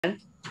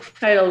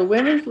titled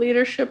Women's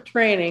Leadership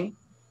Training,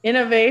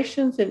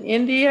 Innovations in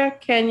India,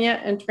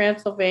 Kenya, and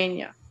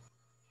Transylvania.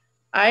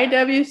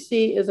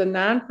 IWC is a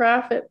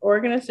nonprofit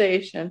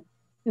organization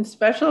in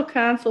special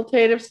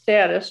consultative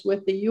status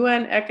with the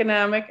UN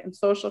Economic and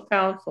Social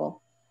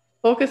Council,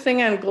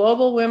 focusing on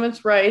global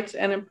women's rights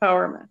and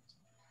empowerment.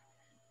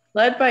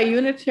 Led by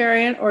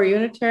Unitarian or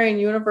Unitarian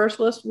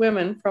Universalist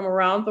women from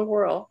around the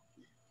world,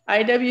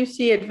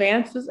 IWC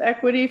advances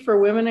equity for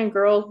women and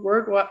girls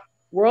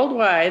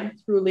worldwide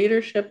through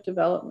leadership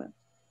development,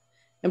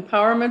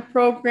 empowerment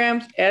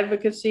programs,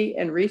 advocacy,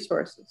 and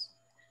resources.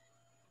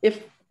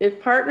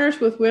 It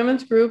partners with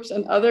women's groups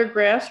and other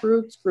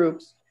grassroots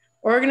groups,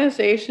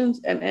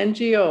 organizations, and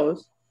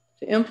NGOs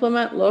to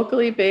implement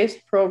locally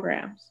based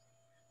programs.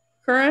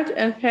 Current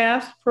and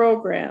past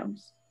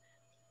programs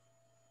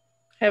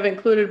have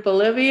included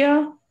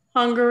Bolivia,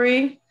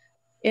 Hungary,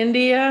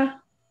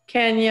 India,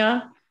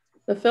 Kenya,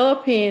 the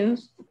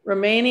Philippines,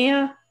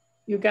 Romania,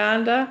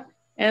 Uganda,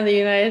 and the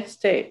United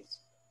States.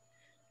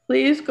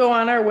 Please go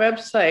on our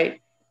website,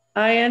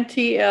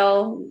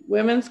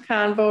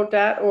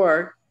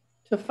 intlwomensconvo.org,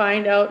 to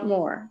find out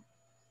more.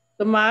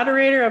 The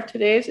moderator of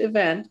today's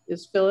event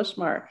is Phyllis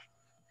Marsh.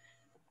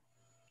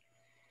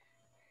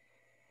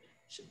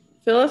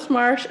 Phyllis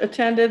Marsh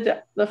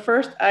attended the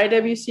first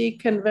IWC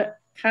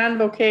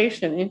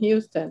convocation in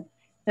Houston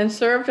and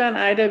served on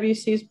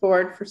IWC's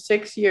board for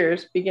 6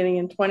 years, beginning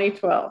in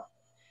 2012.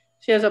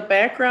 She has a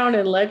background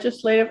in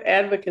legislative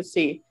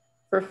advocacy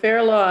for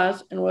fair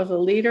laws and was a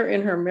leader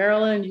in her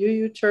Maryland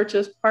UU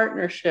Churches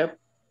partnership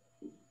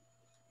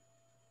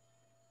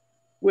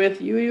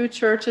with UU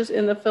Churches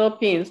in the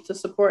Philippines to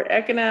support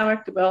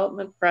economic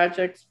development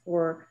projects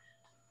for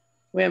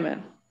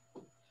women.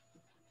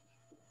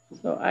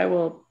 So I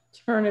will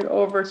turn it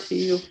over to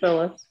you,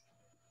 Phyllis.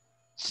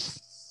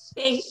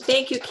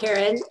 Thank you,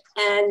 Karen,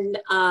 and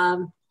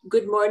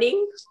good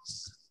morning,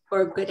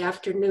 or good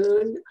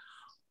afternoon,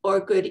 or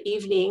good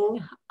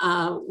evening,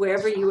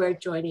 wherever you are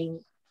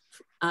joining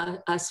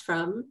us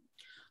from.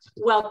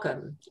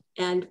 Welcome,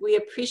 and we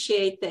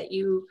appreciate that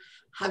you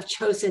have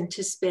chosen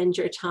to spend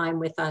your time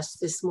with us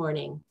this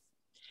morning.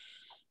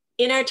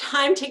 In our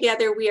time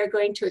together, we are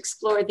going to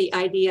explore the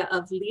idea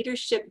of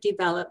leadership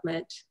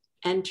development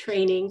and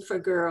training for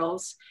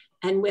girls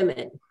and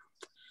women.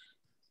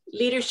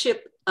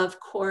 Leadership, of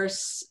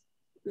course,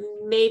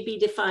 may be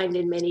defined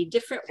in many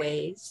different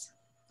ways,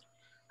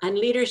 and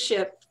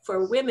leadership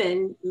for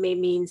women may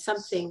mean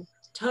something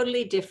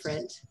totally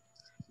different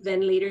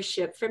than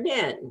leadership for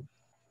men.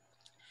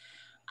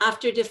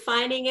 After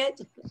defining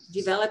it,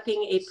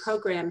 developing a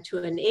program to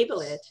enable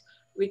it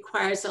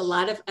requires a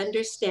lot of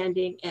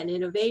understanding and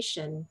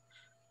innovation,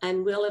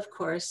 and will, of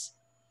course,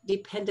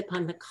 depend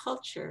upon the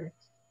culture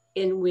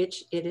in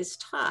which it is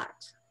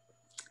taught.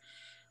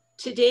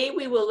 Today,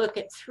 we will look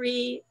at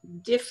 3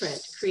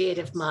 different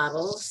creative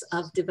models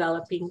of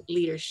developing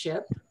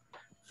leadership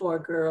for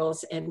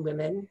girls and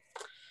women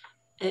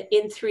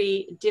in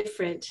 3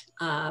 different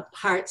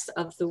parts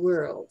of the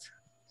world.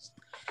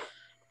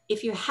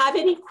 If you have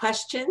any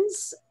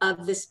questions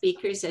of the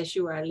speakers as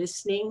you are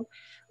listening,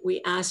 we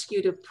ask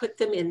you to put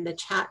them in the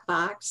chat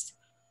box.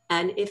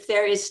 And if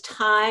there is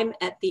time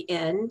at the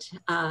end,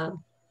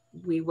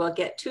 we will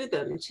get to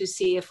them to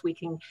see if we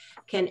can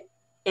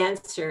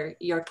answer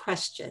your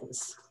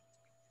questions.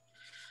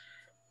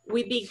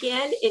 We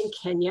began in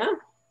Kenya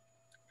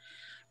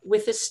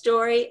with a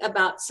story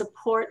about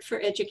support for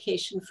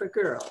education for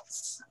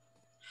girls.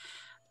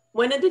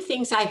 One of the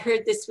things I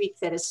heard this week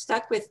that has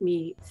stuck with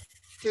me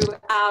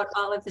throughout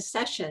all of the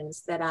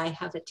sessions that I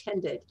have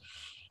attended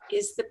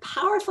is the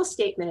powerful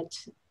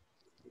statement,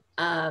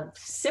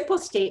 simple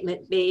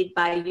statement made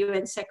by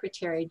UN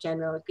Secretary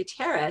General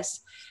Guterres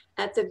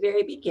at the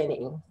very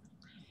beginning,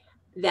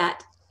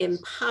 that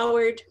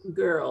empowered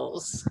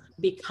girls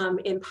become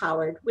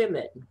empowered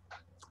women.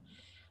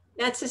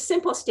 That's a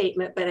simple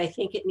statement, but I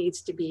think it needs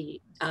to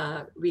be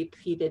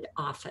repeated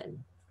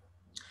often.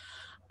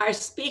 Our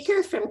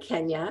speaker from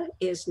Kenya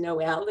is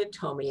Noel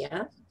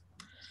Lutomia.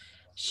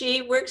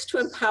 She works to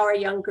empower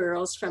young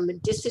girls from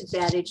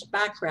disadvantaged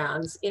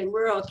backgrounds in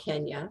rural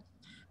Kenya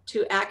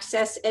to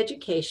access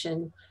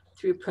education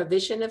through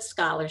provision of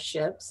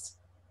scholarships,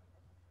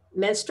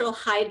 menstrual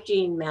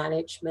hygiene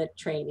management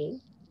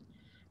training,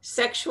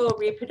 sexual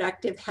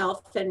reproductive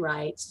health and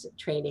rights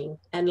training,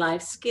 and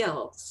life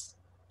skills.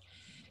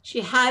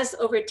 She has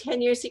over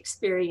 10 years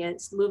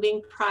experience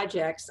moving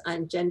projects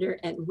on gender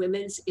and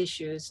women's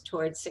issues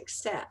towards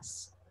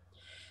success.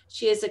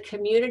 She is a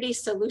Community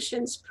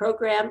Solutions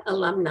Program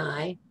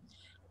alumni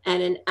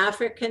and an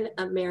African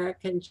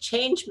American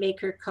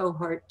Changemaker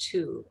Cohort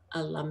 2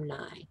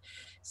 alumni.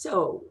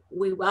 So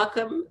we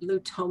welcome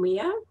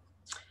Lutomia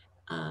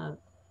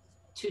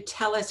to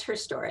tell us her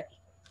story.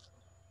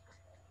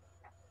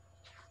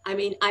 I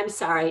mean, I'm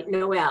sorry,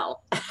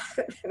 Noel.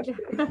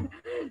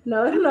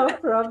 No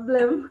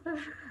problem.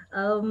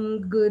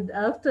 Good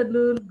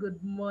afternoon,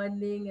 good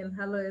morning, and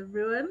hello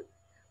everyone.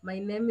 My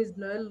name is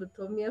Noel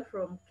Lutomia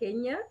from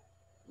Kenya,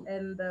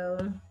 and I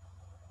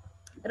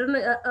don't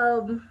know,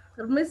 are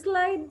my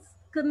slides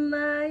Can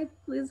I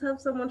please have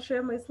someone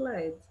share my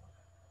slides?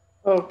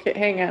 Okay,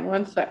 hang on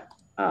one sec.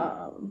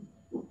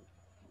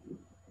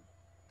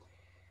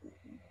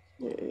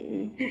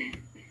 Okay.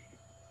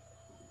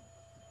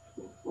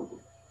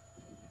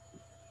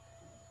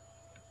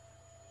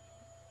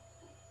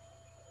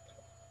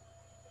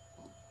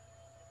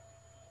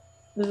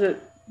 Is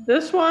it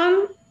this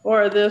one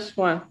or this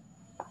one?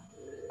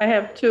 I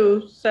have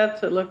two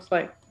sets, it looks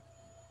like.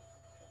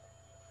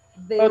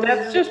 Oh,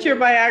 that's just your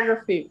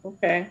biography.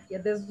 Okay. Yeah,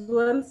 there's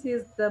one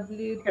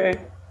CSW. Okay.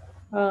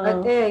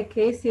 AIK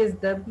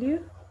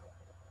CSW.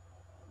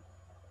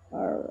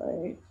 All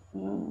right.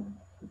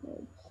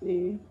 Let's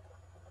see.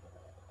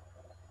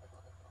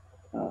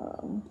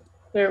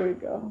 There we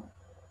go.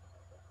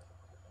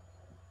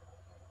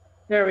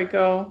 There we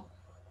go.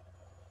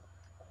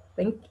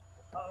 Thank you.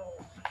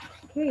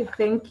 Okay,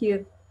 thank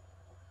you.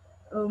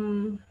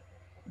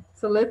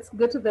 So let's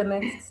go to the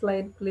next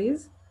slide,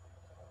 please.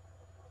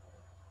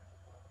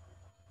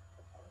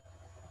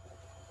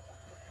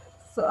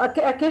 So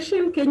Acacia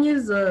in Kenya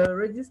is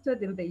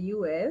registered in the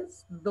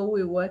US, though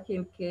we work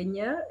in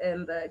Kenya,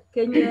 and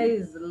Kenya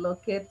is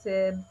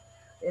located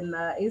in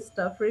East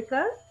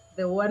Africa,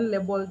 the one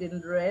labeled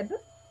in red,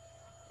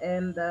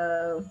 and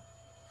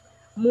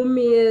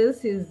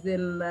Mumias is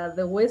in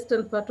the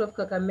western part of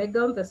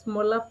Kakamega, on the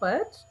smaller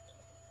part.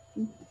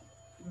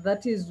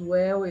 That is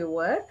where we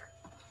work.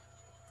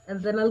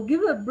 And then I'll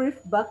give a brief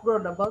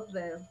background about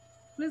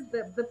please,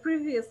 the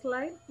previous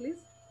slide, please.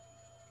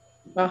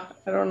 I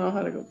don't know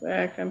how to go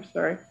back. I'm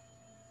sorry.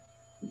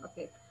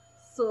 Okay,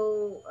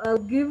 so I'll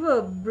give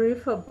a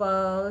brief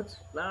about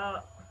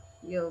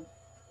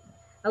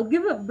I'll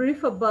give a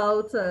brief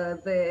about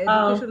the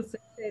education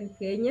sector in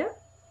Kenya.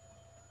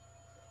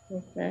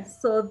 Okay.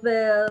 So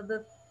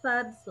the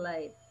third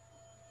slide,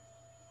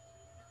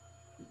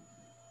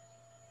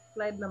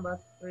 slide number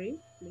 3,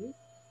 please.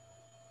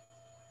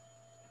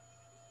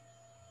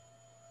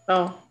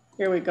 Oh,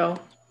 here we go.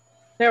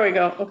 There we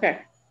go. Okay.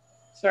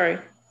 Sorry.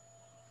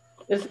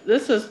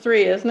 This is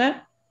 3, isn't it?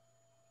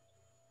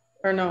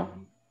 Or no?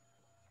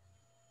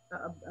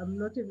 I'm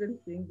not even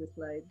seeing the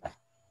slide.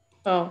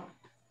 Oh,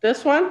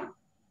 this one?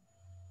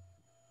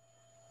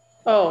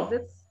 Oh.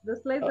 The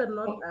slides are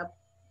not up.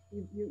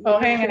 Oh,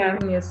 hang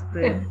on. Your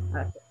screen.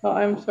 Okay. Oh,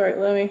 I'm sorry.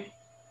 Let me.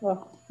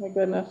 Oh, my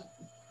goodness.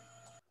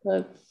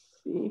 Let's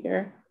see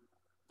here.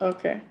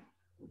 Okay.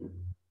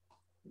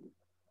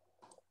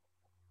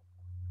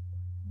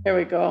 There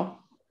we go.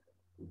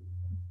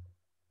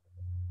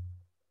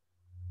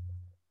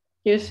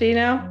 You see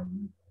now?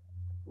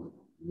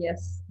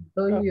 Yes,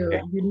 though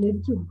okay. you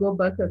need to go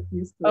back a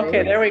few slides.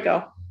 Okay, there we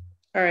go.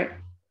 All right.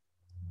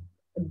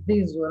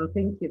 This one,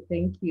 thank you,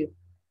 thank you.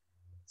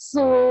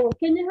 So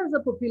Kenya has a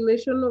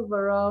population of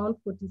around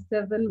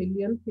 47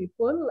 million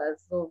people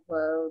as of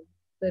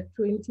the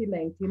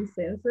 2019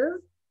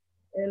 census.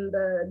 And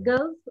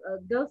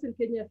girls in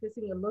Kenya are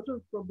facing a lot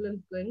of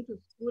problems going to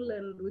school,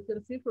 and we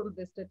can see from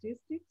the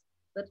statistics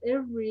that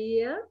every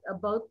year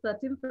about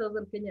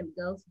 13,000 Kenyan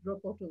girls drop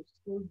out of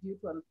school due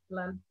to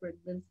unplanned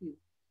pregnancies.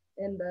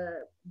 And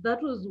that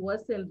was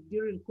worsened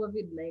during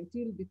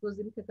COVID-19 because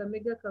in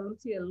Kakamega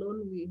County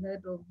alone, we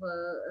had of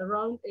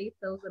around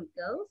 8,000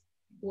 girls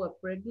who are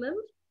pregnant.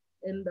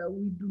 And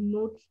we do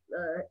not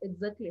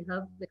exactly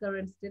have the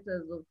current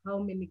status of how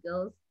many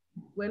girls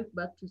went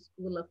back to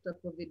school after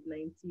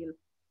COVID-19.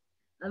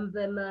 And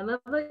then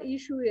another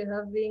issue we're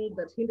having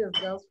that hinders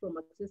girls from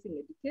accessing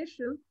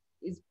education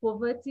is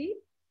poverty.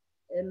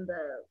 And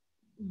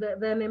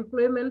the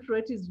unemployment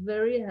rate is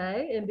very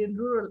high, and in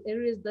rural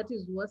areas that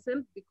is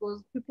worsened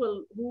because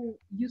people who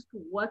used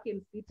to work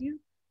in cities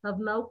have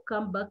now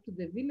come back to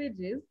the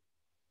villages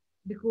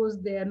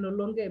because they are no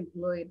longer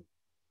employed.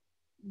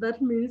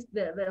 That means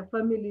that their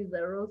families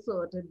are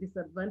also at a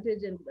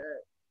disadvantage, and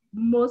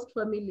most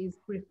families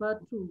prefer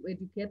to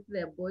educate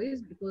their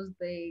boys because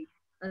they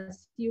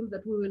assume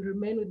that we will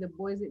remain with the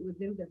boys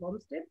within the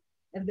homestead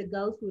and the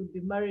girls will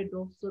be married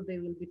off, so they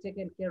will be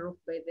taken care of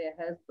by their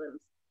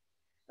husbands.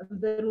 And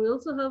then we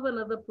also have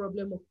another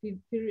problem of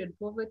period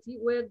poverty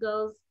where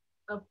girls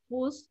are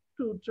forced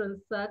to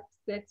transact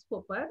sex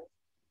for fun.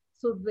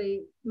 So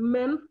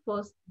men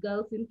force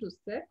girls into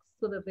sex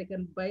so that they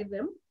can buy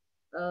them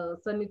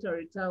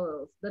sanitary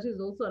towels. That is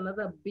also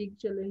another big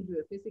challenge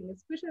we're facing,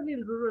 especially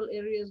in rural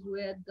areas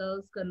where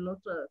girls cannot,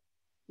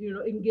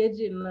 engage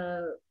in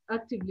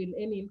actively in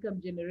any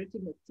income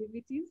generating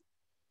activities.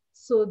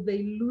 So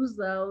they lose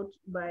out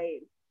by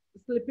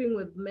sleeping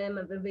with men,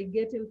 and then they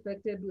get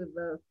infected with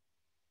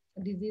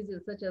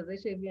diseases such as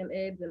HIV and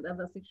AIDS and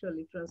other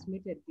sexually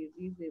transmitted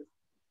diseases.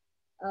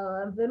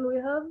 And then we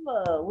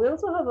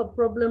also have a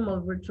problem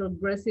of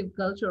retrogressive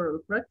cultural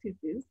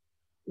practices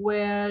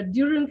where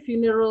during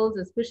funerals,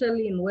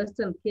 especially in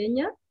Western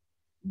Kenya,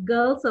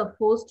 girls are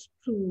forced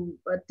to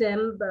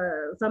attend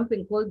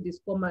something called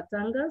disco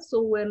matanga.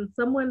 So when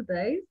someone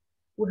dies,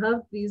 we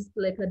have this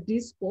like a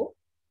disco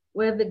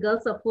where the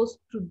girls are forced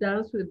to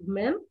dance with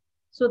men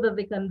so that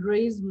they can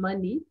raise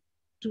money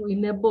to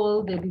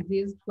enable the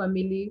deceased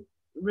family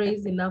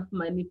raise enough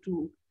money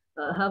to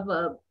have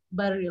a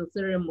burial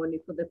ceremony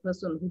for the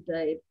person who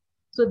died.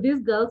 So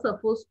these girls are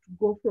forced to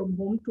go from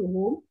home to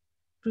home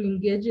to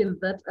engage in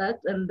that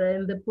act. And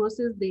in the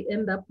process, they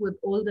end up with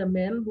older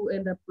men who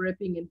end up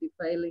raping and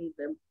defiling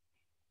them.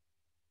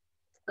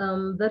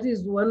 That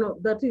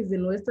is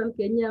in Western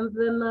Kenya. And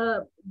then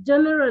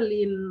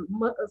generally in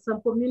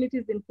some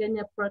communities in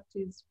Kenya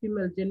practice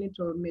female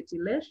genital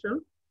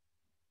mutilation.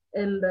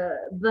 And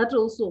that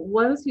also,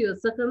 once you're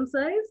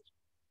circumcised,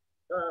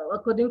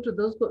 according to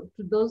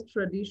those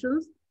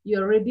traditions,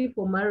 you're ready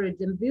for marriage.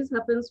 And this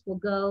happens for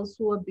girls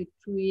who are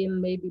between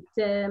maybe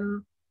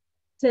 10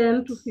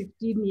 to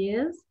 15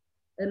 years.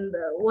 And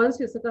once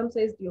you're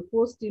circumcised, you're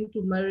forced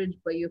into marriage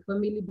by your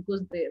family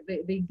because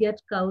they get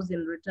cows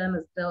in return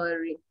as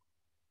dowry.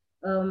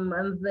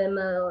 And then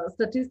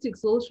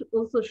statistics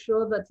also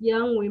show that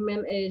young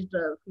women aged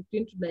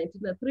 15 to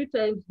 19 are 3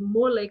 times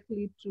more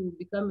likely to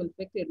become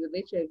infected with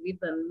HIV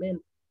than men.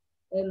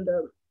 And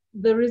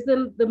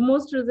the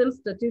most recent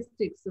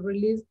statistics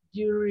released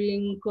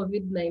during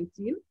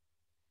COVID-19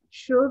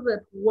 show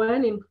that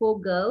 1 in 4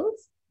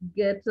 girls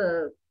get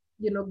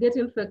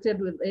infected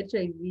with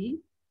HIV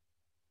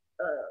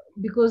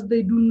because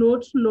they do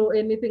not know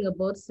anything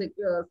about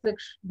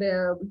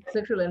their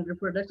sexual and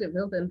reproductive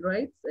health and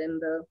rights,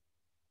 and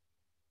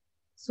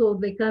so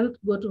they can't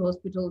go to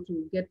hospital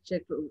to get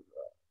checked or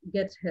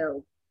get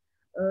help.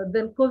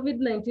 Then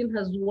COVID-19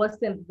 has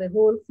worsened the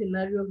whole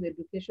scenario of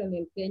education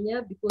in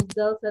Kenya because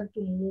girls had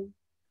to move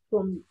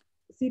from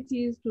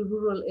cities to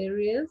rural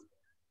areas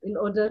in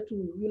order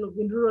to,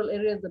 in rural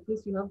areas, at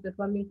least you have the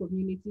farming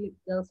community,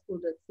 girls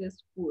could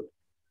access food.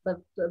 But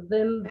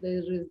then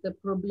there is the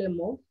problem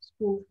of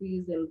school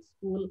fees and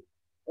school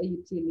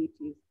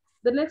utilities.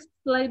 The next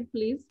slide,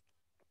 please.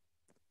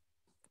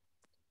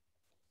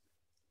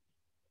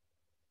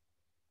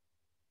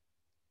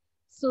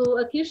 So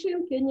Acacia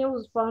in Kenya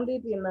was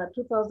founded in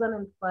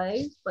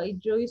 2005 by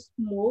Joyce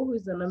Moore, who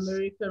is an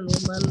American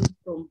woman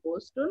from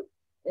Boston,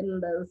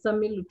 and Noel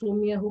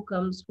Lutomia, who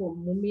comes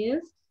from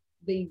Mumias.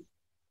 They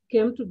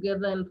came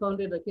together and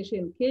founded Acacia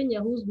in Kenya,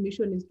 whose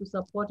mission is to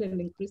support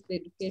and increase the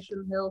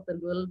education, health,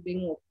 and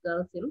well-being of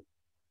girls in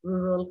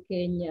rural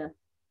Kenya.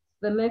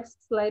 The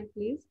next slide,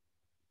 please.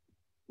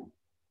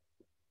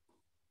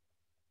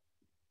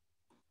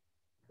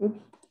 Oops,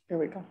 here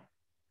we go.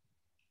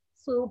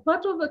 So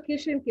part of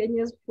Acacia in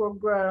Kenya's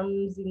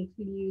programs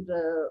include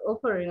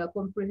offering a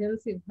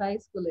comprehensive high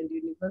school and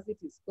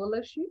university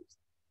scholarships,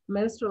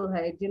 menstrual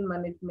hygiene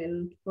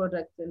management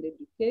products and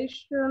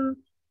education,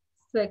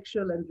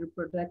 sexual and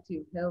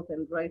reproductive health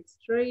and rights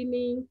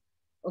training,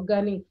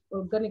 organic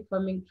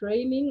farming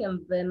training,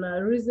 and then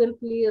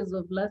recently, as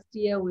of last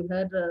year, we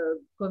had a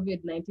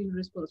COVID-19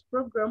 response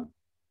program.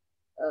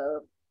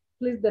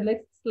 Please, the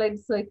next slide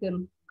so I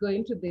can go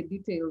into the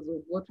details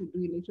of what we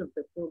do in each of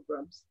the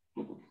programs.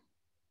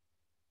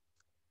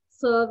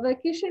 So the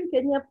Acacia in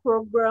Kenya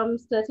program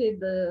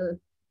started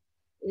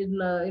in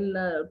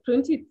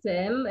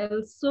 2010,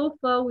 and so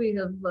far we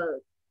have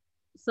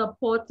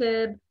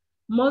supported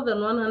more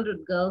than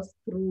 100 girls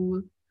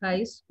through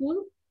high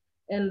school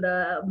and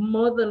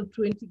more than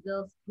 20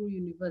 girls through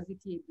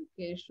university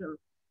education.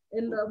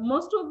 And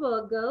most of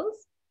our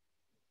girls,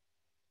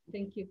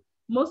 thank you.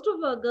 Most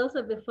of our girls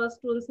are the first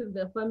ones in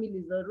their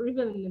families or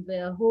even in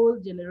their whole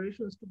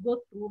generations to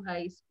go through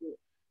high school.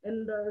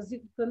 And as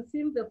you can see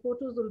in the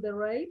photos on the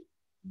right,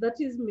 that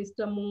is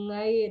Mr.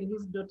 Mungai and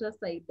his daughter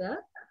Saida.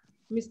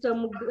 Mr.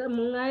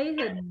 Mungai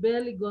had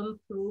barely gone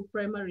through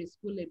primary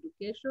school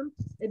education,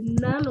 and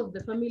none of the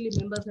family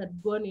members had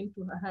gone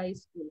into high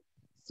school.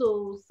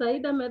 So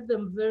Saida made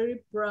them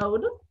very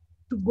proud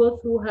to go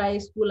through high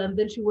school, and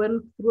then she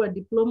went through a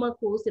diploma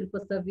course and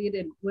persevered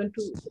and went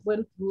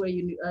through a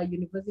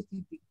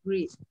university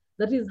degree.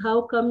 That is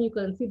how come you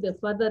can see the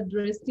father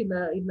dressed in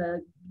a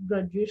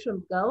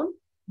graduation gown,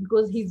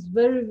 because he's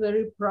very,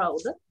 very proud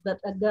that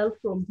a girl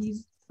from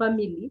his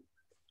family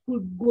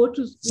could go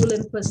to school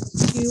and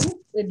pursue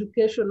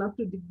education up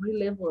to degree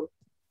level.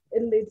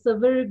 And it's a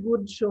very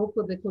good show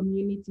for the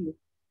community.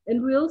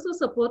 And we also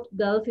support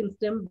girls in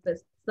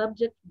STEM-based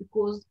subjects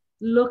because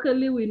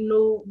locally we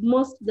know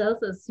most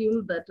girls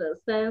assume that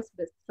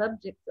science-based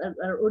subjects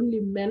are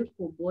only meant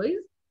for boys.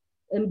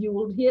 And you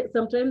will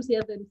sometimes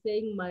hear them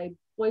saying, my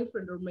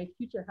boyfriend or my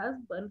future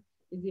husband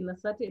is in a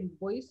certain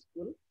boys'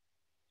 school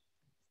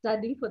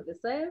studying for the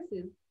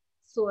sciences,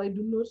 so I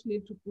do not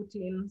need to put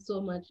in so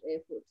much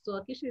effort. So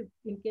Acacia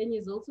in Kenya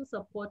is also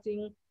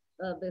supporting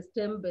the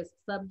STEM-based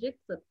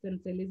subjects at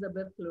St.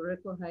 Elizabeth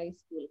Loreco High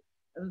School.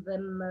 And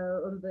then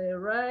on the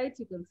right,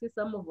 you can see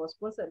some of our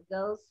sponsored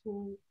girls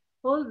who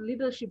hold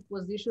leadership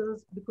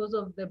positions because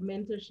of the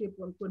mentorship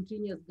and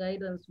continuous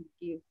guidance we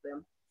give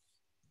them.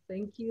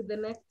 Thank you. The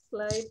next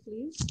slide,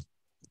 please.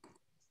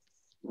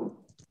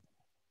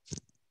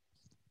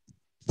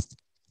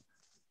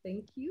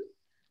 Thank you.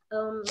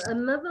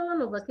 Another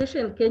one of Acacia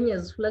in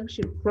Kenya's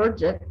flagship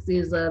projects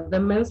is the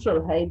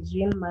menstrual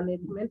hygiene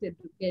management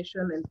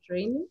education and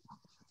training,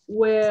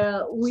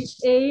 where we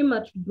aim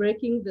at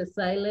breaking the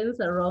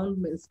silence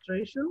around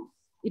menstruation.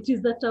 It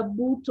is a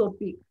taboo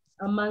topic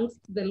amongst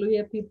the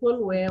Luya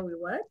people where we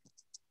work,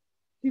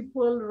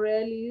 people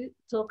rarely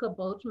talk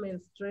about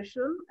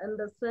menstruation, and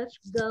as such,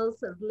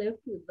 girls are left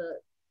with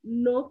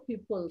no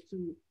people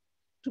to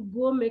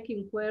go make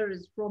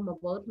inquiries from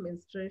about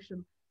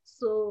menstruation.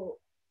 So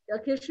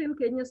Acacia in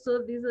Kenya saw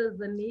this as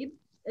a need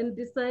and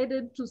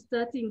decided to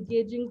start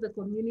engaging the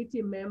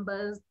community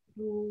members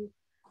through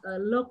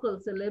local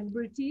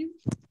celebrities,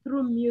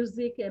 through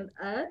music and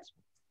art,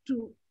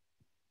 to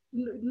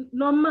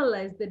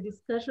normalize the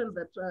discussion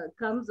that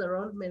comes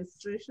around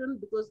menstruation,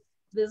 because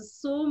there's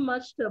so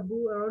much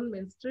taboo around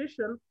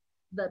menstruation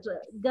that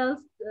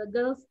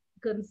girls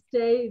can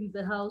stay in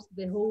the house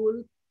the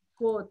whole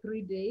 4 or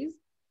 3 days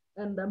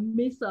and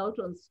miss out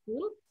on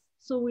school.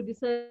 So we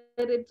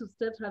decided to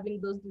start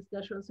having those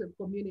discussions with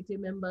community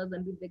members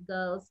and with the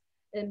girls,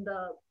 and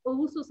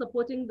also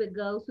supporting the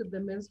girls with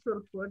the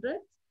menstrual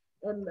products,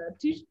 and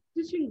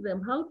teaching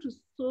them how to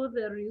sew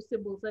their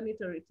reusable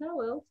sanitary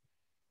towels,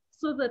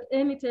 so that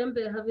anytime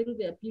they're having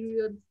their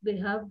periods, they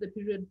have the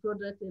period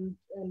product, and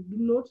do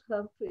not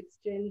have to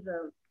exchange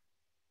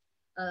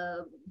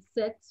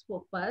sex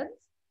for pads,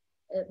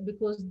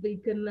 because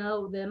they're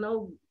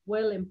now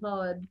well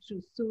empowered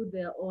to sew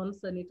their own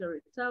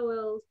sanitary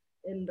towels.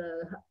 And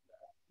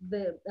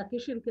the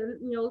Acacia in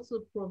Kenya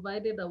also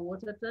provided a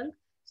water tank,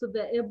 so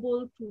they're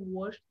able to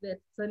wash their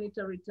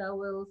sanitary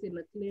towels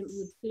with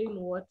clean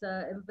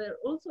water, and they're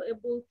also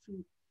able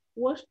to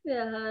wash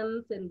their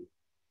hands and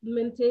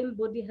maintain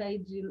body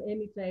hygiene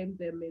anytime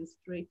they're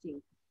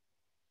menstruating.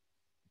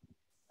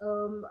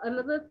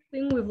 Another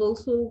thing we've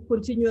also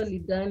continually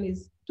done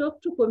is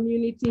talk to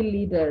community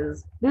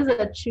leaders. These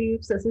are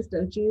chiefs,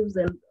 assistant chiefs,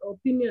 and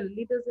opinion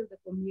leaders in the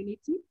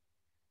community,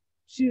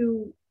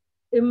 to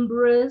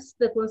embrace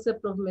the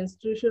concept of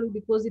menstruation,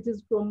 because it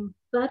is from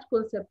that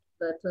concept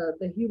that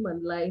the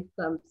human life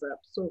comes up.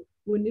 So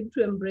we need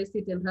to embrace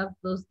it and have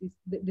those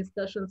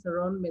discussions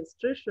around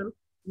menstruation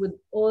with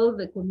all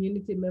the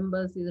community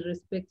members,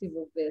 irrespective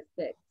of their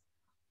sex.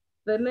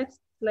 The next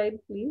slide,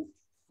 please.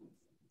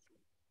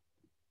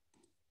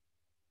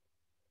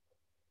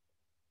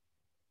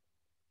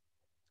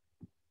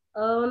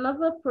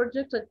 Another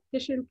project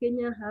Acacia in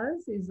Kenya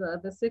has is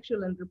the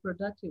sexual and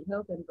reproductive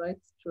health and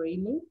rights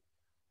training.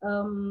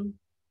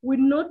 We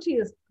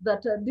noticed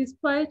that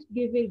despite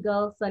giving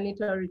girls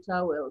sanitary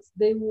towels,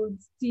 they would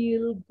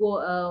still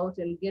go out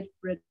and get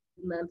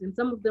pregnant, and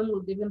some of them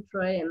would even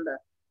try and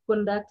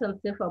conduct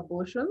unsafe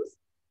abortions.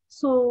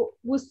 So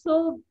we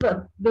saw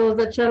that there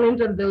was a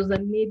challenge and there was a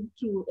need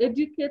to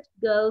educate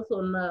girls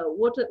on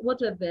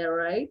what are their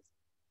rights,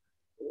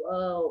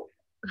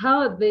 how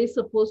are they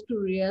supposed to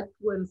react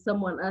when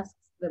someone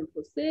asks them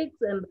for sex,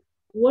 and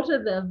what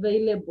are the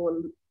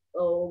available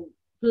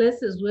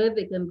places where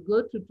they can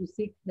go to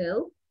seek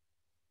help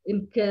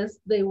in case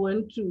they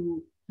want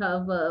to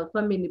have a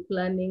family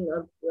planning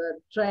or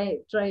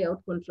try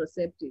out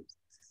contraceptives.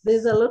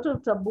 There's a lot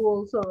of taboo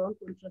also around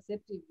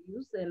contraceptive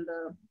use, and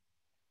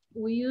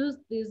we use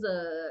this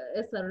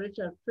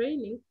SRHR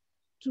training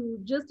to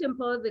just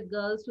empower the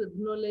girls with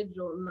knowledge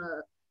on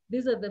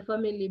these are the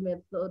family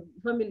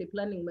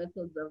planning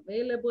methods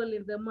available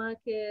in the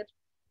market.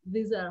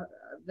 These are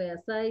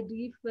their side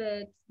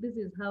effects. This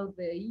is how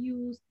they're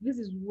used. This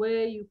is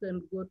where you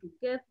can go to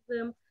get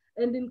them.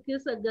 And in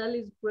case a girl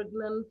is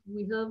pregnant,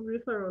 we have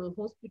referral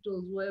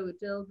hospitals where we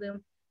tell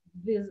them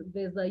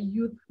there's a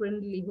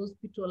youth-friendly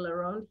hospital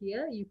around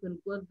here. You can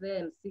go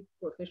there and seek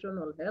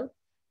professional help,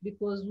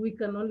 because we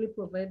can only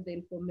provide the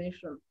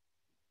information.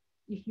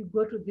 If you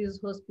go to this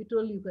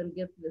hospital, you can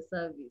get the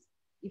service.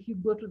 If you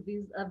go to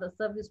this other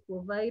service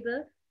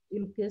provider,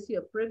 in case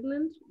you're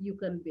pregnant, you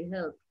can be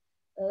helped.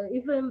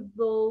 Even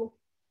though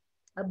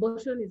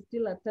abortion is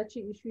still a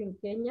touchy issue in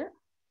Kenya,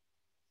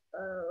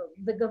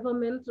 the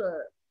government,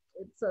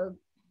 it's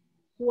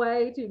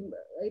quite,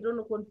 I don't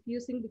know,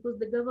 confusing, because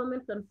the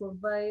government can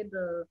provide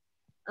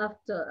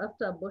after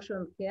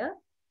abortion care,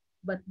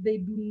 but they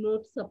do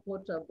not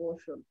support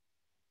abortion.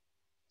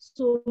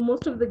 So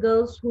most of the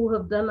girls who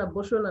have done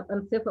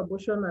unsafe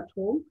abortion at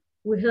home,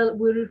 we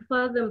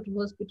refer them to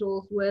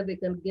hospitals where they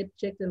can get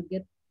checked and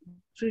get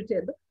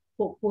treated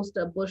for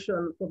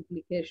post-abortion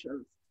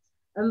complications.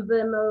 And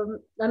then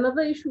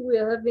another issue we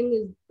are having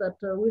is that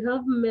we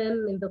have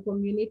men in the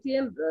community,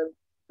 and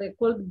they're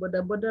called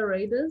border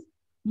riders.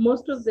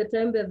 Most of the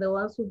time, they're the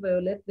ones who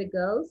violate the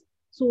girls.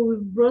 So we've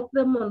brought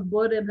them on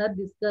board and had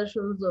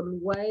discussions on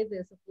why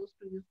they're supposed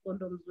to use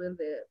condoms when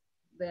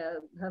they're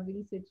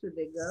having sex with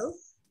the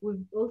girls.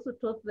 We've also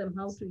taught them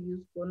how to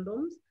use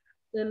condoms.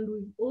 And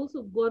we've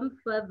also gone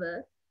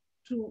further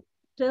to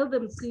tell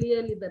them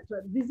clearly that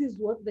this is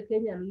what the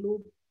Kenyan law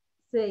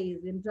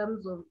says in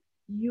terms of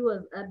you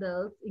as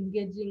adults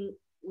engaging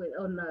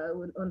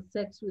on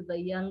sex with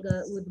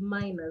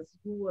minors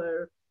who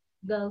are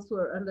girls who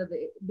are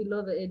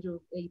below the age of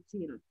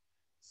 18.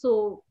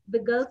 So the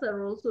girls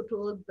are also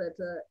told that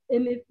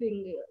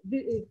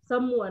if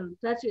someone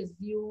touches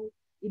you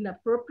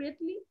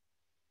inappropriately,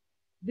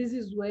 this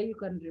is where you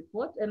can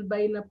report. And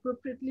by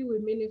inappropriately, we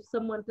mean if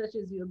someone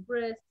touches your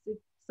breasts, if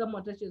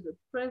someone touches your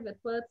private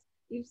parts,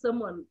 if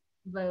someone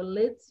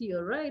violates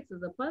your rights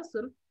as a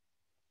person,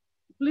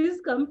 please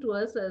come to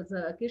us as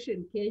Acacia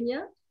in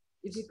Kenya.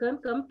 If you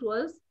can't come to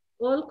us,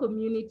 all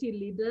community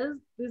leaders,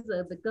 these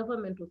are the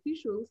government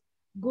officials,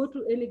 go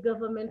to any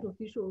government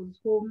official's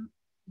home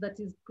that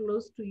is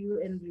close to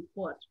you and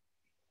report.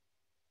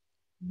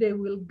 They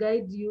will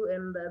guide you,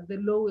 and the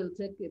law will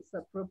take its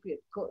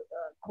appropriate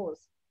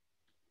course.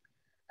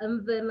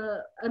 And then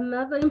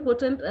another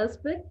important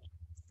aspect,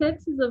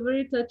 sex is a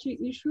very touchy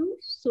issue.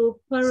 So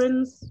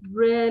parents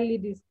rarely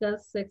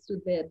discuss sex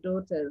with their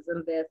daughters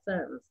and their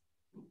sons.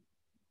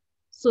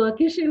 So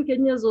Acacia in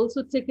Kenya has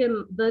also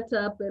taken that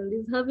up and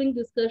is having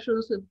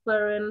discussions with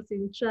parents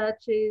in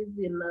churches,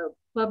 in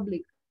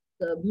public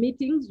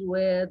meetings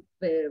where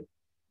the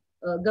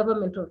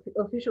government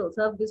officials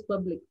have these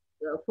public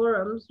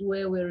forums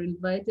where we're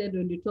invited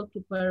when we talk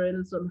to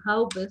parents on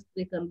how best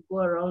they can go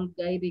around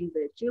guiding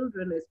their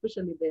children,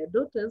 especially their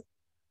daughters,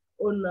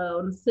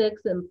 on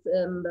sex and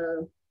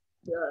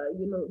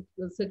you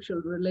know,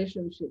 sexual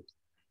relationships.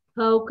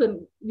 How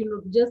can, you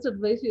know, just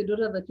advise your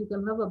daughter that you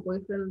can have a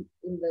boyfriend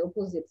in the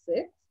opposite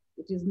sex.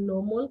 It is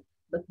normal,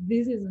 but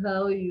this is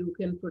how you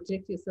can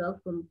protect yourself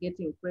from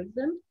getting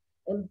pregnant.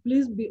 And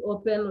please be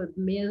open with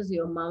me as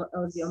your mother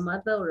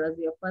or as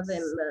your father.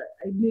 And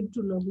I need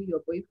to know who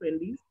your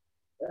boyfriend is,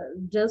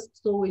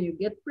 just so when you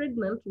get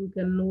pregnant, we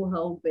can know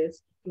how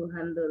best to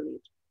handle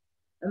it.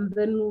 And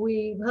then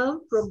we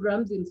have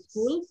programs in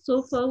schools.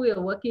 So far, we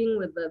are working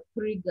with the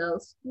 3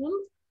 girls'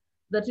 schools.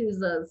 That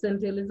is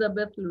St.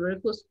 Elizabeth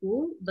Lureko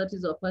School. That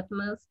is our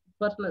partner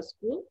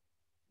school.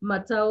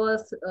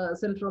 Matawas,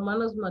 St.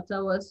 Romanos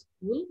Matawa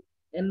School,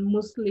 and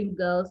Muslim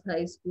Girls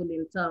High School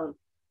in town.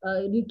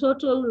 In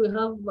total, we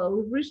have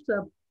we've reached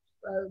a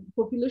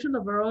population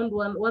of around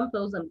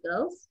 1,000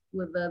 girls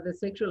with the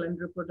sexual and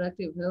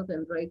reproductive health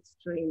and rights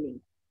training.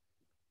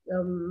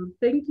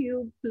 Thank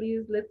you.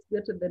 Please, let's go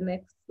to the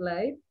next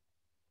slide.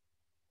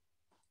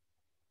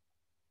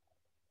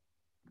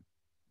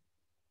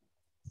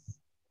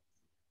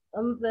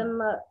 And then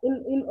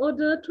in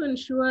order to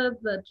ensure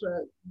that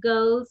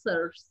girls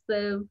are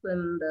safe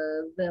and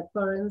their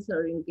parents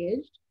are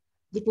engaged,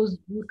 because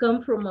we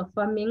come from a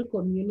farming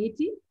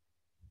community,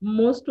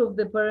 most of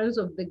the parents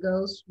of the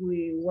girls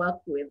we work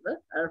with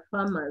are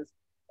farmers.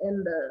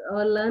 And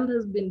our land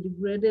has been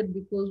degraded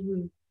because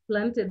we've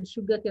planted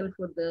sugarcane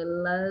for the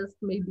last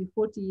maybe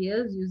 40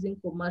 years using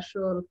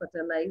commercial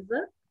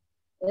fertilizer.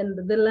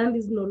 And the land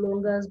is no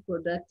longer as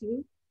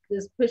productive,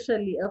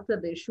 especially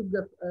after the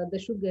sugar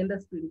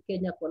industry in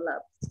Kenya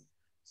collapsed.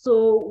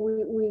 So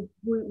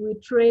we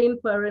train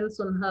parents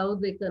on how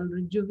they can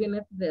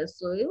rejuvenate their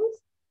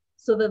soils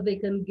so that they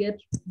can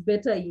get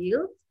better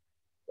yields.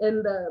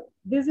 And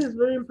this is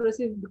very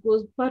impressive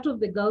because part of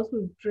the girls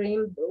we've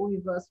trained,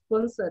 we've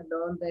sponsored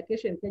on the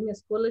Acacia in Kenya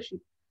scholarship,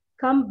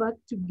 come back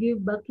to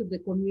give back to the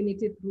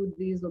community through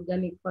this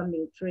organic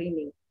farming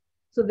training.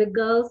 So the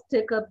girls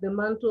take up the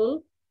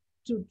mantle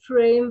to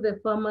train the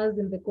farmers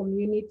in the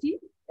community,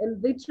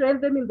 and they train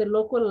them in the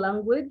local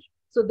language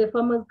so the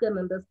farmers can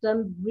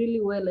understand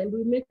really well. And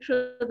we make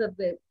sure that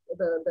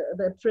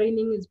the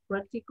training is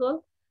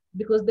practical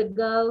because the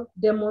girl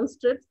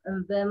demonstrates,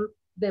 and then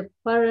the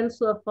parents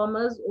who are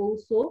farmers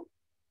also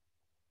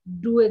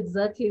do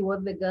exactly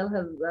what the girl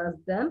has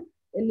done.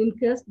 And in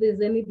case there's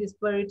any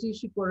disparity,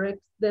 she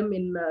corrects them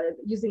in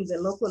using the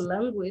local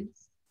language.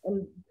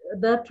 And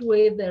that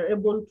way they're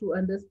able to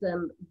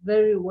understand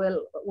very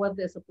well what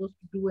they're supposed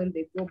to do when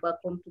they go back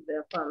home to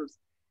their farms.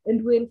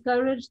 And we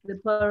encourage the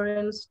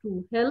parents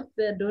to help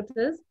their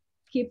daughters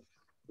keep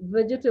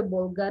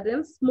vegetable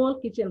gardens, small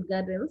kitchen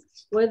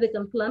gardens, where they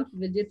can plant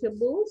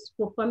vegetables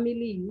for family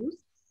use,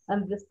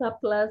 and the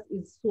surplus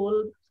is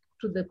sold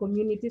to the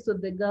community so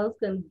the girls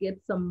can get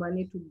some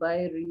money to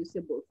buy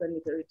reusable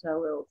sanitary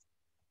towels.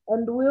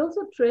 And we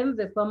also train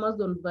the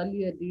farmers on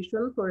value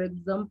addition. For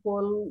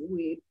example,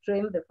 we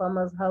train the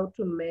farmers how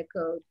to make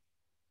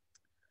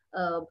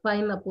a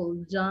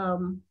pineapple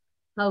jam,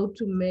 how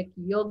to make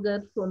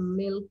yogurt from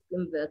milk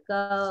in their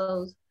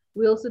cows.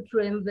 We also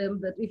train them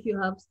that if you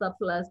have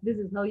surplus, this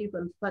is how you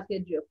can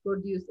package your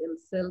produce and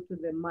sell to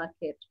the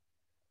market.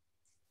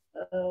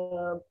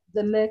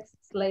 The next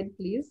slide,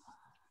 please.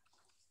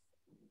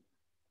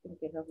 I think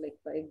I have like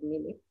 5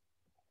 minutes.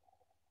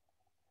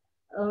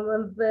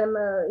 And then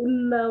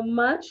in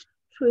March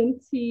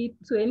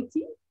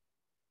 2020,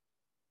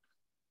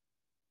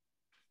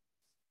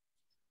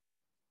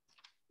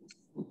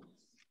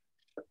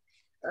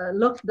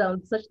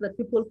 lockdown such that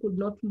people could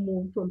not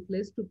move from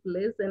place to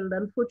place. And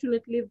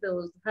unfortunately, there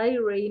was high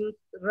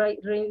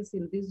rains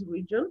in this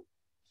region.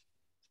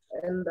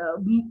 And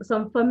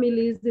some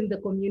families in the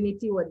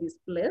community were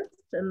displaced.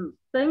 And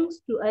thanks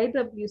to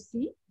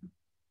IWC,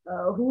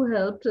 who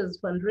helped us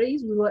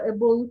fundraise, we were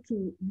able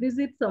to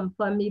visit some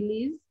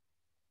families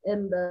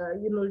and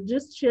you know,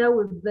 just share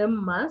with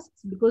them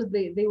masks because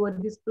they were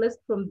displaced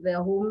from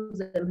their homes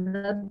and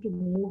had to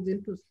move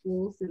into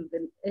schools in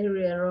the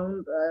area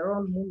around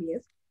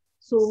Mumias.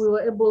 So we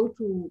were able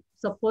to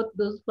support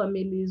those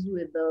families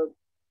with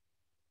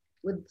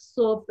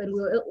soap, and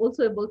we were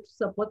also able to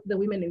support the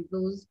women in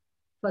those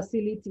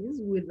facilities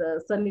with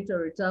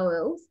sanitary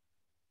towels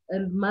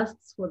and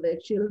masks for their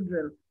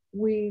children.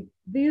 We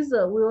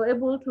were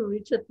able to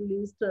reach at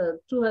least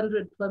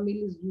 200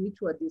 families which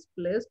were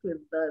displaced with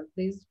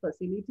these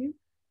facilities.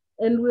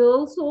 And we're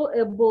also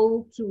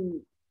able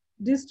to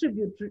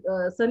distribute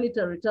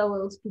sanitary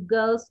towels to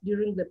girls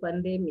during the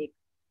pandemic.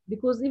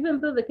 Because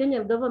even though the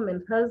Kenyan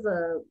government has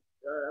a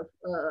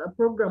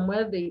program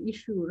where they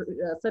issue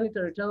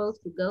sanitary towels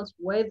to girls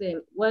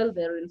while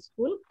they're in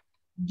school,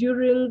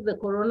 during the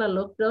corona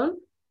lockdown,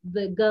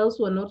 the girls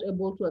were not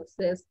able to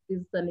access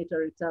these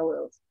sanitary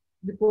towels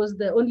because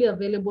they're only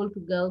available to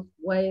girls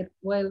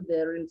while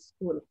they're in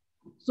school.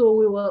 So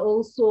we were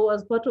also,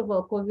 as part of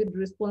our COVID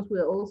response, we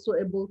were also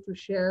able to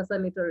share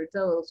sanitary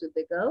towels with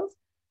the girls.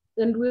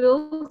 And we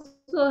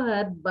also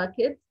had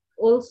buckets,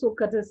 also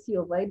courtesy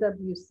of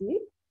IWC.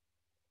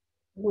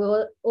 We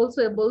were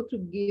also able to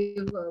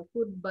give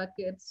food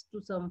buckets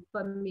to some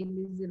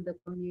families in the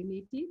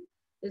community,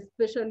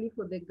 especially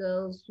for the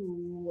girls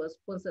who were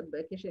sponsored by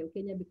Acacia in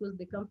Kenya because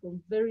they come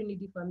from very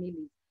needy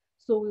families.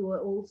 So we were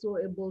also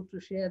able to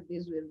share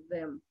this with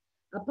them.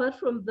 Apart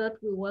from that,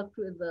 we worked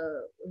with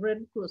the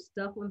Red Cross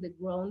staff on the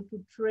ground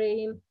to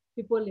train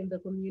people in the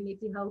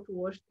community how to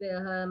wash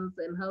their hands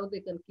and how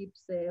they can keep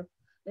safe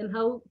and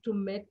how to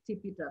make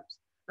tippy taps.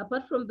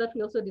 Apart from that,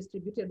 we also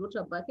distributed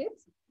water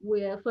buckets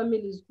where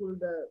families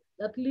could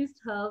at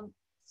least have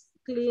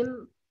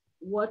clean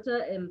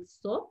water and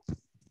soap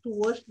to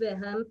wash their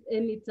hands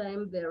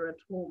anytime they're at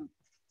home.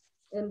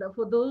 And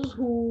for those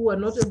who were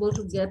not able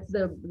to get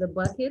the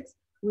buckets,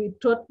 we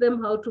taught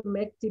them how to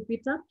make tippy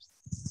taps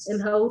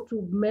and how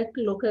to make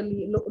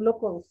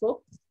local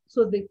soap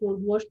so they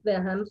could wash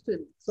their hands with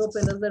soap.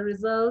 And as a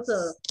result,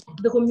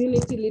 the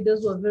community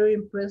leaders were very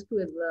impressed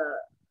with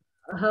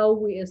how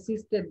we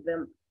assisted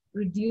them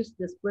reduce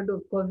the spread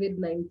of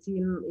COVID-19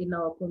 in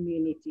our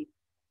community.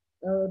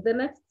 The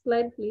next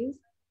slide, please.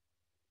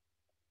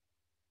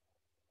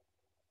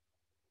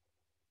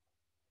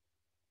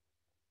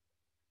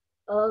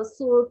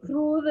 So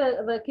through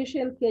the Acacia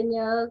in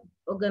Kenya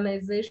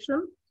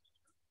organization,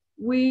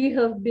 we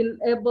have been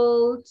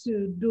able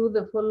to do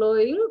the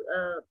following.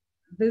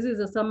 This is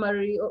a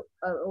summary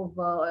of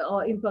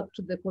our impact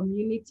to the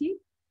community.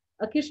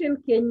 Acacia in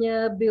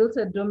Kenya built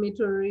a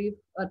dormitory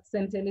at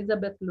St.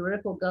 Elizabeth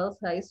Lureko Girls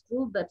High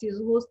School that is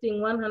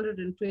hosting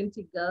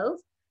 120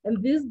 girls.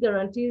 And this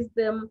guarantees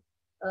them,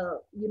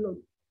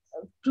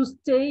 to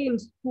stay in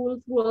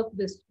school throughout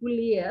the school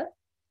year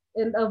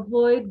and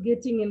avoid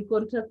getting in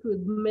contact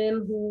with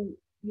men who,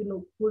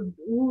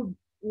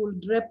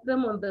 would rape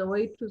them on their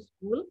way to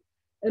school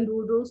and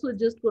would also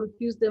just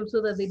confuse them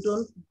so that they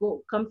don't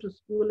come to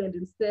school and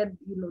instead,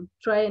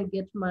 try and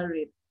get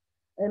married.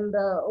 And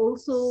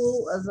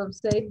also, as I've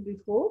said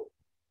before,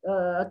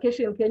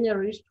 Acacia in Kenya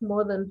reached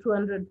more than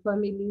 200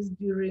 families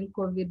during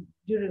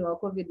our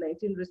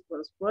COVID-19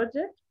 response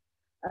project.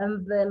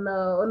 And then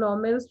on our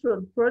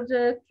menstrual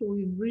project,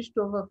 we've reached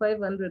over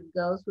 500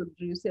 girls with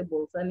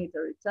reusable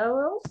sanitary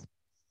towels.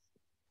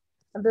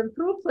 And then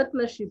through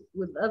partnership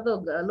with other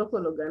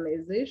local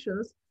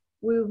organizations,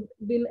 we've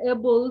been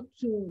able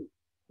to,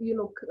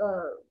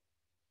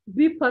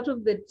 be part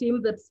of the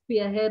team that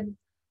spearheads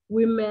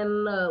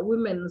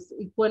women's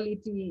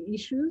equality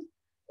issues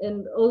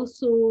and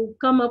also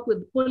come up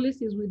with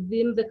policies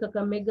within the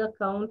Kakamega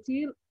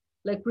County.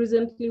 Like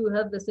recently we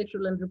had the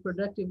sexual and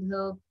reproductive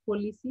health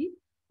policy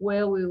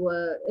where we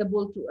were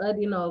able to add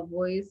in our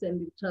voice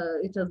and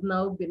it has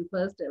now been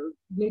passed and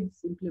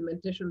needs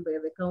implementation by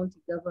the county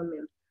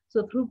government.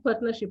 So through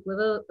partnership with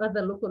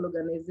other local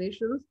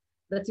organizations,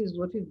 that is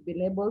what we've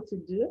been able to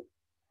do.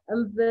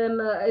 And then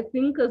I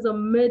think as a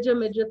major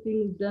thing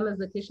we've done as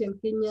Acacia in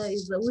Kenya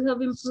is that we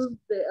have improved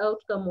the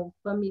outcome of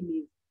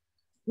families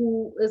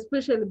who,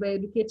 especially by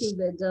educating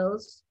their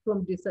girls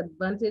from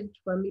disadvantaged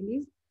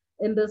families.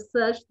 And as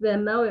such, they're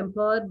now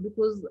empowered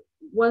because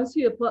once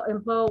you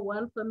empower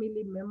one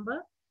family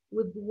member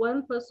with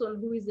one person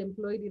who is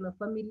employed in a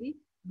family,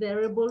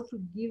 they're able to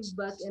give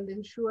back and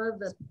ensure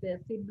that their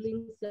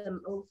siblings can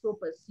also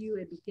pursue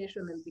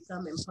education and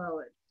become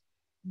empowered.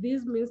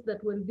 This means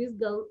that when this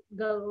girl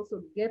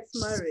also gets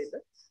married,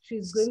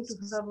 she's going to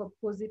have a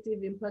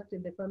positive impact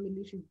in the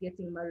family she's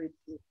getting married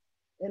to.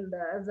 And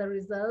as a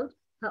result,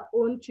 her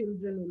own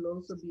children will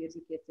also be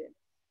educated.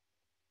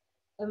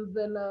 And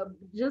then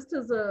just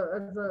as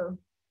a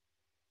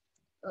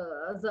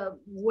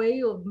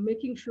way of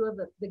making sure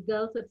that the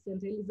girls at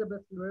St.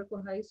 Elizabeth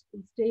Lureko High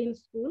School stay in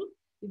school,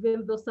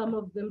 even though some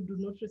of them do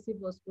not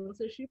receive our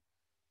sponsorship,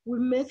 we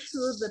make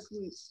sure that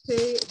we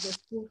pay the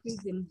school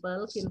fees in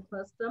bulk in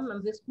first term,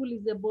 and the school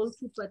is able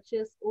to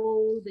purchase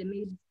all the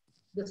needs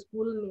the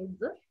school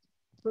needs.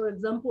 For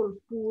example,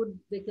 food,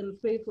 they can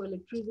pay for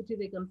electricity,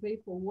 they can pay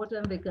for water,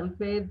 and they can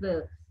pay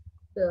the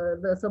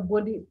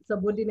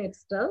subordinate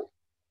staff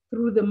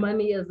through the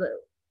money as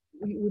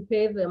we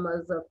pay them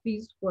as a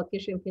fees for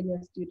Acacia in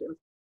Kenya students.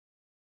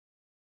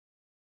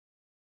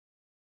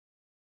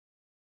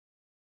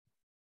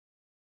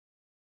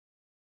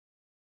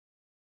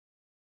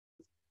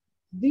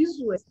 This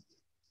way,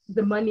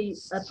 the money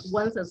at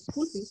once as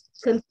school fees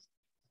can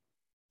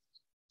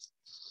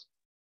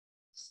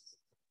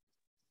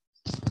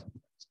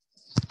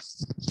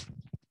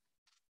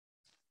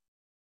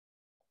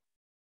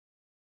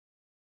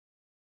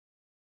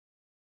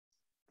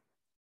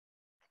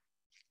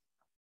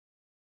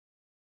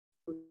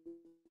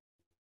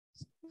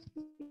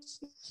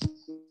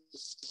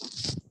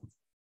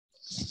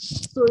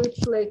So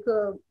it's like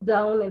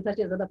down and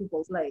touches other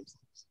people's lives.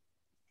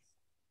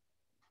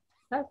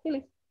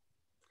 Phyllis.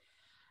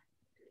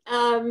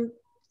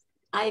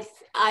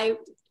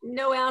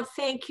 Noel,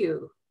 thank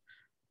you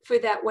for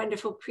that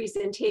wonderful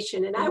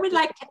presentation. And I would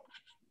like to,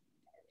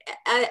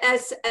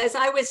 as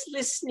I was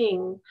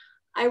listening,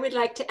 I would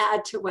like to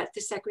add to what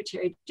the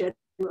Secretary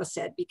General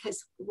said,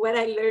 because what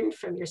I learned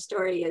from your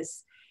story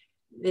is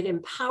that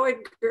empowered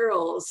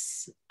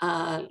girls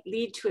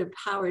lead to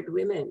empowered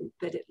women,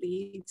 but it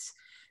leads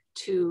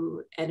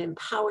to an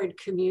empowered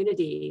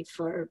community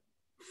for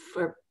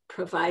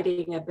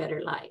providing a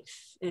better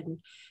life. And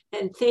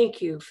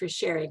thank you for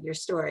sharing your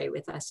story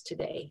with us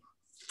today.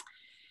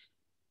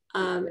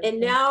 And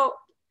now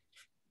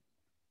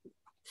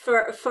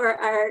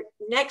for our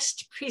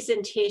next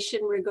presentation,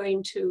 we're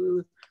going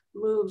to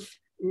move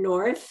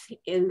north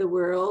in the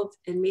world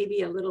and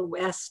maybe a little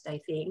west, I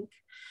think,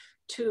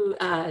 to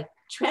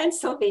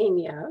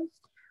Transylvania,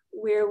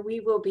 where we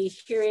will be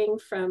hearing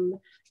from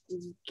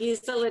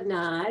Gizella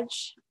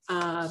Nagy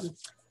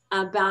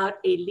about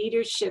a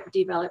leadership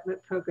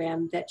development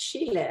program that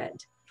she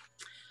led,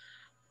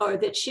 or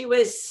that she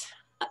was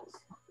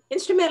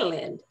instrumental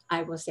in,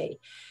 I will say.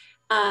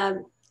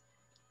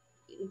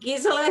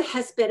 Gizella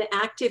has been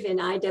active in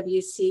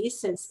IWC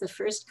since the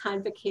first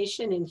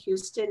convocation in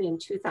Houston in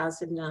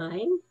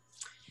 2009.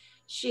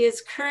 She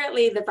is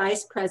currently the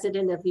Vice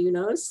President of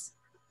UNOS,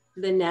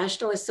 the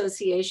National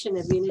Association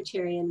of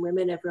Unitarian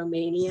Women of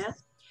Romania,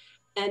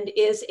 and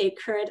is a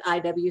current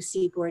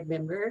IWC board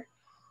member.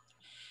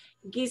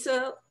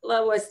 Gizella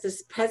was the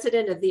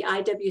president of the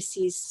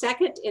IWC's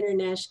second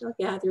international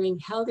gathering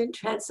held in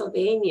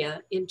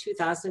Transylvania in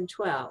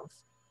 2012.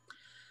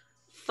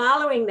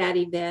 Following that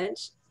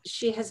event,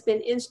 she has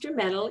been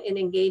instrumental in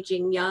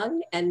engaging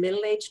young and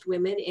middle-aged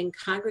women in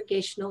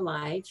congregational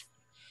life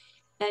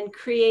and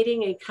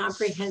creating a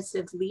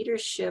comprehensive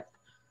leadership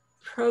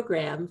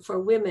program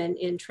for women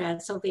in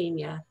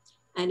Transylvania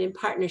and in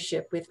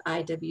partnership with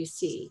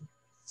IWC.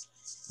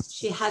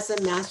 She has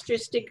a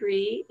master's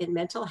degree in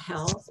mental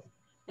health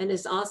and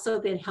has also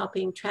been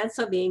helping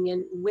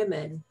Transylvanian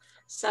women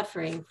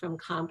suffering from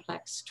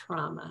complex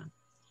trauma.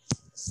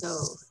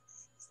 So,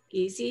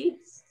 Gizi,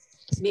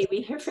 may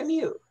we hear from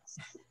you?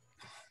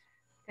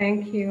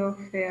 Thank you,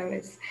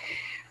 Phyllis.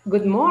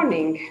 Good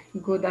morning,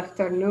 good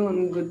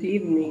afternoon, good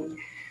evening.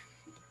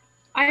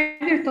 I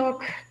will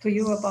talk to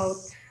you about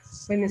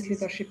women's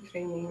leadership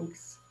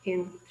trainings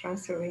in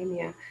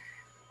Transylvania.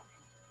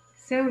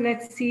 So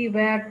let's see,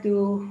 where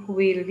do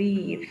we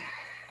live?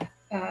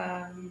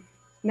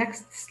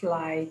 Next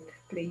slide,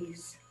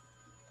 please.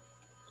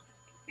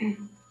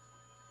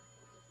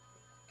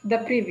 The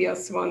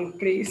previous one,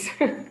 please.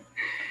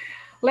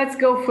 Let's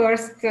go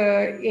first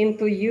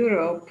into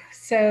Europe.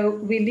 So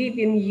we live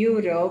in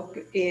Europe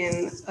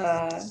in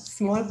a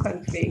small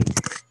country.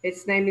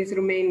 Its name is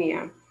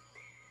Romania.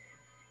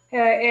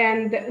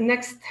 And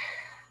next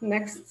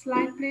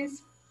slide,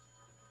 please.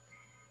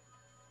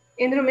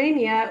 In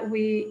Romania,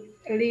 we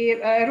live,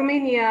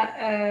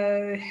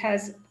 Romania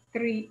has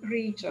 3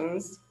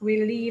 regions. We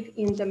live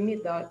in the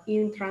middle,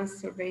 in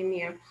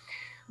Transylvania,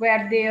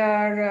 where they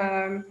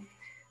are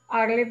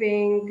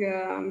living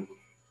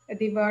a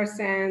diverse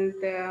and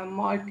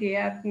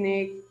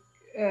multi-ethnic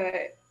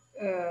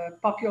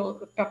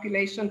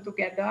population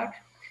together.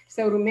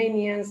 So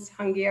Romanians,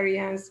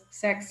 Hungarians,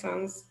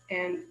 Saxons,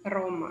 and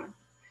Roma.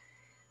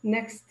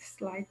 Next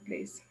slide,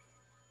 please.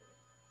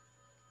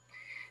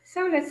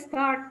 So let's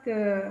start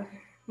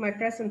my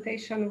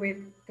presentation with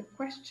the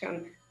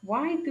question,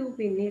 why do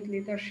we need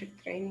leadership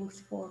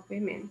trainings for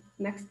women?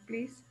 Next,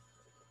 please.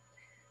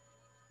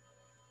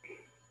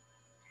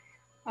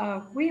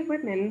 We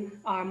women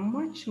are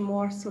much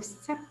more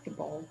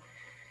susceptible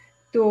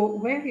to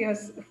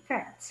various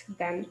effects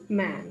than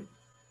men.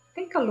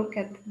 Take a look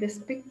at this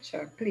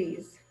picture,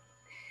 please.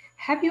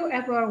 Have you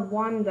ever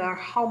wondered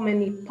how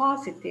many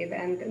positive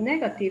and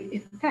negative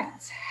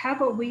effects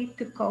have we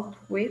to cope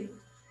with?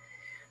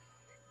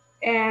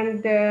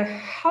 And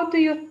how do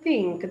you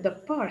think the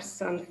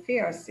person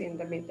fares in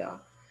the middle?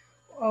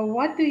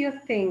 What do you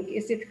think?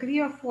 Is it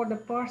clear for the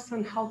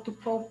person how to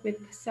cope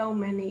with so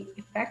many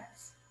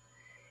effects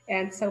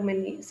and so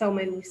many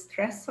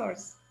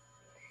stressors?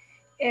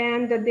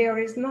 And there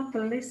is not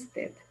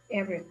listed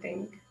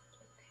everything.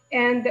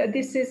 And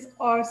this is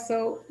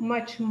also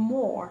much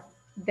more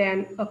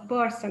than a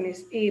person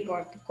is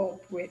able to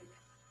cope with.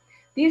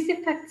 These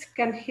effects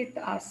can hit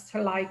us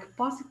like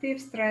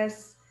positive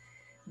stress,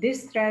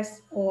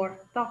 distress, or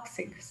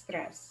toxic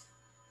stress.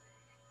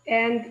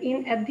 And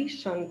in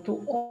addition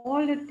to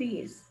all of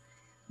these,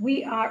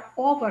 we are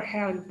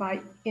overwhelmed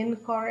by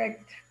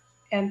incorrect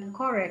and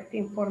correct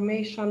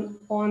information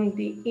on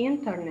the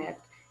internet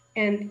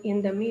and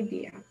in the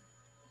media.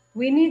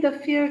 We need a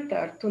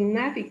filter to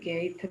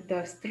navigate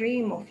the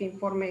stream of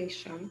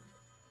information.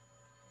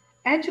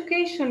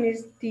 Education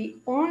is the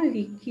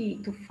only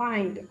key to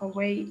find a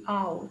way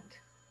out.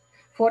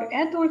 For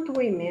adult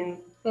women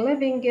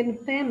living in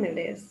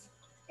families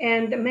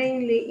and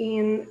mainly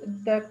in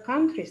the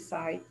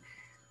countryside.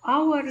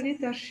 Our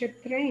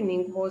leadership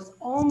training was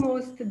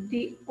almost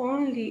the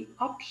only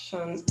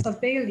option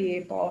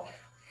available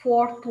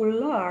to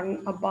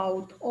learn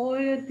about all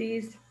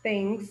these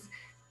things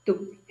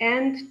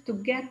and to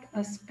get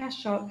a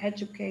special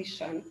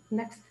education.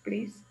 Next,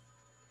 please.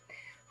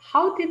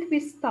 How did we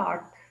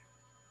start?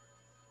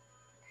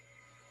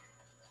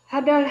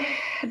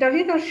 The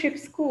Leadership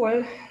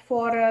School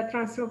for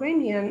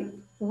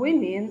Transylvanian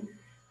Women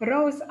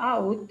rose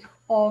out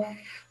of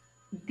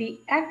the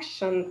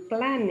action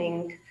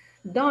planning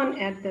done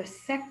at the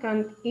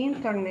Second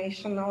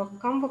International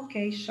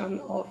Convocation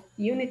of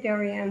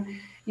Unitarian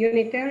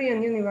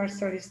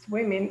Universalist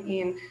Women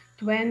in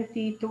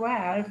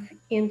 2012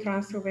 in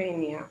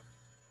Transylvania.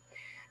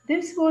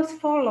 This was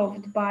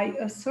followed by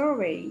a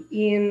survey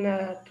in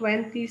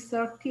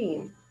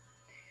 2013.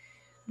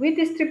 We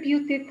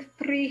distributed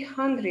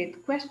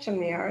 300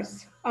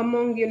 questionnaires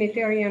among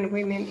Unitarian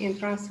women in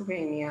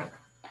Transylvania.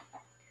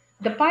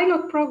 The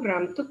pilot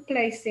program took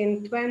place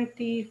in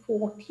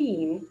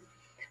 2014,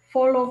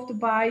 followed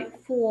by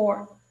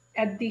 4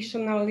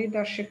 additional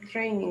leadership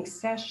training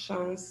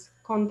sessions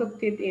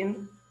conducted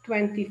in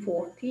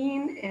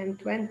 2014 and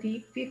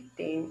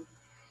 2015.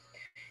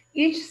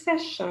 Each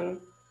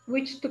session,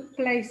 which took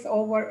place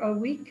over a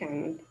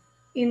weekend,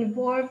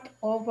 involved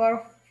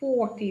over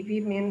 40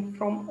 women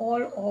from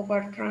all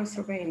over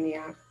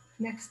Transylvania.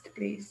 Next,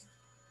 please.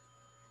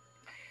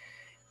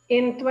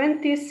 In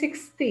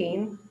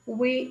 2016,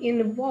 we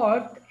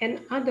involved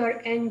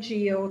another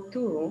NGO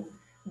too,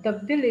 the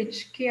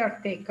Village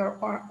Caretaker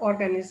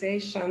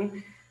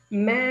Organization.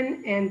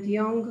 Men and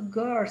young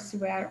girls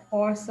were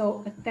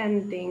also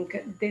attending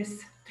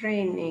this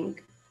training.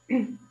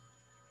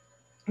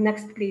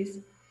 Next, please.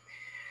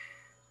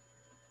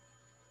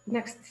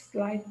 Next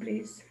slide,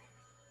 please.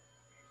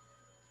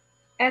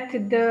 At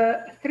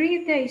the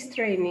 3 days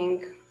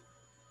training,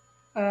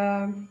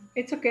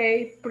 it's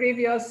okay,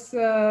 previous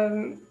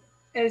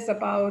is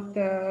about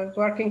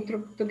working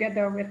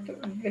together with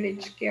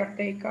village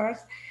caretakers.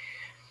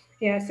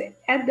 Yes,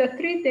 at the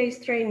 3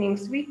 days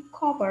trainings, we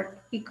covered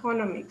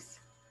economics,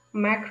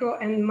 macro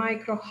and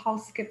micro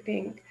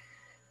housekeeping,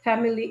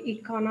 family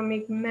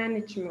economic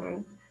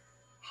management,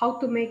 how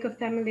to make a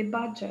family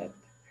budget,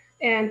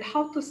 and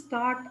how to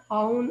start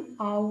on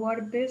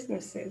our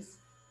businesses,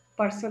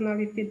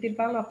 personality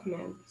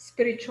development,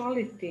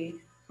 spirituality,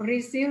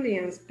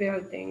 resilience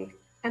building,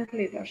 and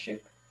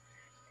leadership.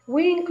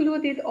 We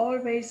included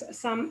always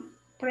some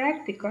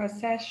practical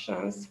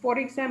sessions. For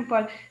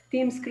example,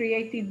 teams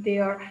created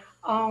their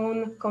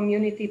own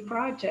community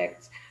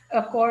projects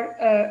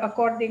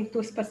according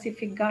to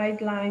specific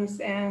guidelines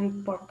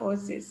and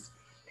purposes.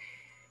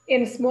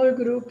 In small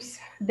groups,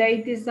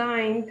 they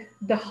designed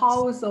the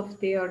house of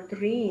their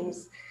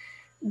dreams.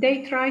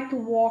 They tried to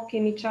walk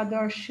in each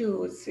other's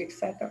shoes,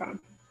 etc.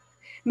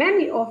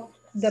 Many of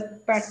the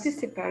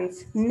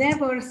participants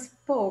never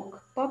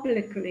spoke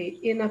publicly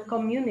in a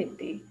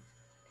community.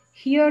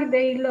 Here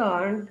they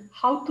learned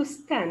how to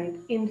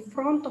stand in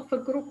front of a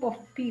group of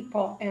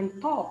people and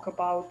talk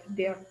about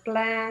their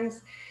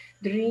plans,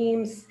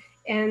 dreams,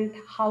 and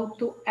how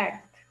to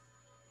act.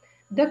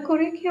 The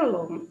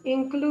curriculum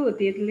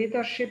included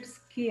leadership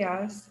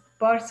skills,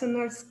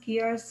 personal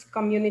skills,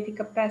 community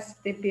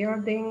capacity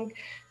building,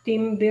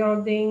 team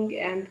building,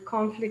 and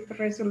conflict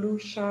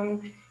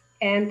resolution,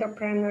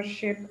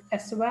 entrepreneurship,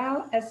 as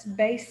well as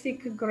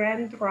basic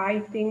grant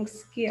writing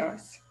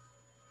skills.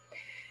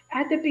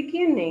 At the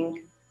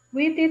beginning,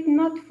 we did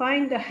not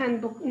find a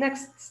handbook.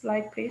 Next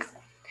slide, please.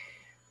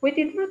 We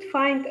did not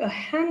find a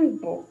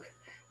handbook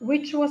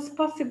which was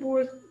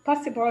possible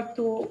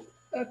to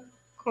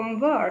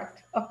convert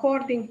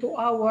according to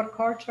our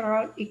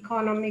cultural,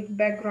 economic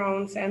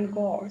backgrounds and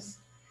goals.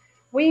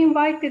 We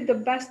invited the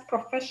best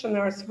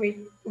professionals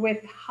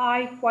with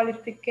high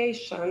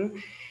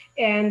qualification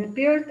and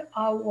built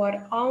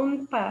our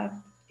own path,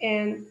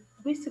 and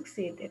we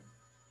succeeded.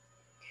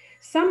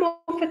 Some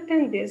of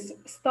attendees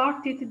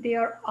started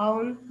their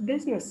own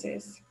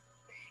businesses.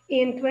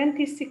 In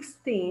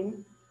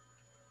 2016,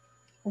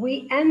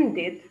 we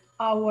ended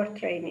our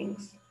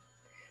trainings.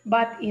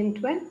 But in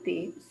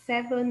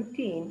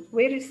 2017,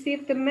 we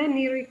received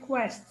many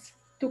requests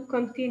to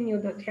continue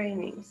the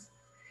trainings.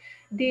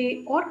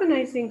 The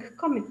organizing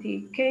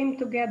committee came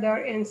together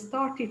and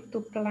started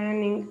to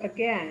planning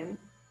again.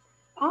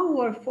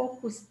 Our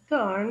focus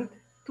turned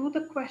to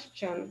the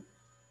question,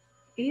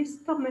 is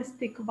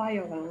domestic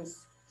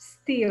violence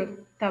still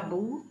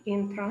taboo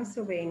in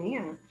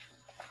Transylvania?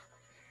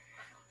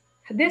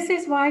 This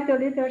is why the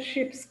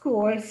leadership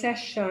school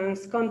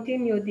sessions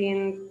continued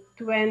in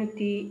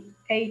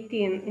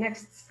 2018.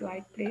 Next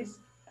slide, please.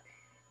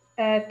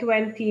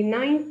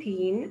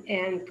 2019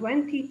 and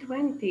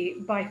 2020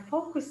 by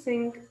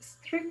focusing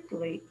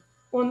strictly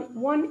on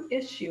one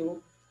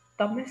issue,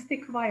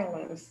 domestic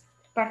violence,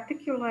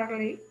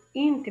 particularly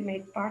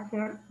intimate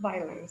partner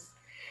violence.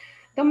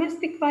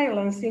 Domestic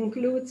violence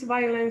includes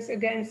violence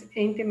against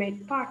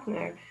intimate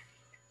partner,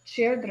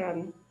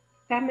 children,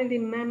 family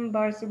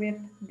members with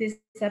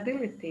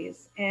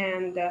disabilities,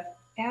 and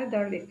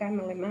elderly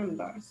family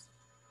members.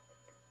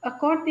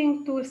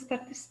 According to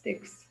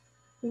statistics,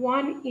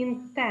 1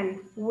 in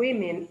 10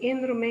 women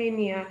in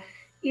Romania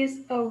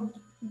is a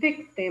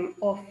victim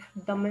of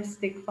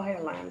domestic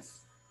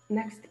violence.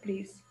 Next,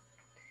 please.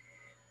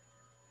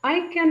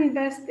 I can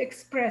best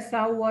express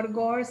our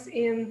goals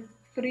in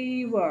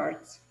 3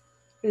 words: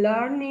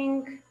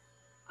 learning,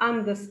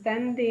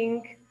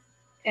 understanding,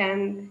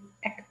 and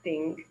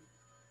acting.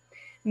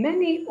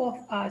 Many of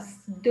us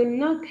do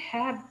not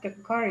have the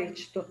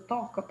courage to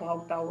talk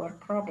about our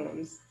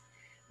problems.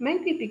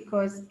 Maybe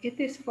because it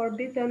is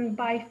forbidden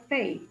by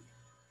faith,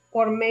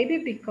 or maybe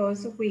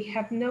because we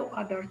have no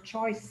other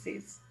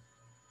choices.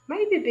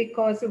 Maybe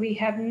because we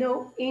have no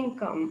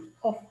income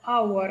of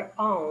our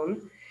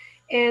own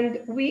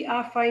and we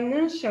are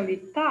financially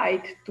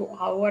tied to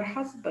our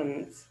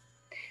husbands.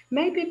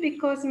 Maybe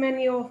because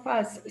many of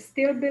us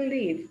still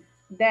believe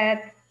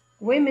that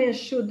women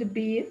should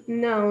be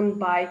known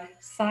by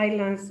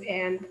silence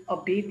and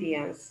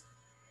obedience.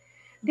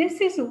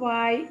 This is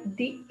why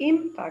the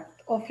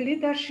impact of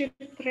leadership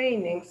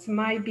trainings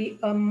might be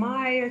a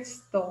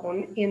milestone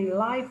in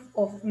life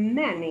of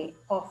many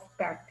of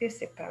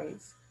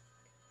participants.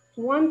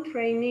 One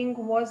training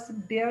was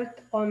built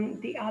on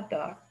the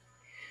other.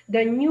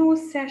 The new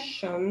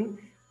session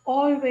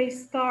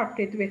always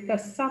started with a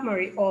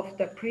summary of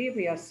the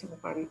previous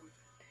one.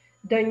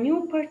 The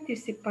new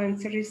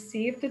participants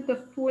received the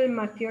full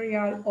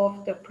material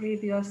of the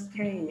previous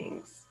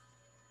trainings.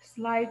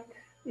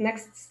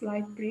 Next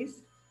slide,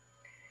 please.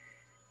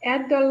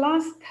 At the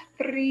last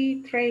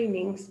 3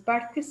 trainings,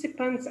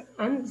 participants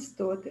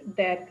understood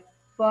that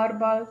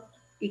verbal,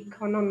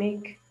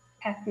 economic,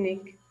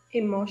 ethnic,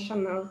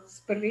 emotional,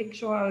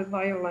 spiritual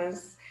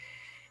violence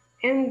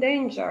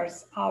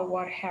endangers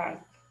our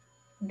health,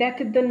 that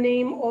the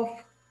name of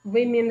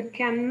women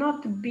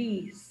cannot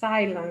be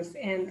silence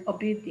and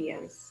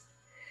obedience,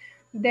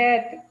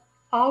 that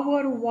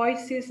our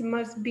voices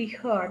must be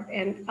heard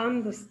and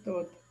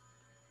understood,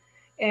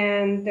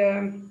 and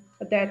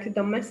that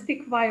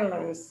domestic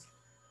violence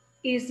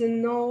is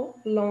no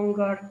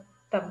longer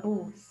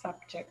taboo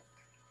subject.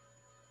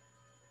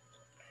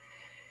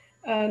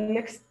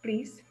 Next,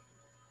 please.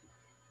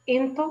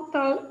 In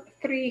total,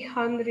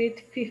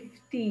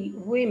 350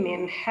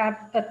 women have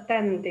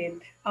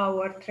attended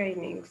our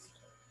trainings.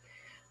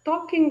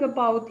 Talking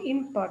about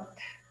impact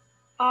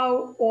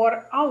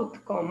or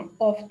outcome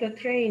of the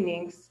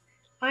trainings,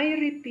 I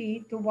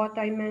repeat what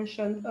I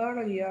mentioned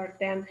earlier,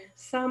 that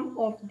some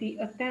of the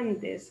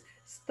attendees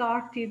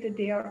started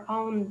their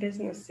own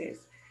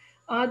businesses.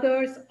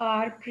 Others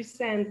are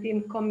present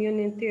in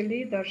community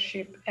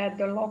leadership at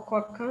the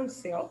local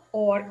council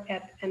or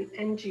at an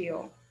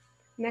NGO.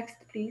 Next,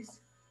 please.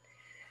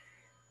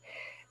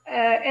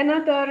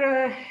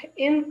 Another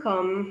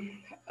income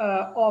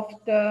of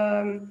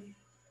the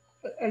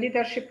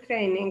leadership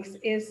trainings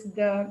is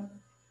the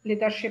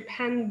leadership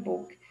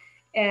handbook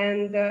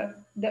and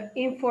the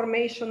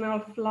informational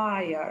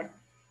flyer.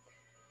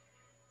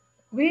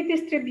 We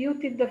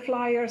distributed the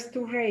flyers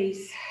to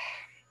raise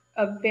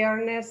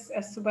awareness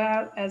as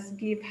well as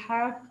give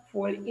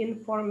helpful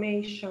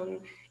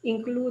information,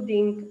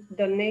 including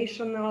the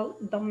National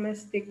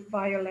Domestic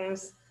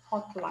Violence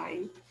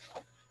Hotline.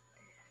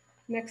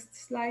 Next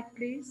slide,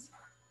 please.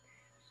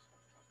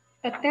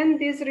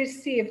 Attendees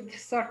received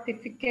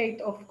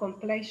certificate of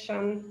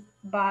completion,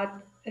 but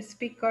a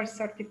speaker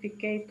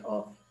certificate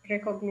of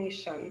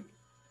recognition.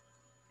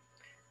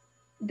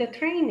 The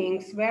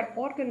trainings were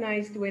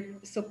organized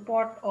with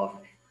support of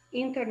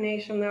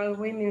International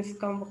Women's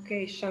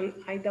Convocation,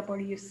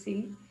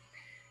 IWC,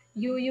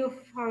 UU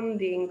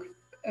Funding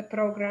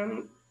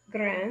Program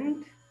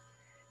Grant,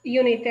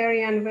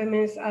 Unitarian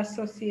Women's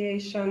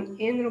Association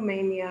in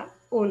Romania,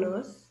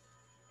 UNUS,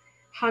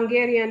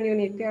 Hungarian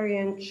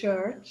Unitarian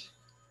Church,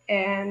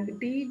 and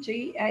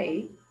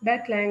BGA,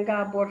 Bethlen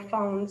Gábor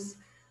Funds.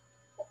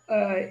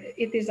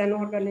 It is an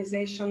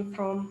organization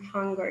from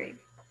Hungary.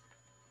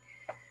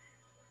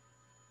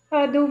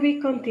 Do we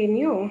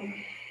continue?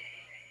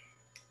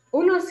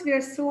 UNUS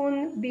will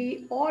soon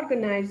be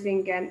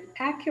organizing an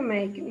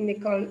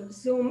ecumenical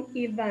Zoom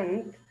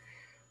event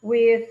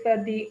with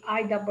the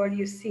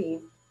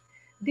IWC.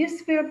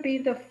 This will be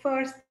the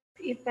first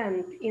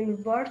event in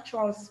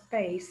virtual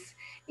space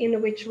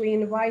in which we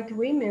invite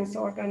women's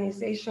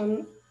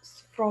organizations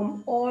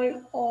from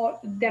all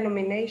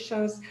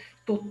denominations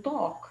to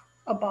talk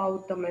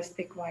about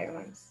domestic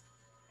violence.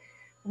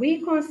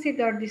 We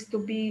consider this to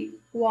be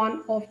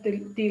one of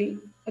the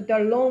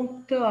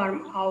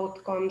long-term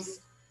outcomes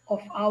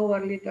of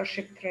our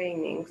leadership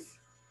trainings.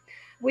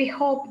 We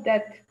hope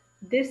that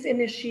this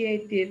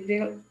initiative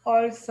will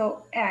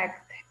also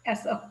act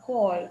as a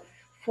call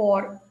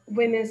for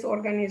women's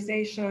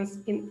organizations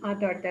in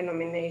other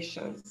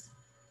denominations.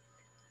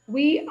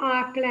 We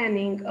are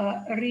planning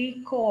a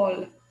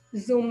recall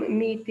Zoom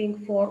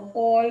meeting for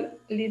all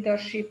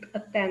leadership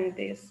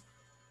attendees.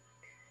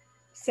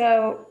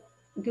 So,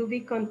 do we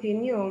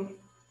continue?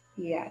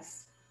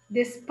 Yes.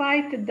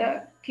 Despite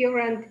the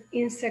current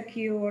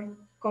insecure,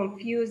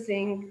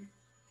 confusing,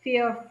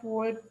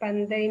 fearful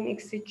pandemic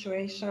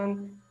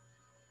situation,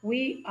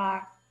 we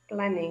are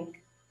planning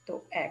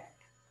to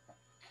act.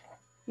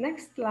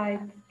 Next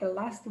slide, the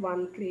last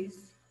one,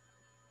 please.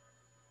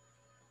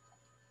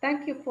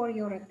 Thank you for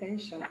your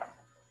attention.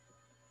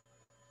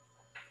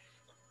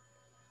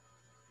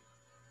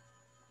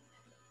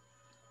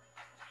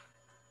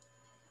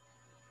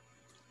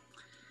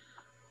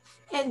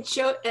 And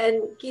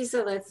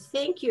Gizella,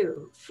 thank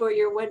you for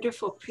your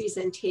wonderful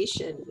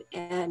presentation.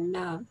 And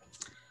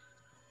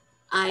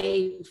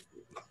I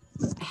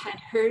had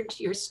heard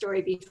your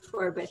story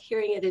before, but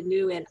hearing it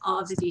anew in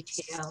all the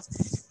detail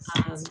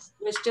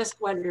was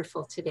just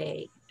wonderful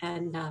today.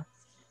 And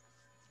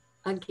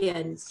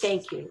again,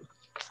 thank you.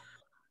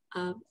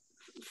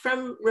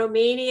 From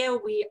Romania,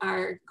 we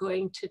are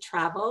going to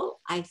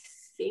travel. I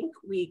think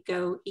we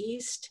go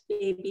east,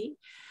 maybe,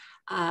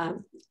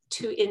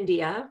 to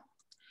India,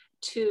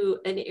 to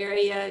an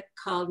area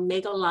called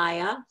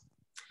Meghalaya,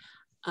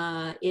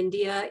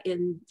 India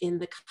in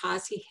the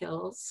Acacia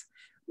Hills,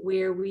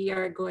 where we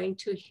are going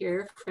to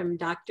hear from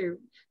Dr.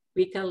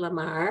 Rica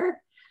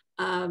Lamar.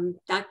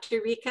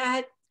 Dr.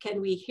 Rica,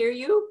 can we hear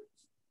you?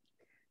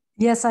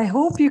 Yes, I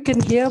hope you can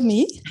hear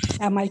me.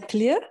 Am I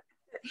clear?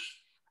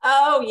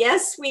 Oh,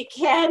 yes, we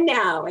can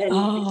now. And,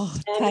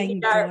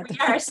 thank God. We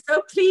are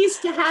so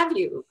pleased to have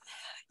you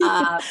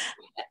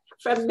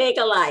from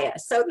Meghalaya.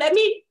 So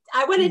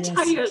I want to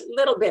tell you a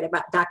little bit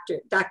about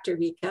Dr.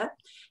 Rica.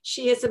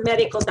 She is a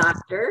medical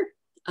doctor,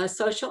 a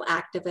social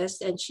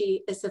activist, and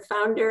she is the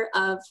founder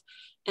of,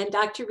 and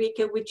Dr.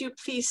 Rica, would you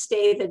please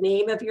say the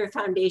name of your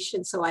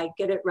foundation so I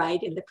get it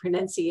right in the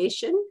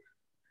pronunciation?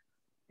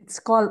 It's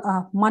called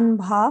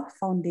Manbha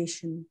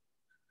Foundation.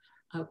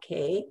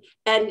 Okay,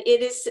 and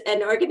it is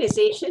an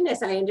organization,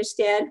 as I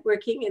understand,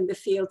 working in the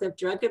field of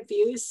drug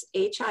abuse,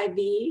 HIV,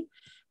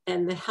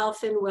 and the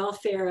health and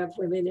welfare of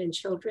women and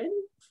children.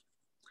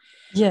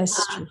 Yes.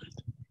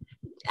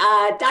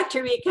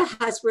 Dr. Rica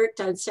has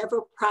worked on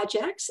several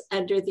projects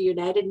under the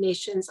United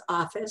Nations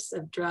Office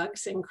of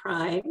Drugs and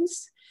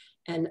Crimes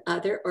and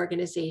other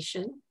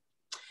organizations.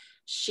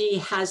 She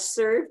has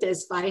served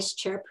as vice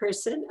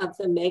chairperson of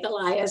the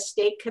Meghalaya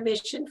State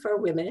Commission for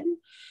Women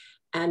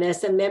and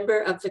as a member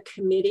of the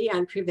Committee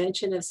on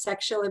Prevention of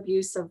Sexual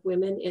Abuse of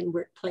Women in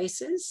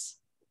Workplaces.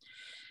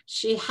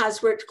 She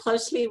has worked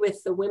closely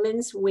with the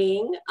Women's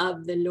Wing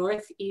of the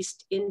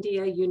Northeast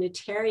India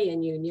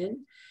Unitarian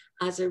Union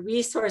as a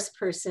resource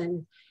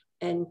person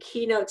and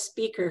keynote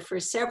speaker for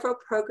several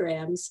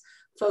programs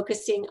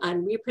focusing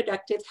on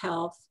reproductive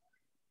health,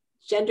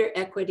 gender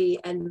equity,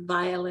 and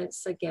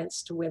violence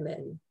against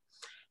women.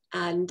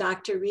 And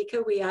Dr.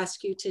 Rica, we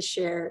ask you to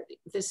share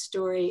the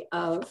story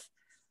of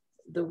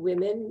the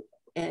women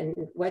and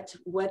what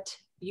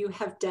you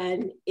have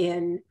done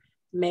in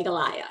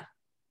Meghalaya.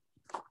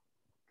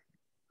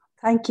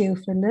 Thank you,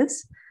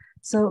 Phyllis.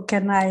 So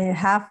can I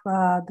have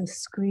the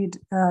screen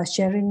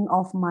sharing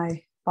of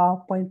my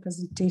PowerPoint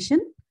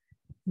presentation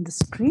on the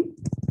screen?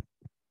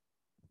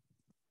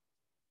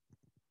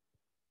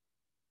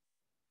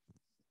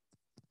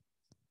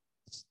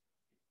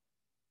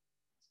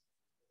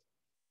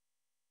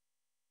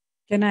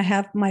 Can I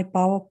have my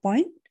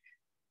PowerPoint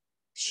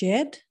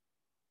shared?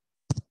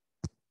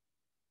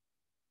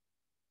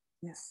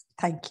 Yes,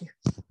 thank you.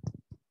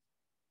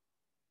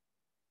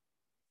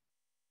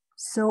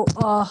 So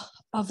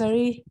a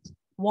very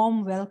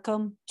warm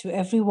welcome to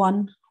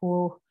everyone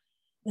who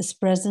is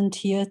present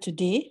here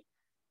today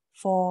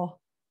for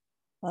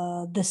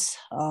this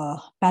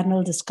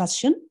panel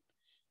discussion.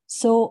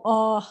 So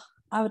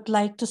I would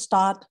like to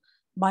start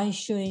by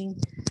showing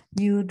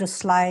you the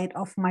slide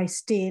of my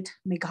state,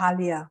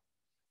 Meghalaya.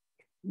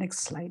 Next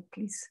slide,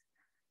 please.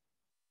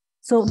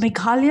 So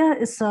Meghalaya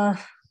is a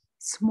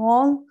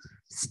small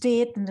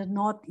state in the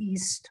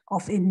northeast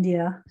of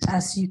India,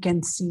 as you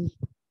can see.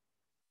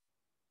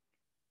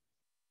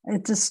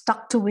 It is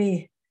tucked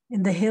away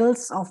in the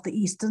hills of the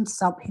eastern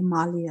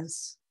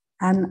sub-Himalayas.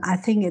 And I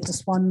think it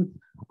is one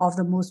of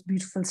the most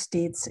beautiful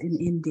states in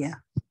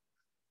India.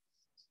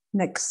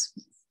 Next.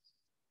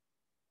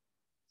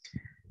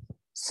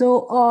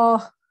 So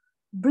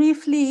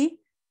briefly,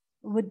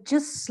 would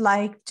just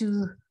like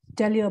to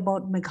tell you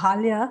about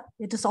Meghalaya.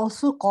 It is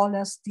also called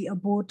as the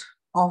abode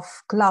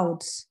of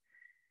clouds.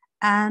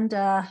 And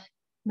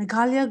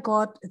Meghalaya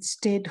got its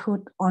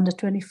statehood on the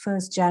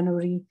 21st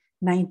January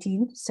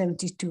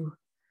 1972.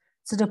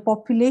 So the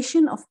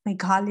population of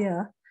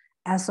Meghalaya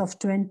as of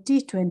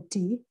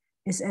 2020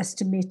 is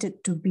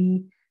estimated to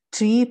be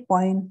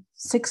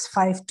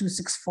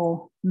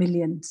 3.65264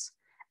 millions.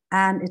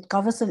 And it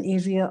covers an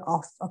area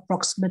of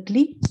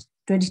approximately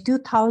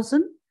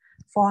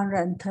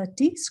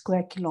 22,430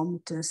 square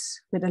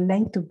kilometers with a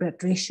length to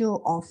breadth ratio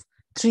of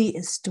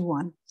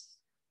 3:1.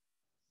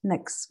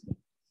 Next.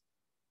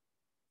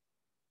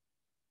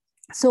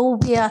 So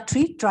we are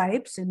 3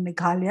 tribes in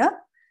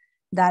Meghalaya,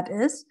 that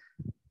is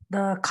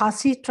the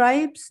Khasi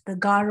tribes, the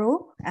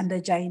Garo, and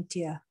the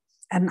Jaintia.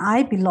 And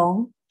I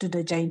belong to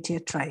the Jaintia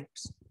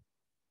tribes.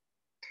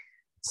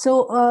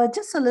 So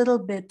just a little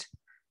bit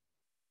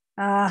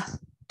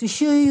to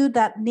show you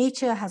that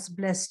nature has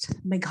blessed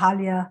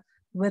Meghalaya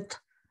with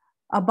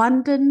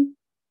abundant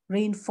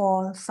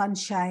rainfall,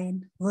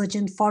 sunshine,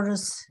 virgin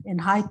forests in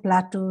high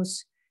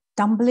plateaus,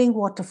 tumbling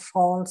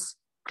waterfalls,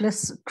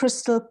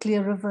 crystal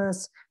clear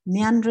rivers,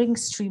 meandering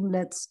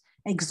streamlets,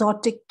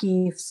 exotic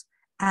caves,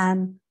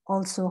 and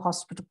also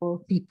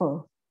hospitable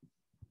people.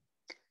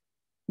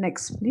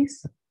 Next,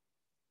 please.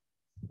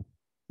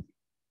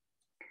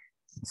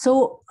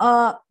 So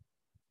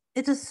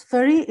it is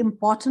very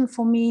important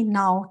for me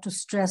now to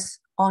stress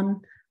on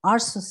our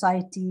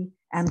society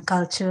and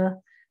culture,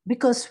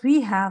 because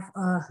we have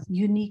a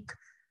unique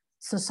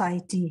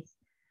society.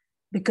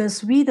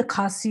 Because we, the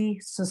Khasi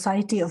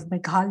Society of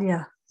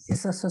Meghalaya,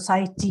 is a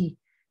society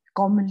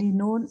commonly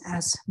known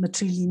as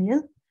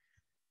matrilineal,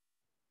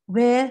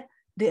 where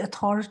the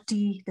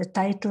authority, the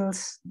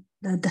titles,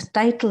 the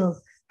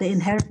title, the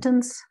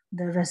inheritance,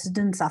 the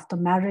residence after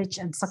marriage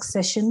and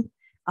succession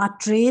are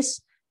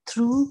traced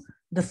through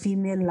the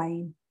female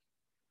line.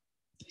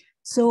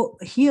 So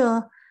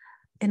here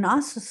in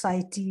our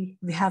society,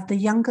 we have the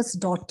youngest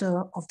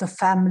daughter of the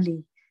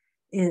family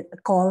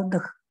called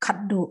the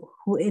Kaddu,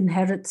 who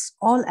inherits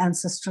all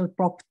ancestral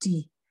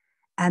property,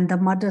 and the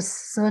mother's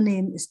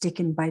surname is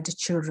taken by the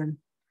children.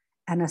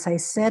 And as I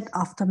said,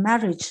 after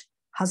marriage,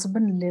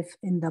 husband live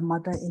in the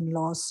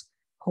mother-in-law's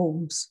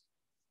homes.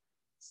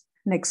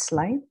 Next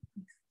slide.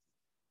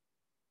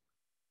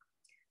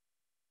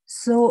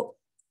 So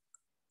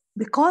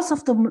because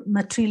of the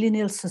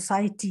matrilineal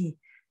society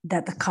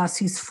that the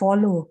Khasis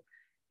follow,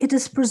 it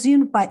is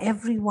presumed by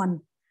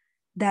everyone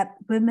that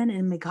women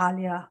in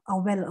Meghalaya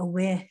are well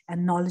aware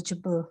and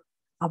knowledgeable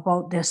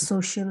about their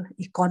social,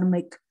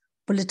 economic,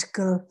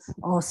 political,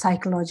 or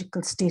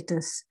psychological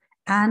status,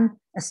 and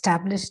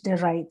establish their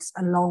rights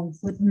along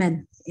with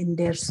men in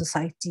their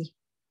society.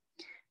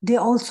 They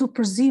also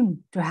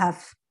presume to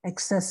have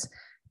access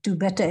to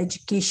better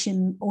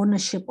education,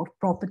 ownership of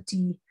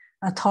property,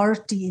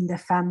 authority in their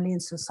family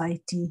and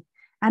society,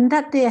 and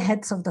that they are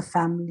heads of the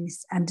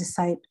families and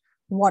decide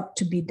what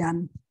to be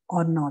done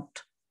or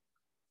not.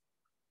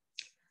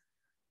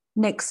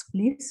 Next,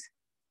 please.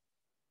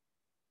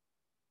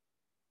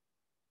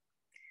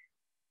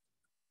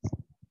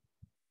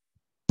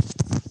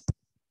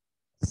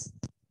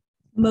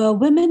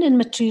 Women in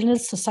matrilineal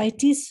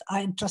societies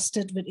are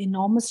entrusted with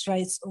enormous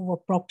rights over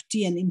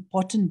property and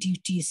important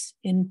duties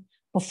in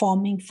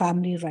performing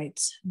family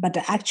rights, but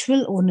the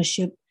actual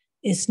ownership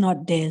is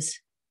not theirs.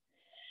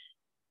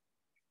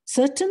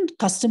 Certain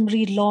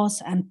customary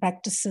laws and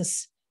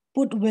practices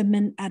put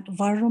women at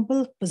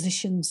vulnerable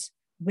positions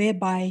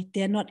whereby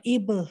they are not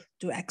able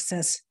to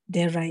access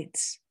their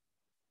rights.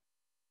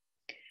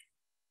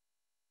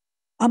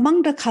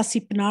 Among the Khasi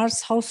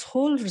Panars,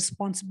 household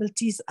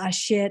responsibilities are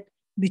shared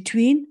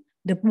between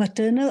the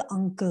maternal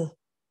uncle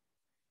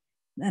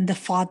and the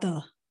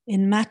father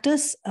in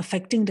matters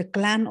affecting the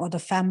clan or the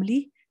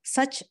family,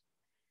 such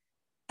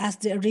as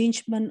the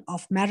arrangement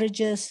of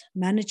marriages,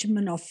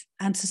 management of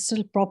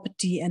ancestral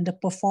property, and the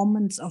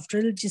performance of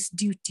religious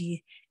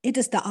duty. It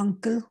is the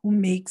uncle who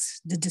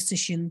makes the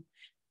decision,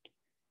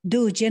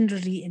 though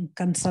generally in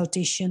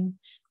consultation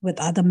with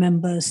other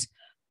members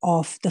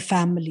of the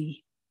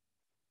family.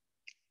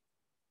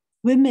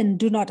 Women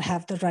do not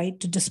have the right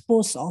to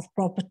dispose of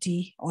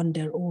property on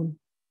their own.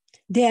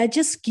 They are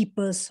just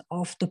keepers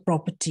of the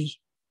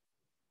property.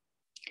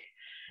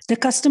 The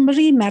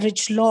customary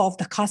marriage law of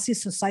the Khasi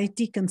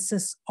society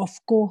consists of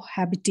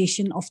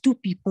cohabitation of two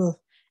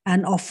people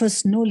and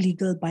offers no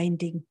legal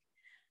binding.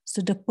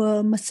 So the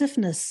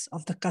permissiveness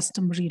of the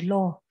customary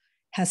law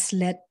has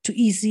led to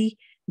easy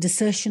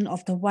desertion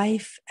of the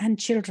wife and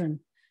children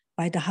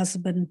by the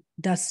husband,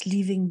 thus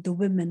leaving the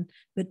women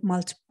with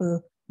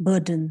multiple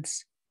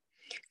burdens.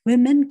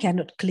 Women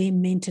cannot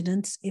claim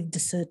maintenance if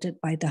deserted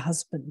by the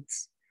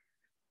husbands.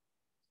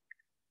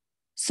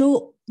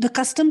 So the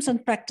customs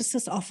and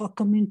practices of a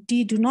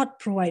community do not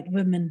provide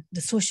women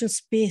the social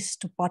space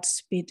to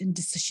participate in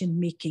decision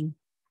making.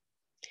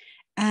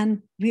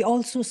 And we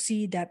also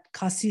see that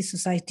Khasi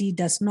society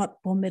does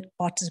not permit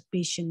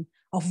participation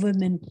of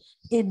women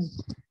in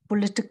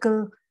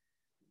political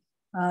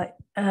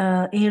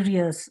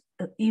areas,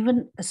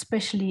 even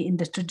especially in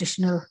the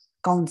traditional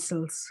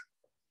councils.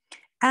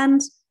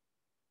 And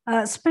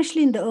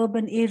especially in the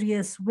urban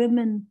areas,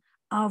 women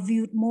are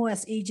viewed more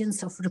as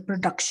agents of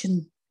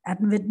reproduction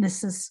and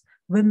witnesses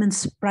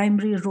women's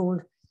primary role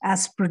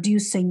as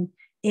producing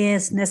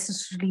heirs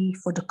necessary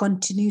for the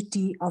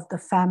continuity of the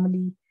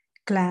family,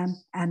 clan,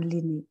 and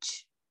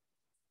lineage.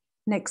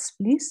 Next,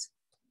 please.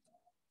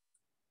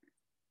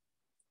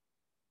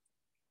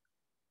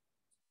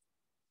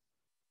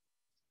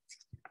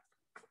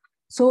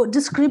 So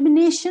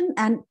discrimination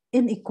and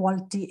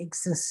inequality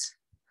exists.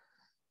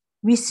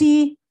 We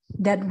see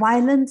that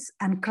violence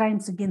and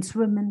crimes against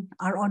women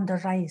are on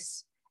the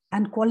rise,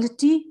 and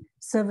quality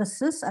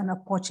services and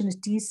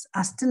opportunities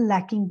are still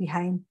lacking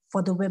behind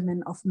for the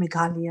women of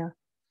Meghalaya.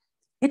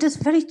 It is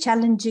very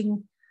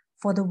challenging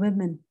for the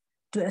women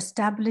to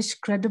establish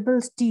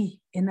credibility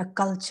in a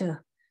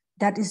culture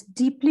that is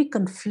deeply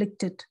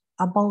conflicted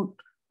about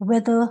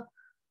whether,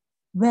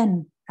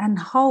 when, and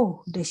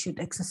how they should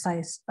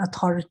exercise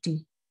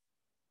authority.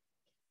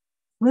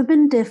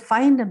 Women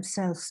define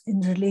themselves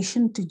in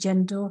relation to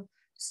gender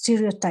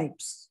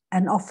stereotypes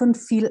and often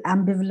feel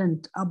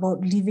ambivalent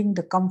about leaving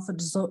the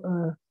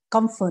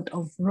comfort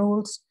of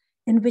roles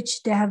in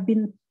which they have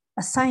been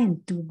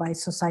assigned to by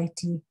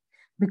society,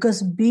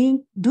 because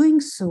doing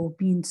so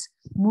means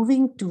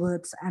moving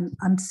towards an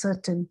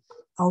uncertain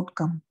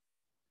outcome.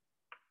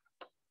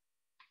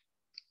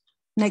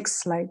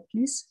 Next slide,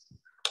 please.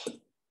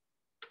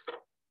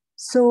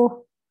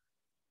 So,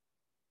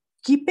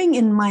 keeping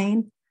in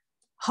mind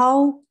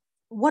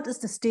what is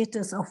the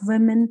status of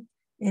women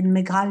in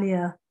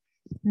Meghalaya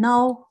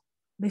now,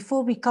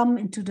 before we come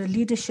into the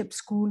leadership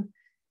school,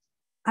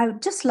 I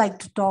would just like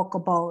to talk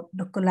about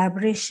the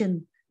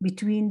collaboration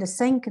between the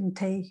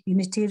Sankhantai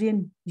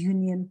Unitarian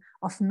Union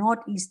of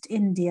Northeast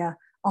India,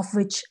 of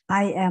which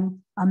I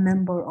am a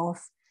member of,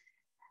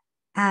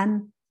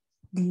 and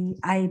the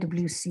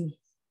IWC.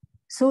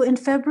 So in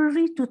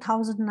February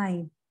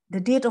 2009, the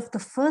date of the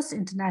first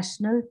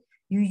International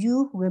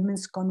UU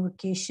Women's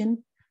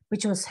Convocation,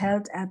 which was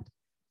held at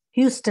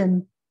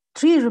Houston,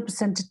 3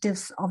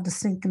 representatives of the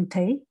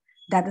Sankhantai,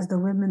 that is the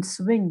women's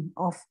wing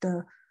of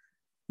the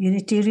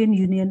Unitarian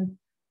Union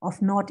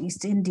of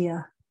Northeast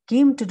India,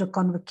 came to the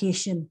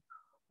convocation,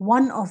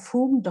 one of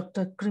whom,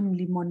 Dr. Krim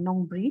Limon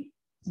Nongbri,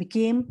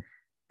 became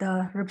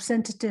the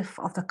representative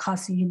of the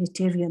Khasi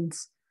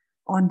Unitarians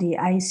on the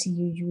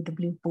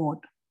ICUUW board.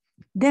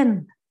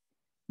 Then,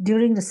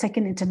 during the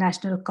second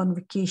international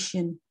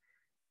convocation,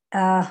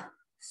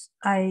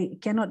 I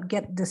cannot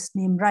get this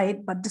name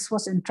right, but this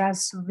was in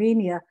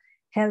Transylvania,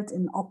 held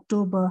in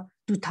October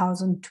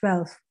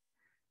 2012.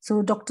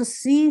 So Dr.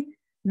 C.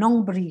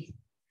 Nongbri,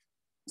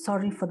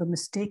 sorry for the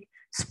mistake,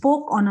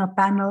 spoke on a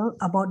panel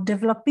about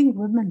developing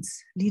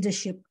women's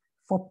leadership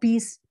for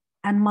peace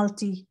and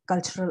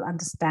multicultural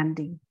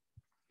understanding.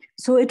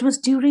 So it was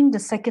during the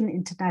second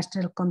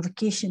international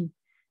convocation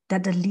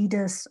that the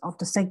leaders of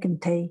the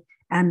Sankhantai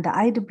and the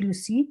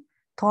IWC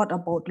thought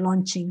about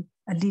launching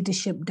a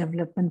leadership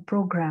development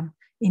program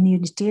in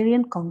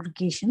Unitarian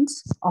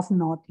congregations of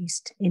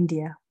Northeast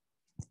India.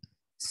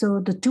 So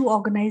the two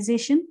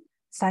organizations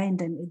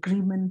signed an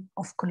agreement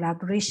of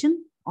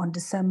collaboration on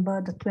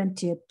December the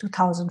 20th,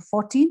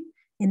 2014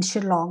 in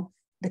Shillong,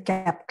 the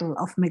capital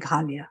of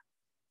Meghalaya.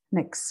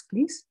 Next,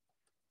 please.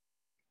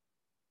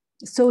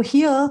 So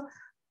here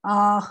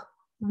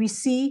we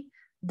see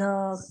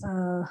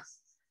the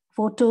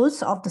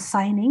photos of the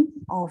signing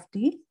of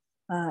the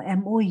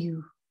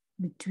MOU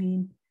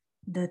between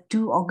the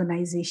two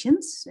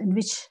organizations, in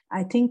which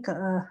I think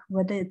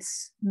whether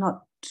it's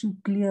not too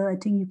clear, I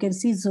think you can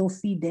see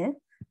Zophie there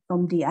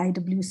from the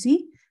IWC.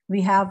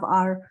 We have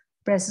our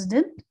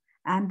president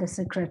and the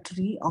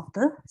secretary of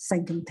the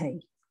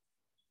Sankhantai.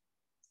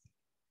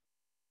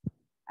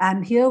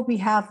 And here we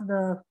have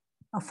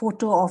a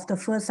photo of the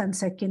first and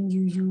second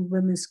UU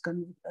Women's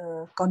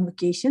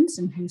Convocations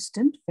in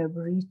Houston,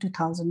 February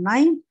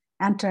 2009,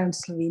 and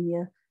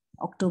Transylvania,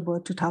 October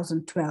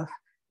 2012.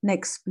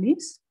 Next,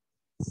 please.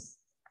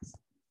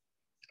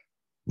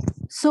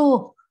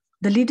 So,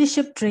 the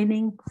leadership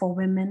training for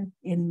women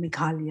in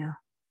Meghalaya.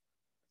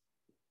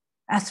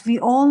 As we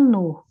all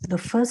know, the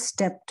first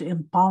step to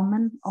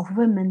empowerment of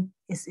women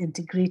is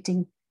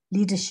integrating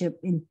leadership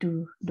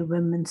into the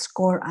women's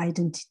core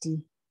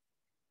identity.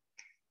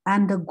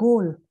 And the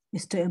goal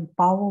is to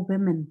empower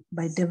women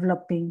by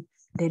developing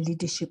their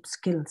leadership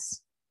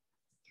skills.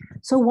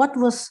 So what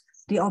was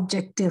the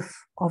objective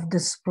of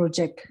this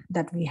project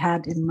that we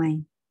had in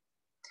mind?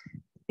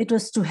 It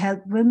was to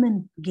help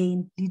women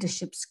gain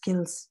leadership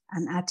skills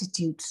and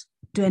attitudes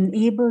to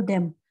enable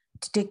them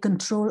to take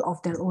control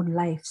of their own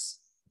lives,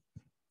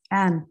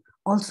 and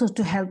also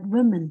to help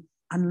women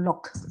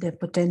unlock their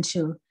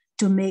potential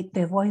to make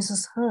their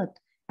voices heard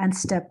and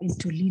step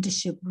into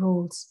leadership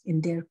roles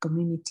in their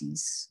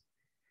communities.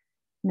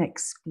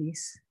 Next,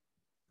 please.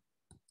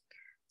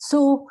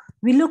 So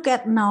we look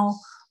at now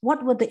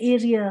what were the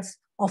areas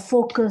of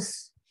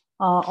focus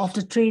of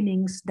the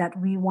trainings that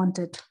we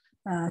wanted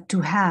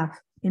to have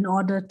in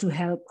order to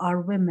help our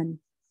women.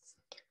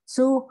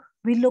 So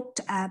we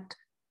looked at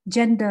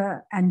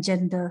gender and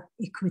gender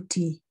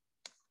equity.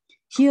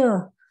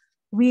 Here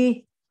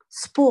we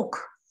spoke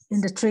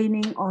in the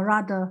training, or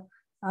rather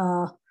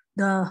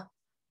the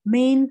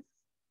main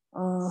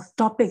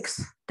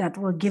topics that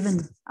were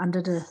given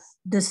under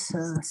this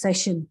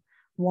session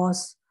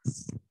was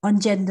on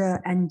gender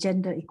and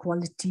gender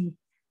equality,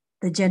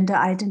 the gender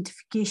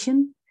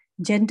identification,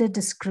 gender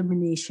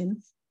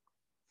discrimination,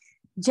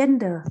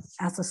 gender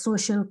as a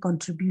social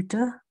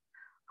contributor,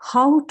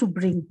 how to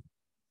bring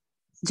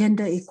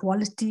gender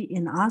equality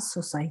in our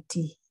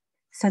society,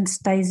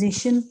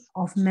 sensitization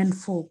of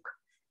menfolk,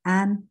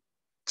 and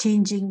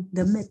changing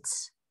the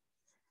myths,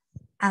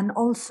 and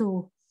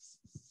also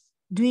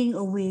doing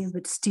away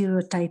with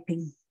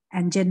stereotyping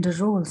and gender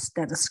roles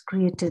that is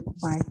created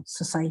by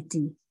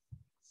society.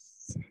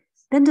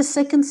 Then the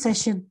second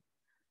session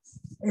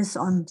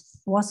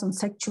was on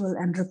sexual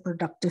and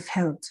reproductive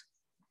health.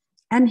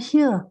 And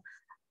here,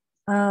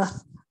 I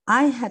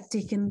had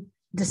taken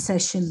the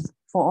session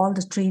for all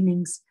the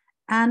trainings,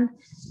 and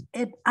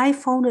I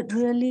found it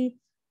really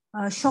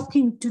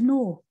shocking to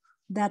know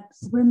that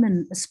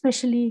women,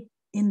 especially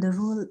in the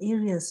rural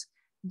areas,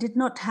 did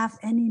not have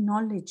any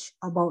knowledge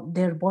about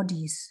their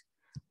bodies.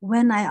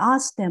 When I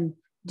asked them,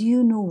 do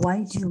you know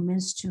why do you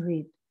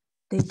menstruate?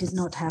 They did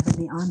not have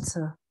any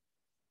answer.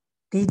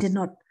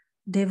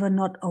 They were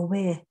not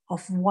aware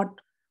of what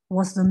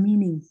was the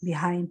meaning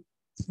behind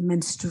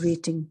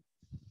menstruating.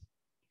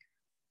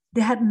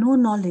 They had no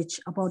knowledge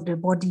about their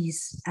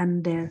bodies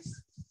and their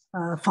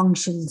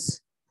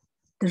functions,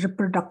 the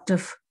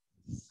reproductive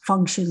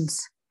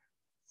functions,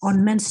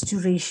 on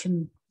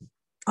menstruation,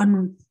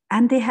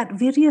 and they had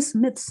various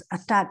myths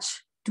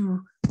attached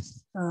to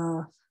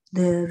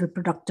the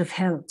reproductive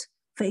health.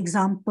 For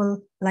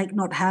example, like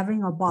not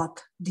having a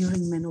bath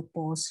during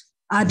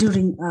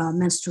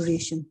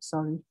menstruation,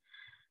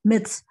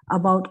 myths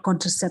about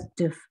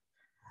contraceptive,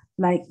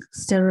 like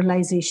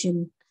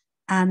sterilization,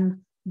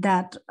 and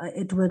that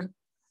it would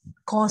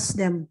cause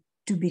them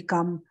to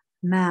become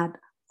mad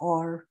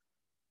or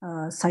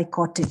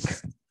psychotic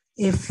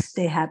if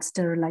they had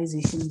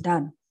sterilization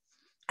done.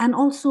 And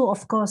also,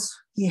 of course,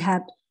 we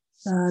had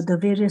the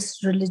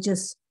various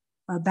religious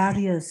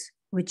barriers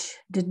which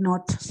did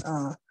not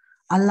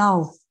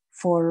allow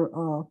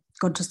for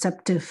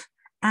contraceptive.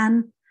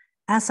 And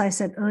as I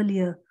said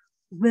earlier,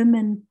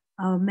 women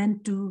are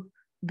meant to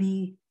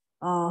be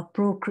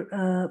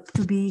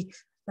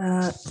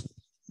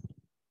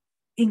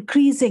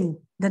increasing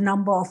the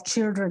number of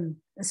children,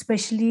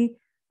 especially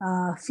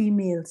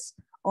females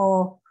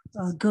or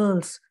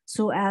girls,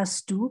 so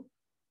as to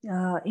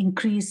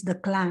increase the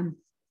clan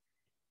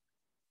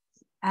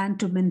and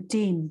to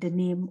maintain the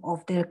name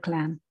of their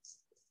clan.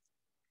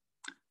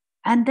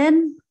 And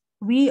then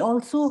we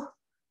also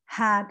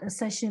had a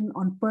session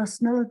on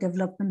personal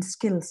development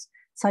skills,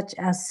 such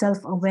as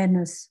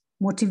self-awareness,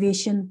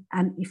 motivation,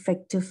 and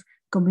effective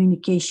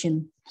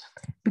communication.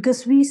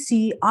 Because we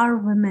see our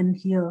women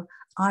here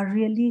are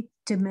really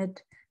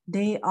timid.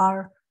 They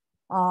are,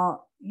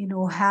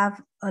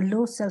 have a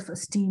low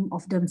self-esteem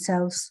of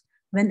themselves.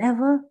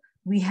 Whenever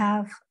we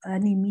have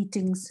any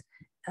meetings,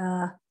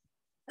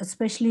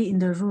 especially in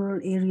the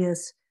rural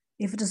areas,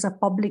 if it is a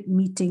public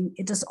meeting,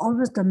 it is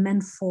always the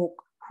men folk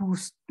who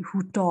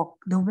talk.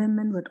 The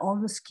women would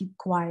always keep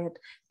quiet.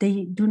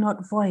 They do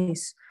not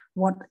voice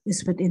what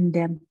is within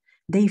them.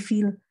 They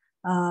feel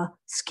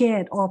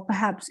scared, or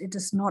perhaps it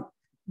is not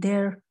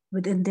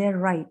within their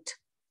right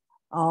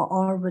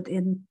or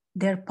within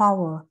their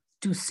power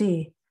to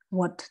say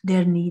what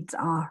their needs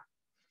are.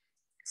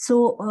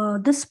 So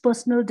this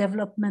personal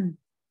development,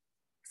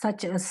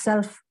 such as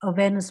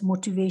self-awareness,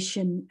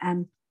 motivation,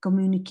 and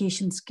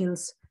communication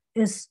skills,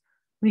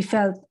 we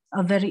felt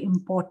a very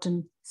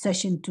important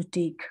session to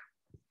take.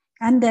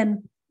 And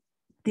then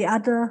the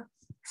other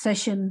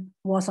session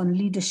was on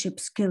leadership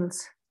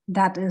skills,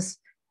 that is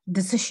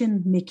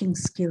decision-making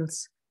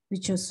skills,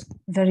 which is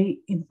very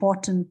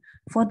important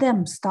for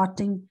them,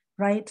 starting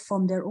right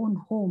from their own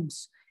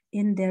homes,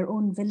 in their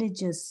own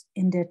villages,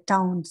 in their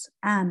towns,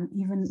 and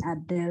even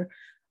at their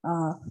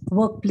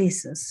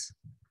workplaces.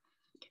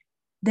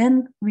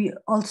 Then we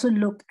also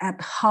look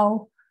at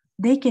how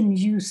they can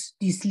use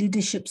these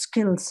leadership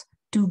skills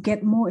to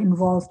get more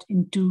involved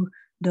into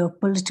the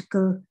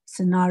political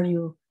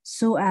scenario,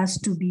 so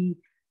as to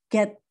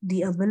get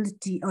the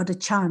ability or the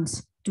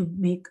chance to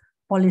make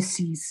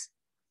policies.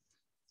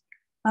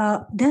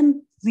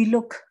 Then we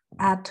look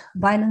at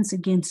violence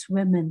against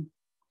women.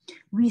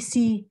 We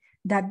see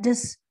that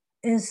this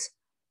is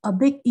a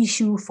big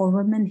issue for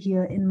women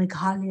here in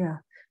Meghalaya,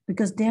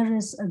 because there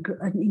is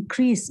an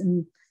increase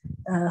in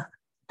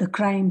the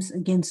crimes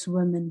against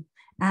women,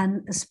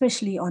 and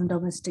especially on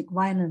domestic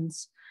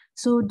violence.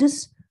 So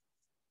this,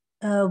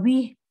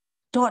 we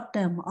taught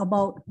them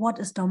about what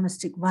is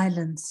domestic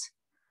violence.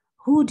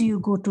 Who do you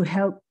go to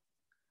help?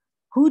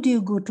 Who do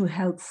you go to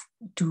help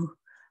to?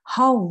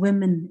 How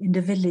women in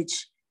the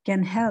village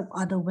can help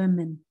other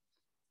women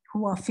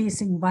who are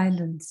facing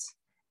violence,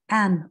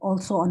 and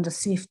also on the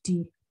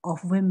safety of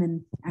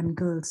women and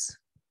girls.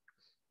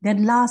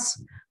 Then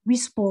last, we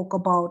spoke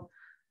about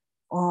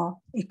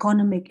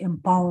economic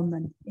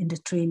empowerment in the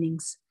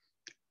trainings,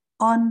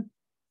 on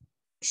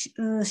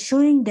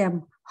showing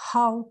them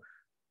how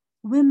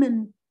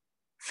women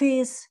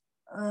face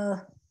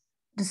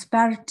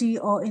disparity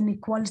or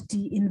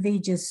inequality in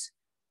wages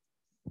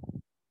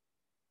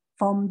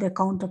from their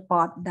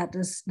counterpart, that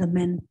is the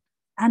men,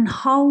 and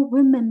how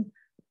women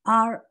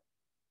are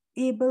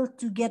able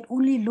to get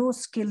only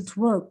low-skilled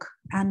work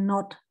and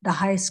not the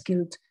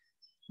high-skilled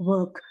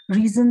work.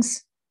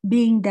 Reasons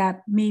being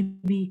that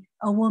maybe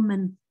a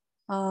woman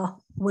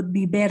would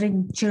be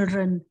bearing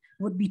children,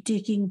 would be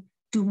taking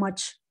too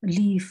much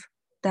leave,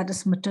 that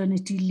is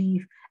maternity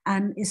leave,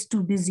 and is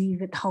too busy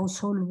with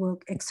household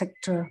work,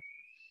 etc.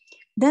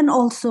 Then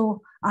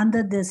also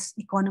under this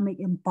economic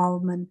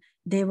empowerment,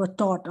 they were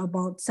taught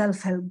about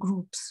self-help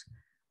groups,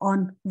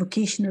 on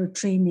vocational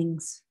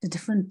trainings, the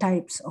different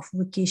types of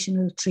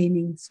vocational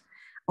trainings,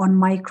 on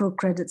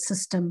microcredit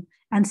system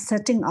and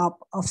setting up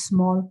of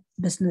small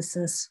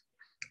businesses,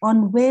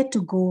 on where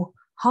to go,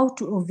 how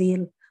to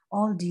avail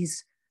all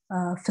these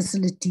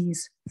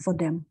facilities for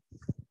them.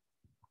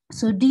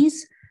 So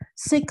these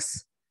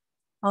 6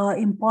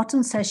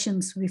 important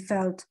sessions we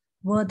felt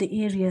were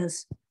the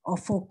areas of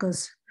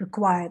focus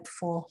required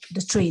for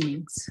the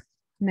trainings.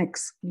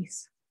 Next,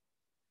 please.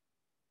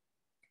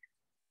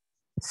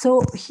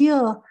 So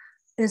here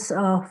is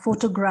a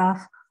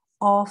photograph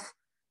of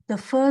the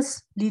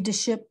first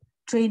leadership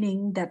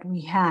training that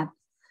we had.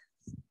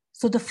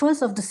 So the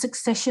first of the 6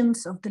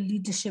 sessions of the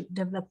Leadership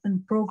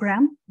Development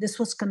Program, this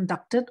was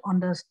conducted on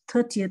the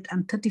 30th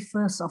and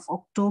 31st of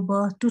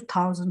October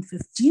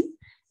 2015.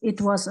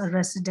 It was a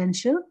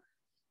residential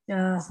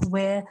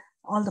where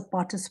all the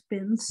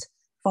participants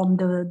from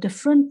the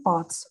different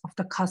parts of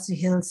the Khasi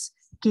Hills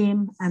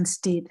came and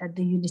stayed at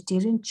the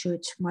Unitarian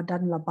Church,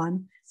 Madan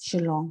Laban,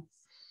 Shillong.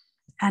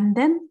 And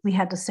then we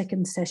had a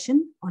second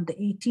session on the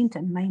 18th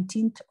and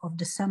 19th of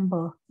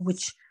December,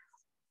 which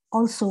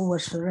also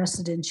was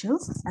residential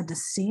at the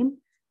same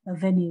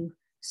venue.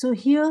 So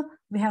here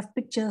we have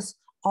pictures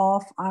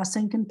of our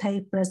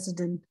Senkantai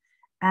president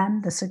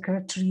and the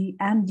secretary,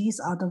 and these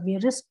are the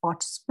various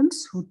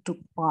participants who took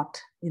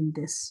part in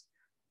this.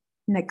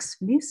 Next,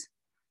 please.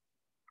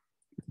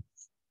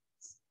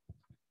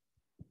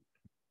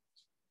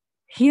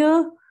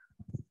 Here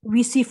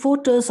we see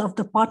photos of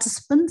the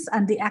participants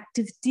and the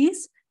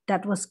activities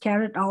that was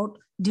carried out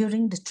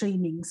during the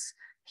trainings.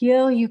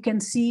 Here you can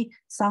see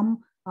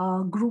some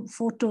group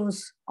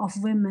photos of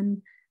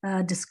women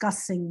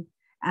discussing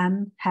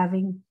and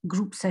having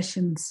group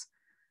sessions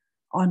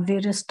on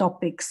various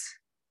topics.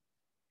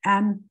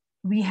 And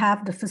we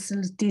have the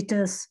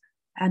facilitators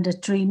and the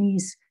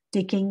trainees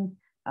taking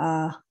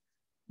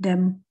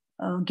them,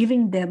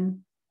 giving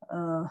them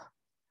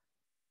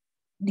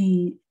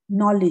the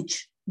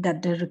knowledge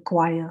that they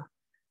require.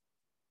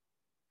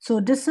 So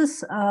this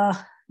is,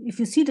 if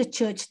you see the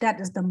church, that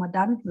is the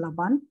Madan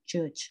Laban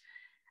Church.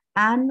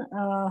 And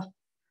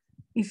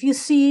if you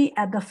see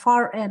at the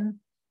far end,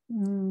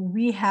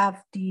 we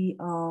have the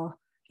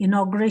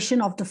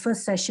inauguration of the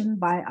first session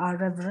by our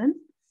Reverend,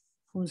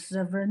 who's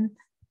Reverend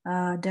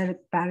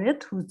Derek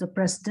Barrett, who's the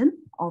president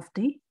of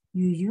the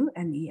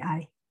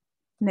UUNEI.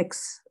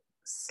 Next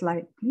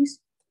slide, please.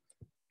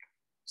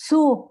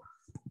 So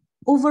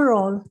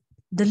overall,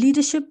 the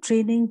leadership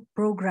training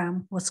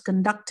program was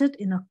conducted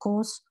in a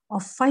course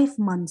of 5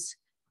 months,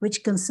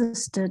 which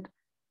consisted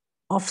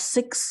of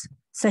 6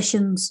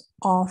 sessions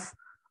of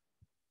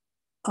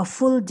a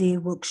full day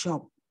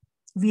workshop.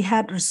 We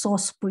had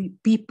resource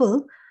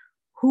people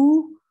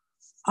who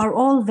are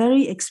all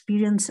very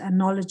experienced and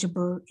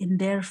knowledgeable in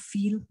their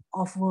field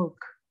of work.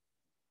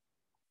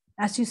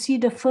 As you see,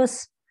 the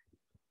first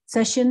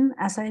session,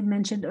 as I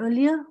mentioned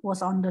earlier,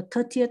 was on the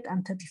 30th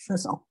and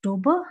 31st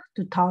October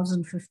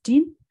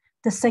 2015.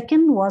 The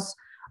second was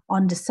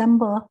on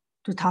December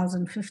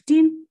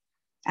 2015.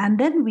 And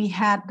then we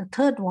had the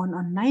third one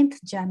on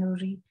 9th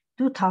January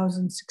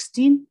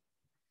 2016.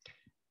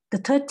 The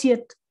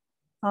 30th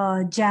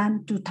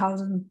Jan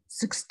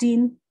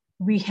 2016,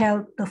 we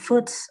held the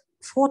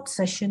fourth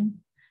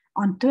session.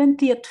 On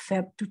 20th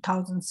Feb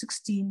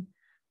 2016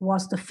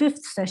 was the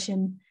 5th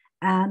session.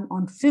 And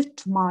on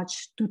 5th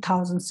March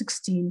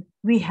 2016,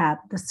 we had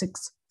the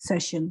 6th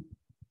session.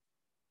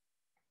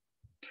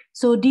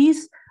 So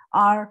these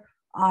are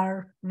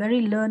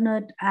very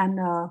learned and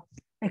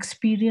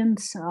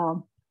experienced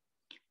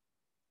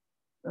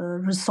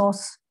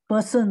resource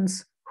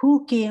persons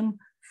who came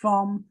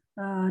from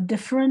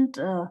different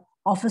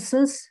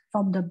offices,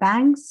 from the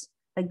banks,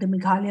 like the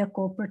Meghalaya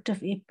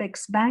Cooperative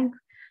Apex Bank,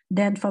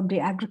 then from the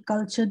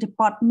Agriculture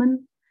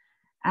Department,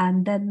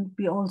 and then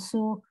we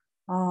also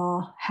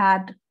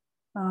had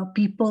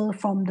people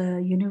from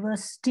the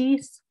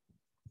universities.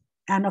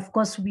 And of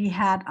course, we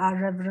had our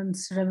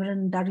reverends,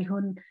 Reverend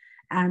Darihun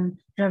and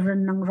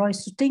Reverend Nangroy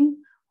Suting,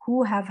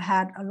 who have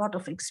had a lot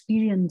of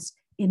experience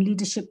in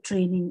leadership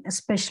training,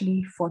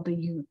 especially for the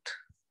youth.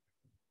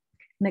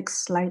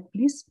 Next slide,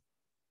 please.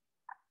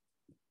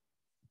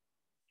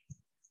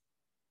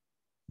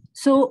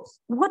 So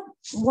what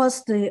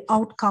was the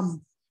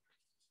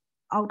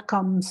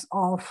outcomes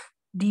of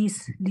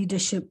these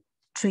leadership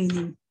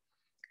training?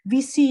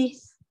 We see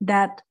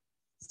that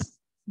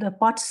the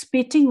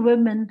participating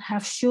women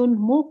have shown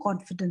more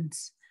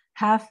confidence,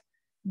 have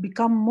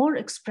become more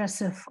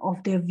expressive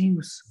of their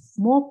views,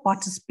 more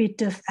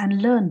participative,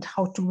 and learned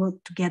how to work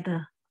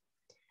together.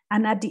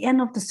 And at the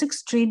end of the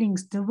 6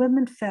 trainings, the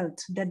women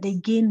felt that they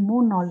gained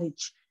more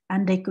knowledge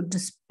and they could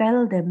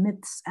dispel their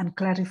myths and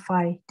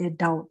clarify their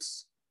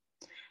doubts.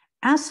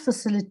 As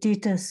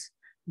facilitators,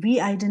 we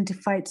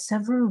identified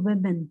several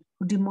women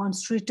who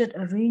demonstrated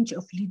a range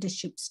of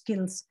leadership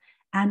skills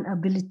and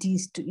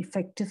abilities to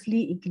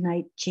effectively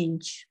ignite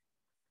change.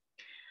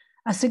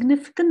 A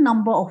significant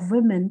number of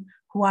women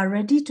who are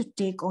ready to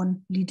take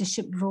on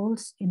leadership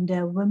roles in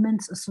their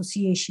women's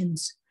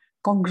associations,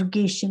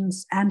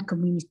 congregations, and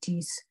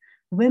communities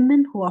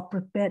women who are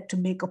prepared to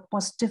make a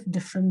positive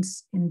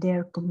difference in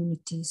their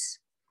communities.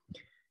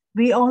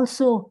 We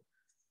also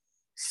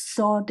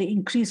saw the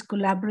increased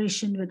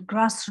collaboration with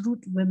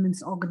grassroots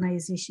women's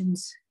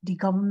organizations, the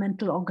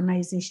governmental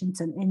organizations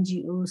and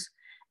NGOs,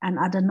 and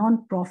other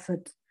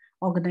non-profit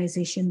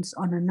organizations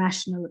on a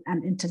national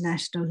and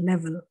international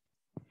level.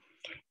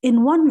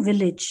 In one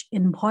village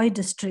in Bhoi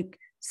district,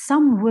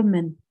 some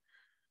women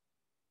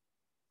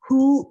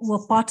who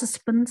were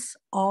participants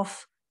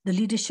of the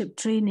leadership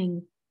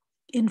training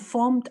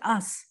informed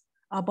us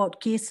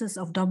about cases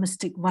of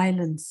domestic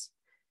violence.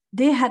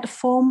 They had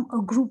formed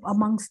a group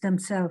amongst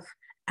themselves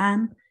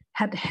and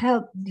had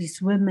helped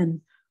these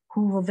women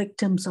who were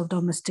victims of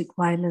domestic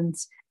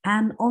violence,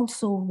 and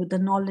also with the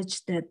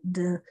knowledge that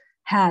they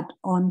had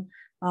on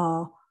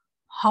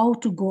how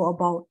to go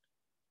about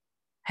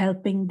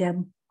helping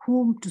them,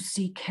 whom to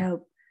seek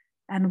help,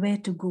 and where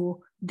to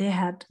go. They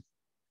had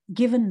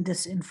given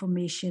this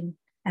information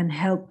and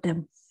helped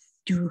them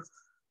to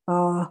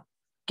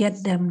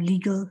get them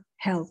legal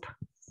help.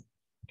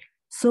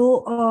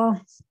 So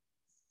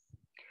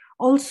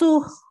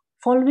also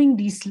following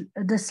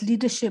this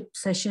leadership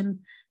session,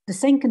 the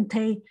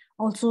Sankantay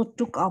also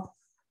took up,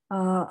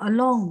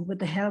 along with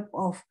the help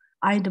of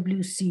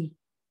IWC,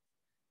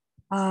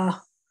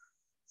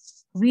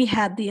 we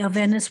had the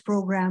awareness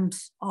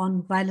programs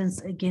on violence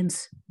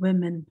against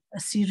women, a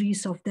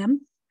series of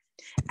them.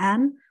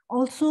 And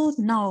also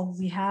now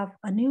we have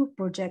a new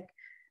project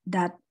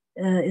that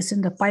is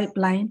in the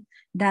pipeline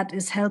that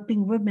is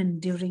helping women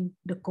during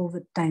the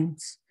COVID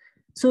times.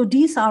 So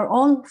these are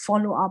all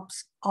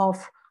follow-ups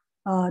of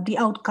the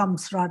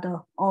outcomes,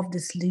 rather, of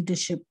this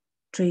leadership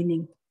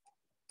training.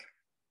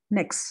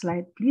 Next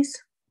slide, please.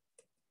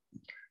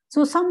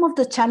 So some of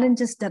the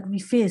challenges that we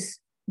face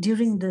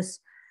during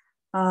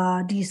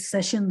these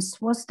sessions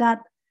was that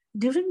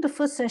during the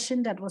first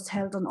session that was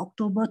held on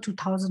October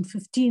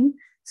 2015,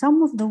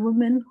 some of the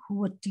women who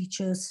were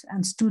teachers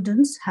and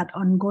students had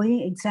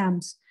ongoing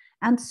exams,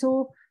 and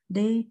so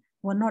they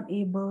were not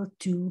able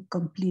to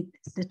complete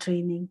the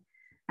training,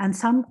 and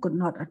some could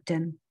not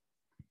attend.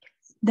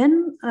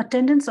 Then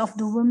attendance of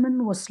the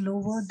women was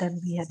lower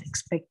than we had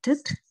expected.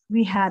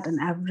 We had an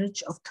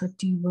average of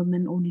 30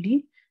 women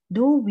only,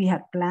 though we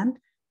had planned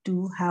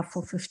to have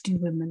for 50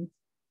 women.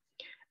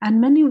 And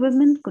many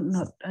women could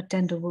not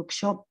attend the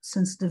workshop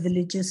since the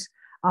villages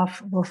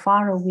were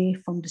far away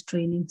from the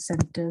training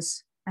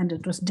centers, and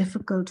it was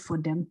difficult for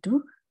them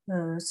to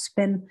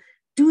spend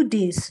 2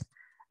 days,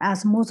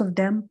 as most of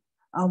them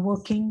are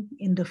working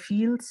in the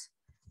fields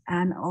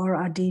and or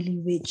are daily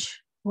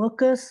wage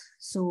workers.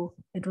 So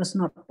it was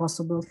not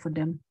possible for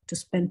them to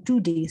spend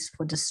 2 days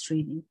for this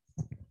training.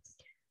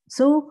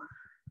 So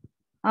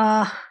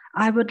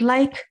I would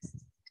like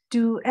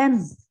to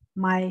end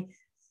my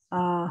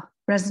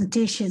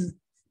presentation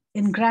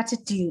in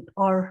gratitude,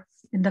 or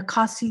in the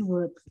Khasi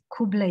word,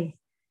 Kublai.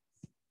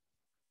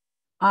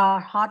 Our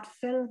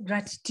heartfelt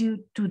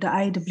gratitude to the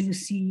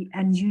IWC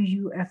and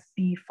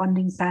UUFP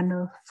funding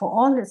panel for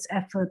all its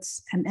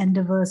efforts and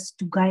endeavors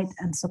to guide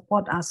and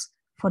support us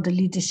for the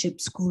Leadership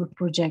School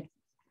project.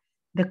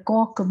 The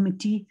core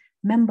committee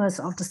members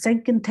of the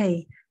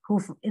Sankantay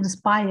who've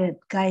inspired,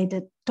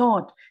 guided,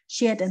 taught,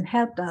 shared, and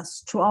helped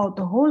us throughout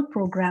the whole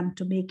program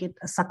to make it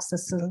a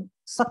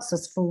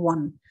successful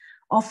one.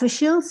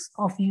 Officials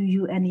of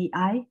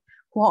UUNEI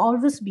who are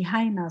always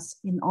behind us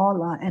in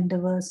all our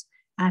endeavors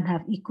and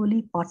have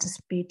equally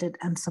participated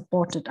and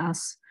supported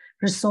us.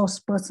 Resource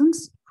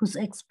persons whose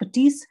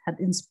expertise had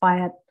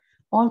inspired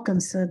all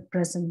concerned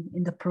present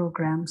in the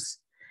programs.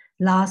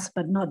 Last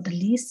but not the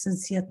least,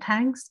 sincere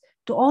thanks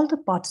to all the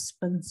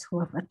participants who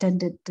have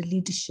attended the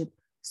Leadership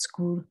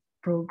School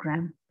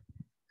program.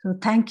 So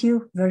thank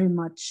you very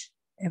much,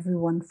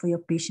 everyone, for your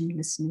patient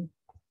listening.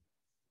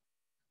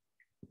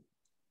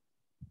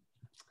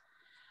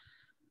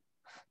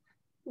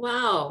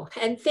 Wow,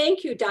 and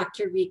thank you,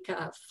 Dr.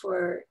 Rica,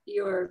 for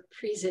your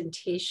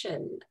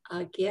presentation.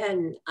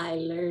 Again, I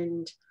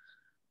learned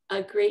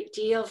a great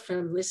deal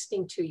from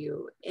listening to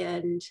you,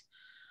 and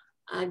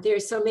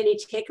there's so many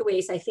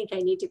takeaways. I think I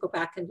need to go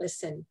back and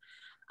listen.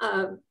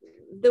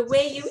 The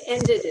way you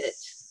ended it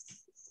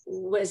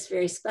was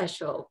very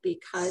special,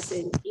 because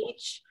in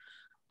each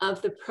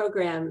of the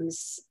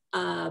programs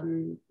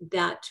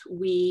that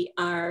we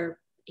are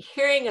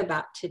hearing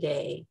about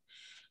today,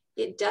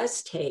 it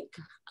does take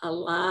a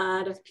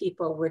lot of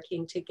people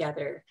working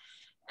together.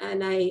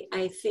 And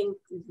I think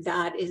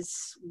that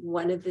is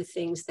one of the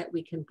things that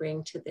we can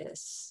bring to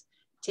this.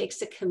 It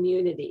takes a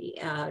community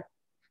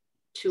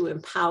to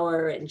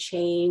empower and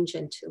change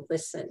and to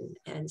listen.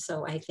 And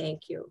so I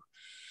thank you.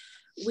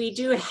 We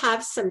do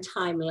have some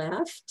time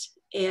left.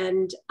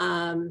 And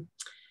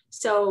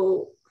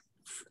so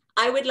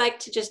I would like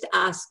to just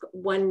ask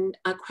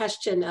a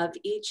question of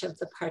each of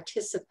the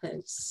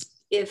participants.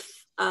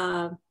 If,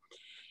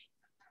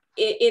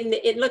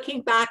 in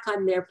looking back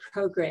on their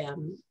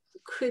program,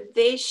 could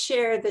they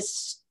share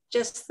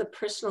just the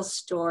personal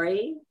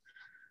story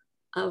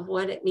of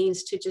what it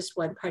means to just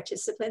one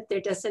participant? There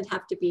doesn't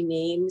have to be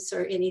names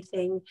or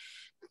anything,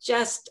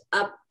 just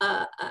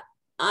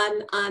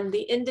on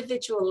the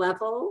individual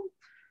level,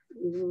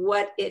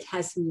 what it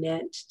has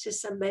meant to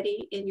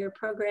somebody in your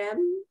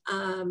program.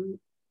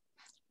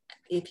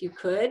 If you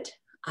could,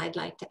 I'd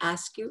like to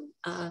ask you.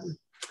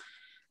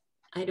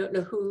 I don't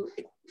know who,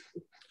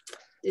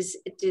 is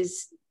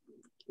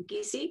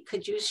Gizi,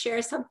 could you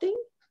share something?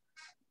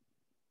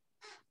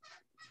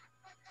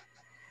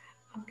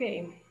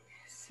 Okay,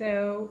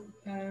 so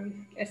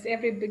as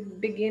every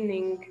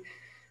beginning,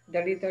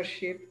 the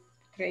leadership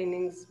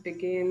trainings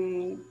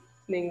beginning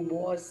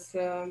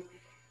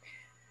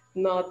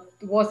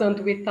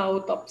wasn't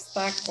without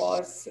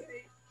obstacles,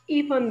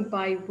 even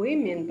by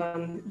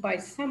women, by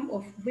some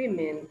of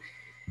women.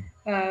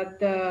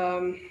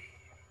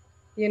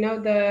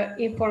 The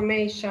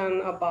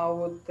information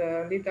about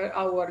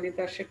our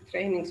leadership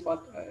trainings,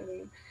 what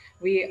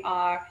we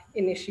are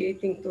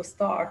initiating to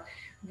start,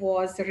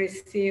 was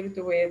received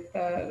with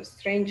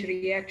strange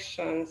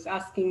reactions,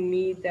 asking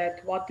me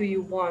that, what do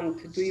you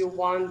want? Do you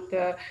want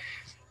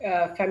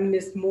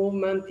feminist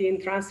movement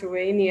in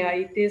Transylvania?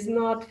 It is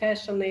not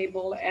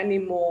fashionable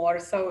anymore.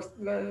 So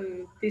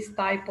this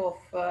type of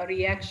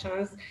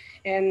reactions,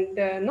 and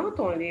not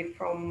only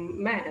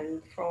from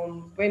men,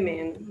 from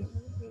women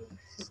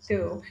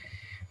too.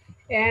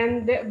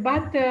 And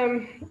but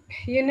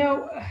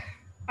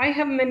I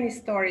have many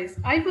stories.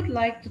 I would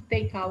like to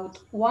take out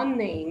one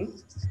name.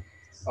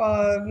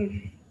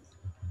 I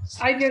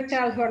will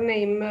tell her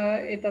name,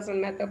 it doesn't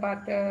matter,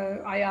 but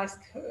I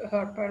asked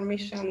her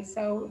permission.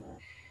 So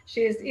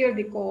she is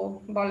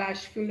Ildikó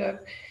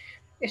Balázs-Fülöp.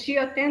 She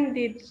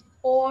attended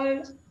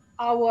all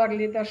our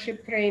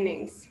leadership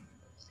trainings.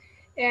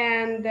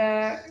 And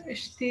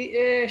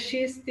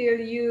she still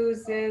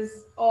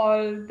uses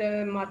all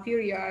the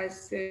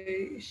materials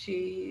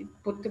she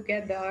put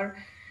together.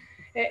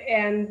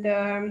 And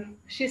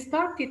she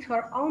started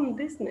her own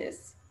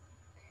business.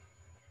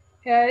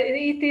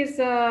 It is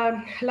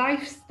a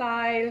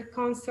lifestyle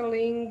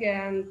counseling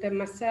and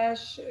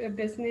massage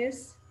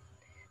business.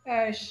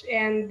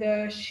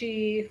 And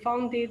she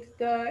founded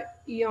the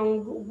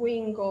young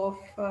wing of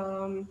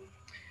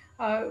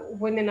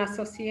Women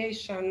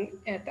Association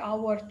at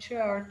our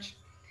church.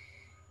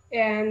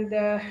 And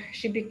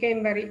she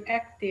became very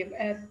active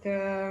at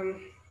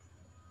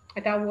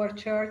our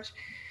church.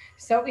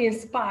 So in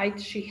spite,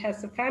 she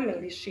has a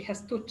family, she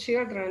has 2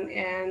 children,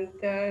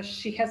 and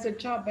she has a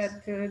job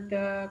at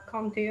the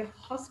county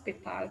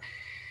hospital.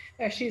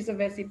 She's a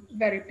very,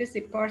 very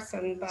busy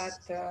person, but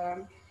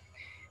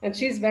and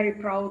she's very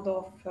proud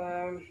of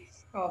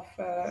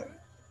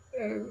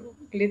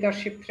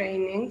leadership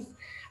trainings,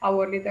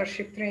 our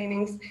leadership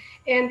trainings.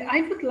 And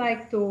I would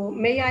like to,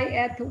 may I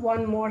add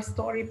one more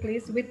story,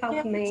 please, without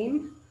Yes.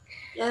 name?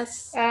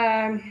 Yes.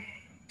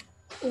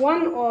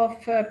 One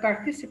of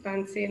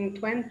participants in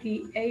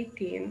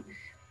 2018,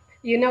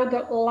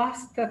 the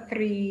last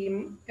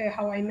 3,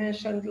 how I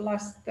mentioned,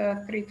 last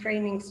 3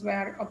 trainings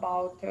were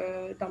about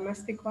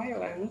domestic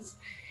violence.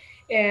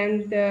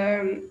 And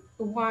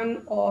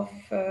one of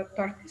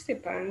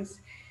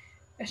participants,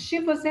 she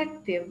was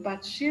active,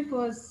 but she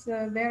was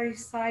very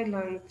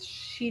silent.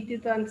 She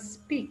didn't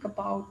speak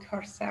about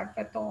herself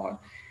at all.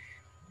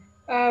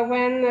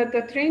 When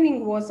the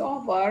training was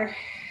over,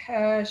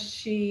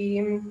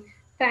 she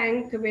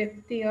thanked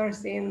with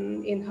tears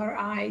in her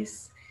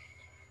eyes.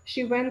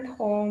 She went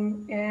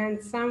home,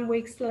 and some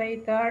weeks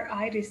later,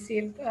 I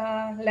received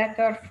a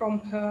letter from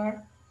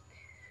her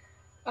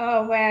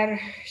where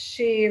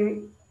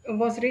she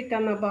was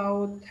written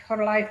about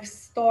her life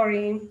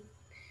story.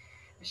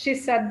 She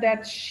said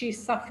that she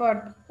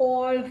suffered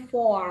all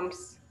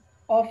forms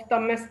of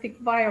domestic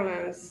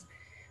violence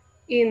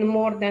in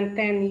more than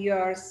 10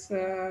 years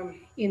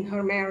in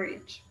her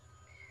marriage.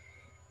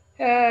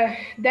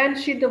 Then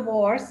she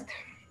divorced.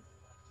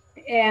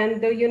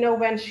 And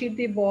when she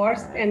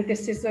divorced, and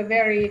this is a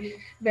very,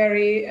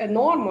 very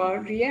normal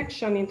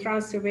reaction in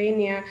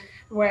Transylvania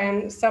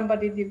when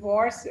somebody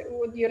divorces,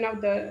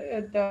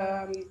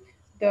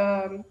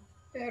 the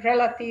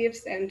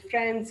relatives and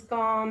friends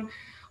come.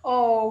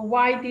 Oh,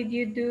 why did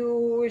you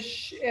do?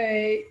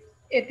 It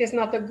is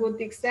not a good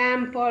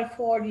example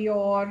for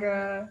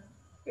your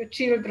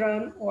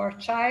children or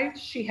child.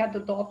 She had a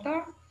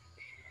daughter.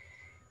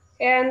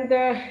 And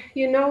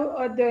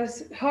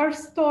her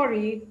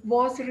story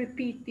was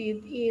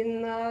repeated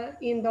in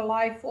the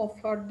lives of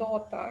her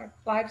daughter.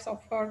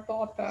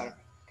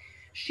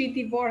 She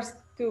divorced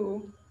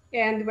too,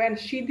 and when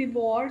she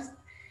divorced,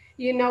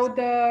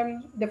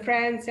 the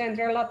friends and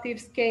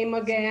relatives came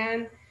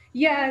again.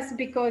 Yes,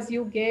 because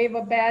you gave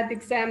a bad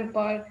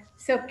example.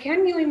 So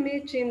can you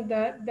imagine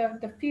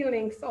the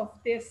feelings of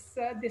this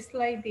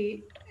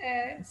lady?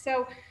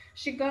 So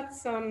she got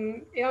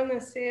some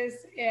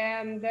illnesses,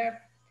 and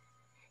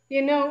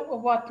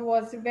what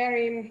was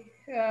very,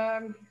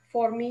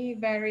 for me,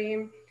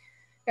 very,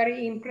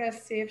 very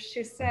impressive.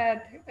 She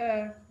said,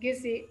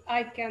 Gizi,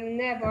 I can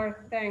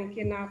never thank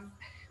enough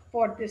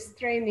for this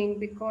training,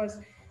 because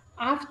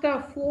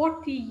after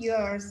 40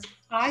 years,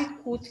 I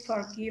could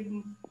forgive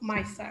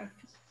myself.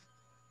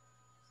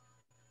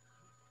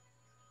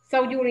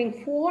 So during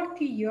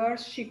 40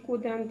 years, she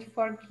couldn't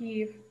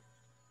forgive,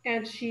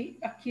 and she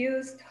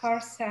accused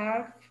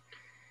herself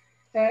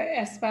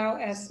as well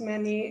as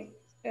many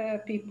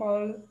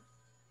people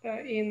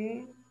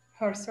in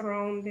her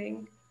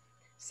surrounding.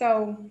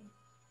 So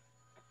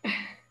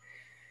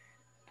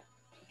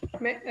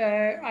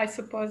I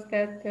suppose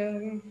that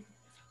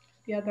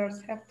the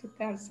others have to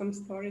tell some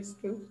stories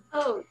too.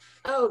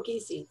 Oh,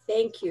 Gizi,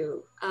 thank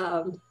you.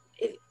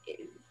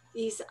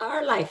 These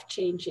are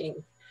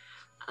life-changing.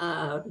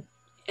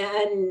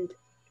 And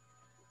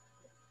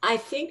I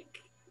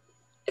think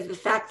the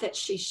fact that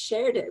she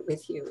shared it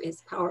with you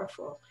is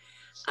powerful.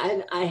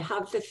 And I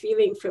have the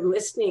feeling from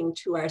listening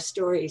to our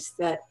stories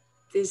that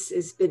this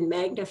has been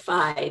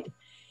magnified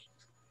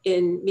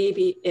in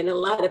maybe in a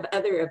lot of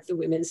other of the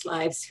women's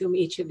lives whom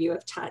each of you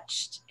have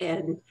touched.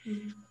 And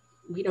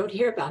we don't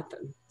hear about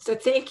them. So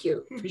thank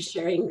you for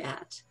sharing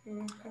that.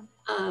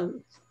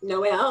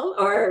 Noel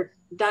or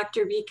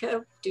Dr.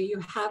 Rica, do you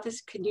have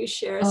this? Can you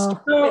share a story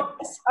with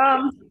us?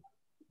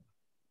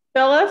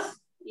 Phyllis?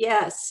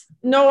 Yes.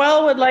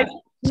 Noel would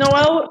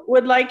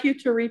like you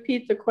to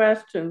repeat the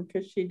question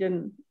because she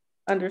didn't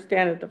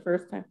understand it the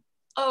first time.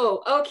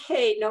 Oh,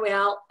 okay,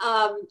 Noel.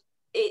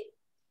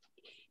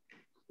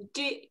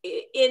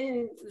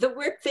 In the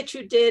work that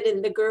you did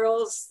and the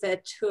girls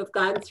who have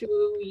gone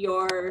through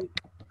your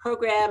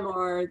program,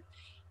 or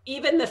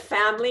even the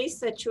families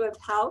that you have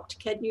helped,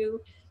 can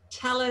you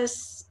tell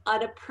us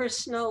on a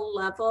personal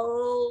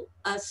level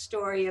a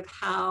story of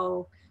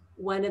how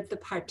one of the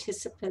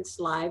participants'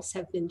 lives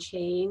have been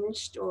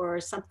changed, or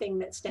something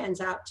that stands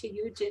out to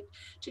you,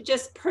 to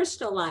just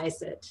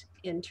personalize it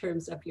in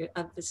terms of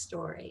the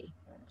story?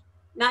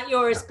 Not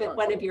yours, but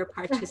one of your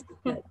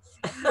participants.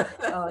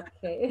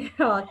 Okay.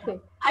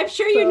 I'm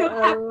sure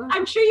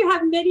I'm sure you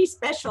have many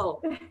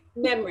special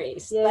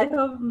memories. Yeah, I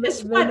have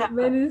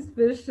many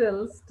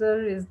special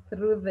stories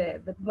through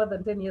the more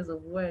than 10 years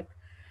of work.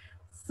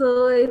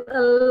 So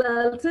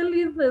I'll tell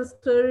you the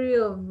story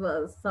of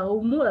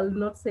Saumu. I'll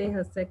not say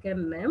her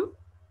second name.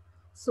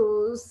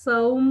 So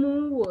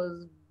Saumu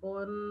was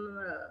born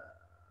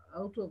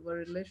out of a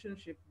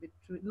relationship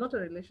not a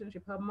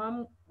relationship. Her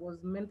mom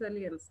was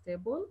mentally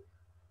unstable.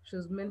 She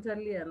was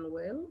mentally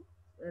unwell.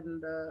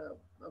 And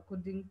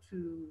according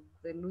to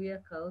the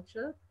Luya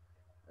culture,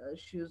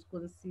 she was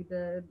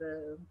considered,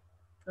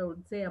 I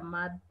would say, a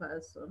mad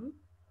person,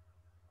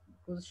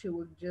 because she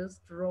would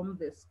just roam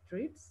the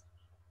streets,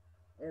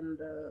 and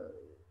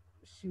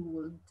she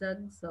would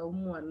tag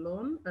Saumu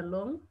along,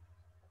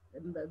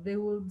 and they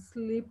would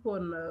sleep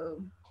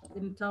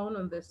in town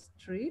on the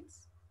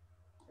streets,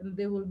 and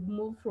they would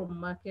move from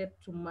market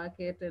to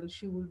market, and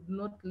she would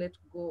not let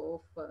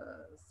go of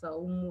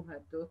Saumu,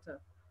 her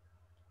daughter.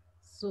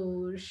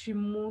 So she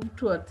moved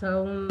to a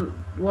town,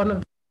 one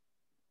of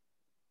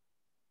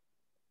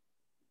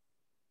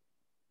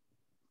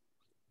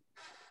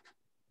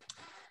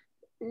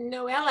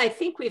Noel, I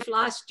think we've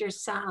lost your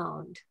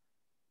sound.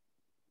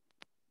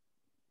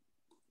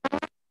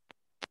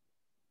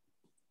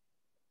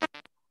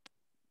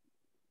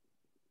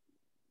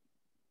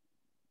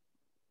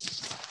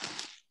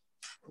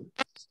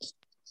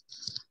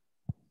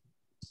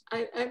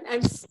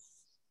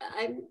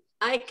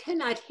 I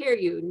cannot hear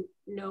you,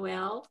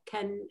 Noel.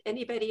 Can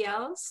anybody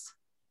else?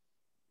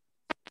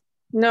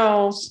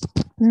 No.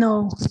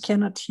 No, I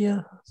cannot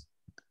hear.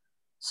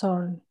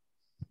 Sorry.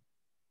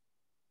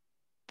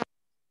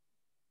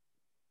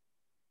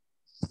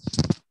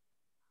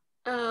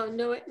 Oh,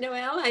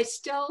 Noel,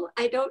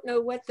 I don't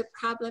know what the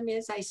problem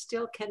is. I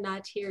still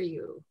cannot hear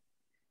you.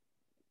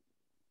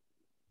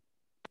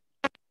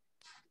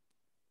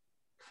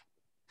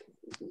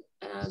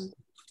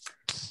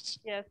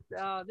 Yes,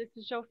 this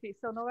is Jofi.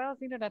 So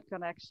Noel's internet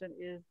connection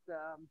is,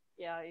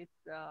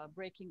 it's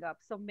breaking up.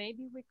 So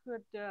maybe we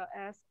could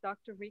ask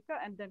Dr. Rica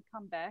and then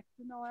come back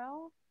to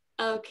Noel.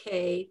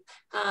 Okay,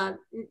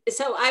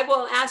 so I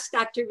will ask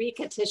Dr.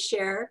 Rica to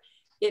share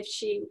if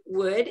she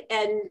would,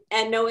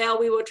 and Noel,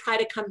 we will try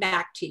to come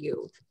back to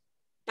you.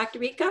 Dr.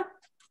 Rica?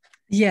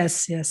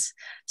 Yes.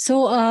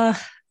 So,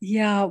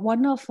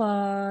 one of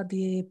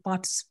the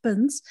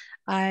participants,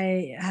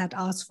 I had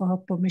asked for her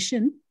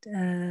permission.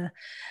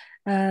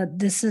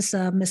 This is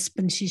Miss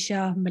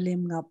Panshisha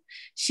Malimngap.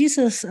 She's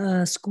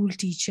a school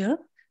teacher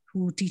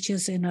who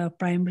teaches in a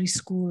primary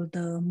school,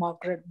 the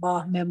Margaret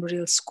Barr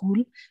Memorial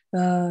School,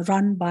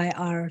 run by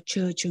our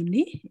church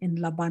only in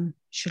Laban,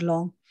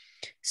 Shillong.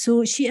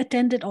 So she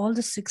attended all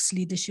the 6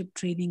 leadership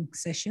training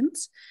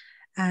sessions,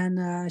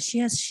 and she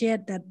has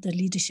shared that the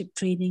leadership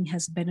training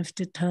has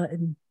benefited her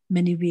in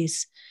many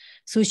ways.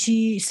 So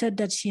she said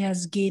that she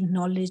has gained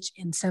knowledge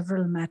in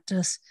several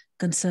matters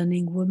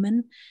concerning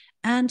women,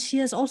 and she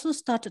has also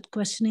started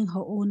questioning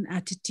her own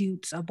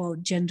attitudes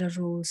about gender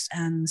roles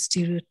and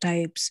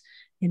stereotypes.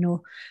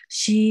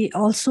 She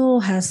also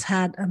has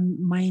had a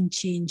mind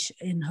change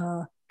in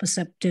her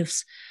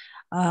perceptives,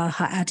 her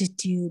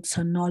attitudes,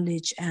 her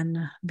knowledge, and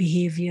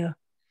behavior.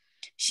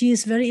 She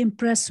is very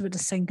impressed with the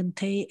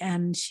Sankantay,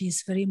 and she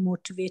is very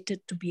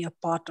motivated to be a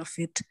part of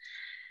it.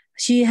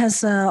 She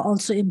has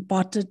also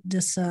imparted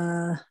this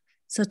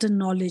certain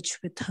knowledge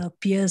with her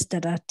peers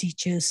that are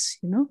teachers,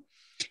 you know.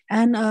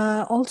 And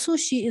also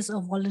she is a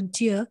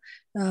volunteer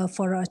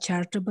for a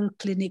charitable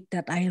clinic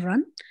that I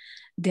run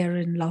there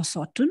in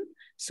Laosotun.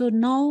 So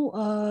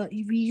now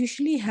we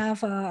usually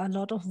have a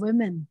lot of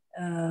women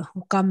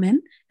who come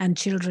in and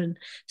children.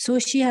 So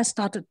she has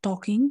started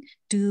talking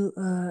to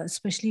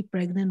especially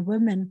pregnant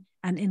women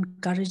and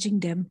encouraging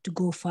them to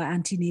go for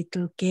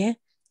antenatal care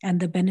and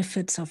the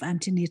benefits of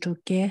antenatal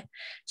care.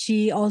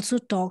 She also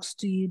talks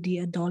to the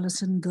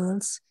adolescent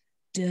girls,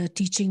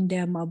 teaching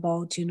them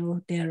about, you know,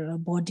 their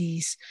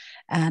bodies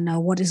and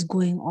what is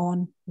going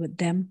on with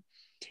them.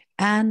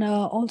 And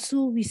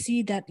also we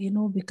see that, you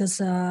know,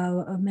 because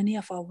many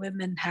of our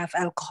women have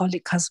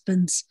alcoholic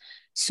husbands.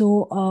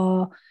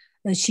 So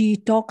she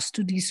talks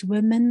to these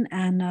women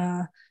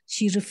and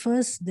she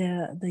refers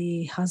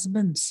the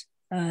husbands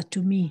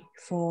to me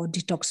for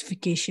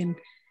detoxification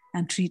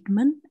and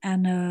treatment,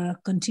 and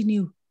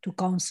continue to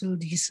counsel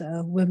these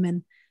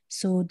women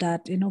so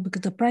that, you know,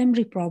 because the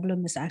primary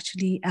problem is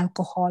actually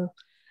alcohol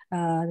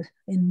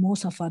in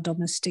most of our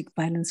domestic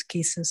violence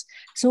cases.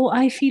 So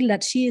I feel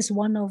that she is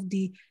one of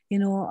the, you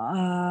know,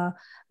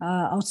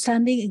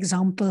 outstanding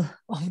example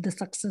of the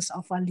success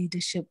of our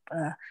leadership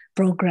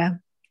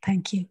program.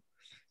 Thank you.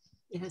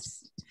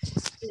 Yes,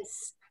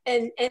 yes,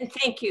 and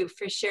thank you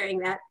for sharing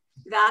that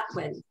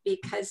one,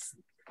 because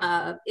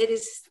it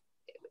is,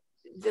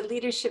 the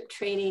leadership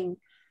training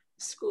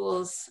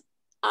schools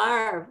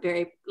are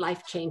very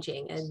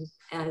life-changing, and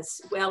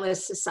as well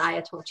as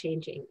societal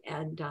changing,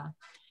 and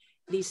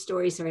these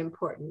stories are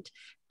important.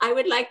 I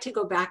would like to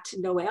go back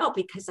to Noel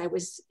because I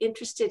was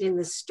interested in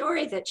the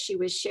story that she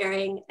was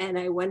sharing, and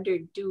I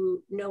wondered,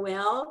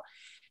 Noel,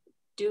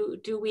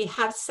 do we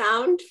have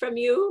sound from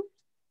you?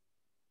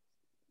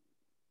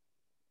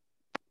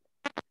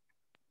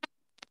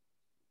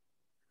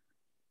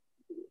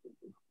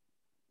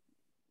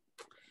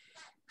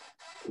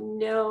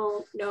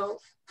 No.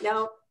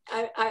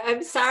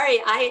 I'm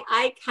sorry,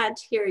 I can't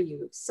hear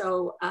you.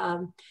 So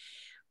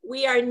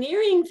we are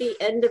nearing the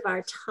end of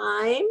our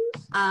time.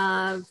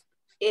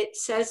 It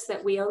says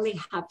that we only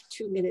have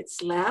 2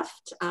 minutes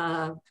left,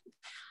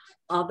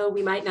 although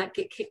we might not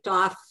get kicked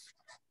off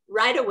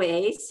right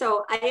away.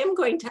 So I am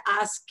going to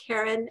ask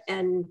Karen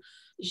and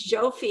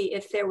Jofi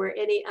if there were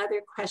any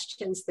other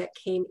questions that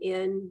came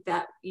in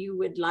that you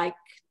would like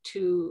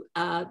to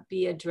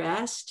be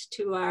addressed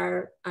to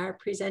our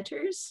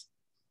presenters.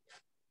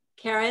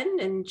 Karen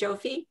and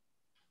Jofi?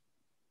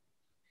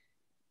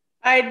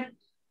 There's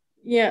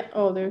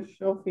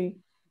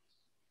Jofi.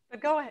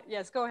 Go ahead.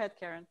 Yes, go ahead,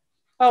 Karen.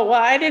 Oh,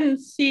 well, I didn't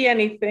see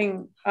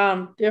anything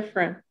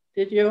different.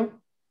 Did you?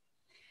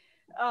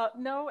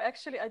 No,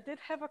 actually, I did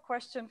have a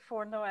question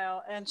for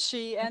Noel, and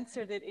she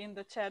answered it in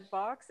the chat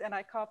box, and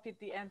I copied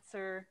the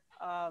answer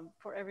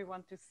for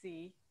everyone to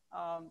see,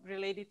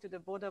 related to the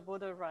Boda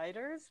Boda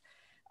riders.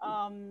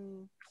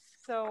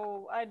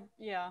 So I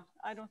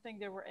don't think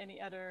there were any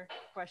other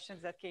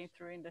questions that came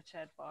through in the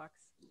chat box.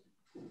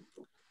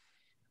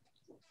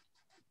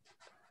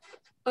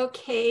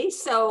 Okay,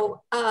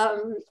 so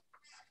again,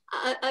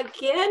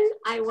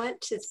 I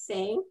want to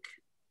thank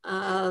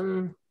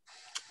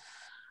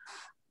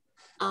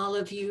all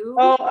of you.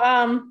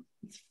 Oh,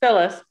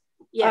 Phyllis.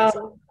 Yes.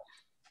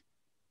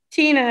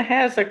 Tina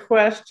has a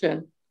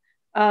question.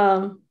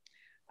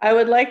 I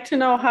would like to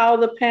know how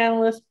the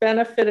panelists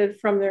benefited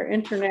from their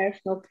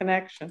international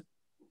connection.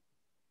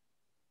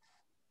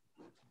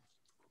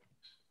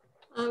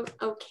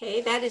 Okay,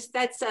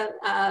 that's a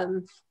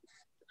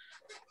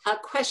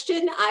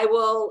question I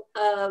will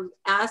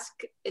ask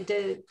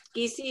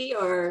Gizi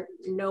or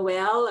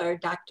Noel or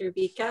Dr.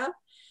 Vika.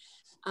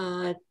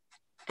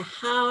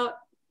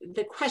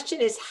 The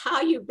question is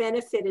how you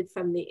benefited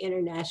from the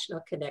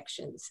international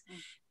connections.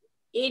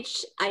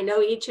 I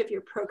know each of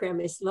your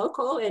program is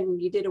local,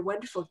 and you did a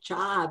wonderful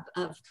job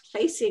of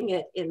placing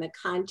it in the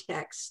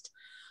context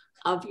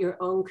of your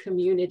own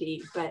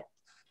community, but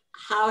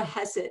how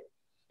has the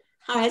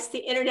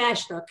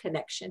international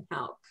connection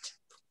helped?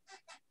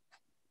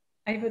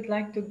 I would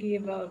like to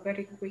give a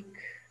very quick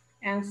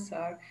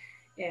answer,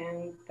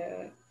 and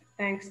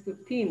thanks to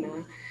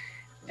Tina.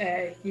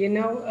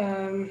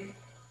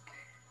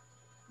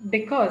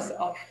 Because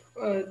of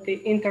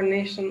the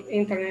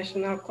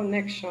international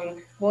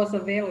connection was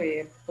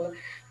available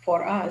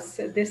for us,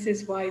 this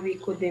is why we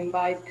could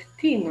invite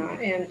Tina,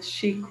 and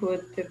she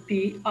could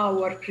be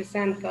our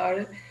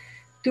presenter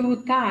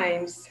 2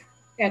 times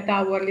at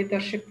our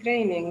leadership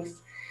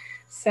trainings.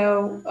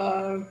 So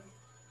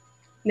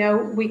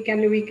now we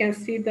can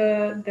see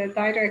the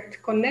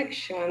direct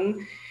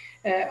connection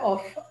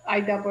of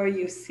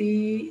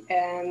IWC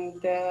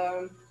and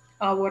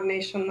our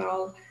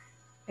national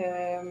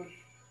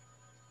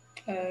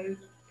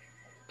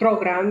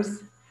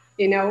programs.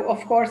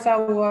 Of course,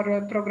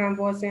 our program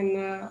was in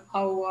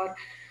our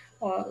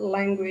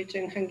language,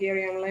 in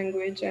Hungarian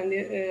language, and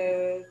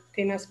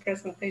Tina's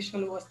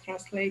presentation was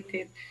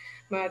translated,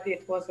 but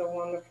it was a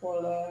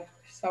wonderful,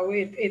 so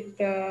it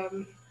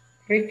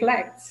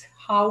reflects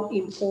how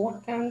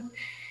important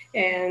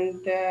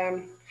and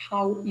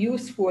how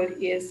useful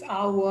is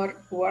our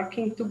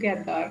working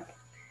together.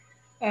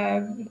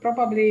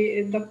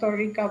 Probably Dr.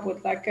 Rica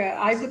would like,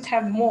 I would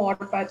have more,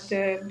 but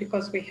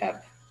because we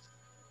have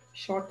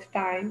short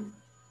time.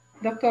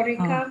 Dr.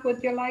 Rica,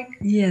 would you like?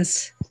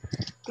 Yes.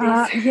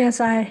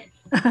 Yes, I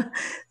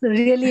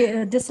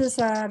really, this is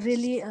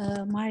really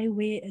my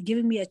way,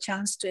 giving me a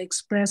chance to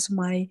express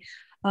my,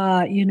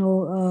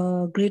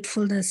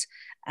 gratefulness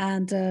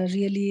and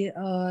really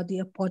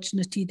the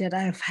opportunity that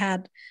I've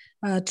had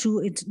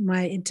through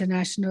my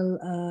international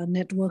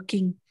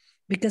networking,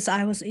 because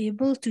I was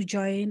able to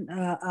join,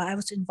 I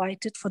was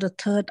invited for the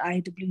third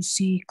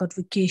IWC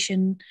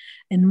convocation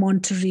in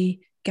Monterey,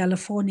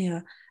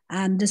 California.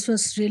 And this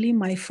was really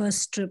my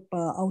first trip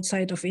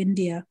outside of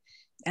India.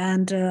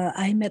 And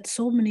I met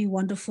so many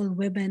wonderful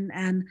women,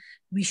 and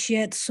we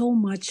shared so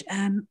much.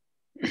 And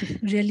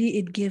really,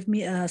 it gave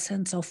me a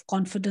sense of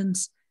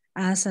confidence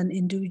as an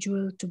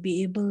individual to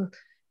be able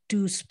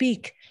to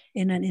speak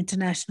in an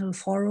international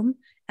forum.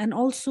 And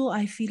also,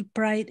 I feel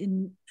pride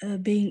in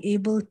being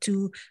able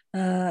to,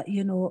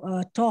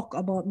 talk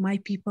about my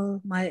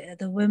people,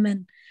 the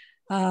women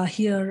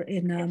here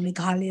in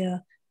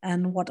Meghalaya,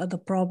 and what are the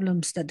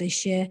problems that they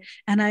share.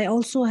 And I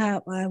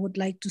would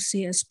like to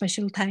say a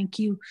special thank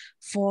you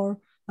for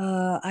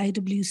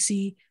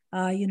IWC,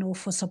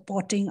 for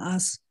supporting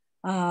us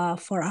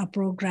for our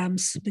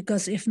programs,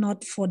 because if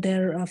not for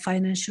their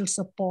financial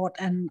support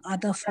and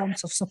other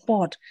forms of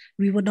support,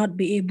 we would not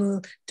be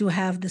able to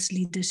have this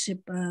leadership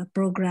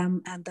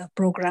program and the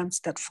programs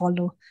that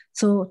follow.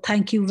 So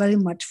thank you very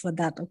much for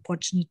that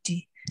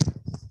opportunity.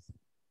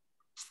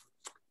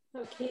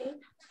 Okay,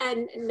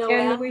 and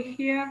Noel?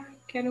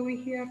 Can we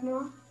hear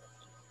now?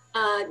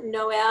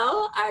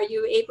 Noel, are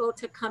you able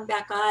to come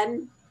back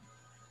on?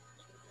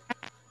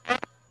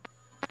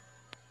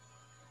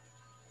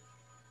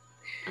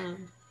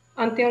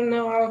 Until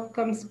Noel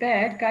comes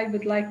back, I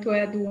would like to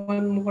add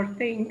one more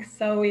thing.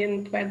 So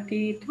in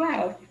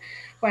 2012,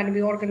 when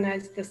we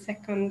organized the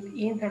second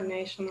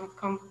international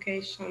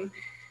convocation,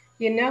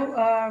 maybe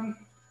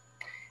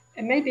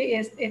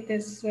it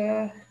is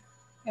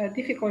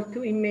difficult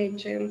to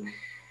imagine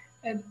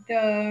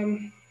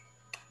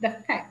the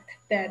fact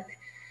that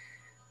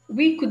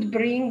we could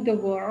bring the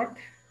word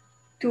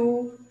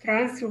to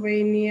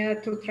Transylvania,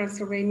 to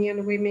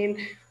Transylvanian women.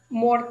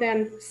 More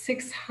than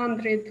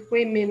 600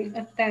 women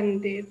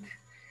attended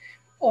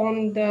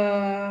on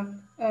the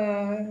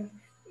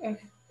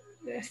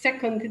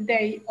second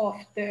day of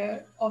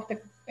the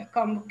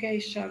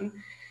convocation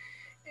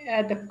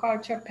at the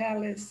Culture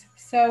Palace.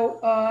 So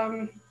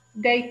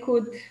they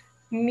could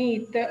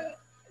meet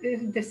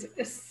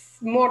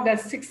more than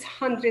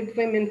 600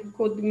 women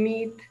could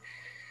meet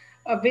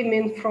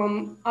women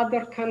from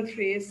other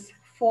countries,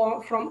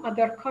 from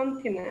other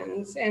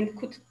continents, and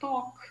could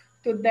talk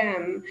to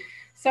them.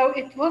 So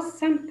it was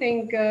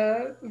something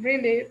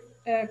really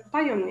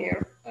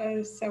pioneer,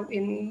 so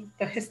in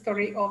the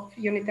history of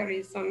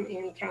Unitarism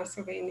in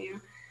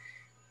Transylvania.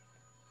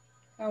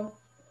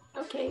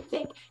 Okay,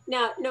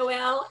 now,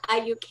 Noel,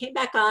 you came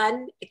back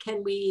on.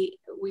 We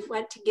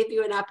want to give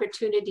you an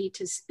opportunity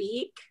to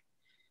speak.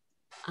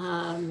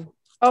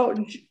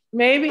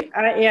 Maybe,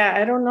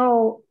 I don't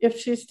know if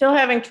she's still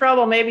having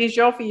trouble. Maybe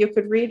Jofi, you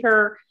could read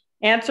her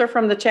answer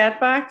from the chat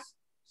box.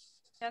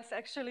 Yes,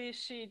 actually,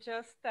 she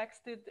just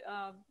texted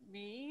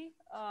me,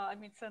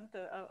 sent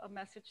a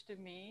message to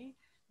me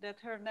that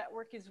her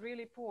network is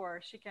really poor.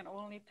 She can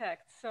only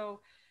text. So,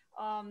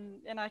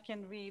 and I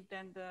can read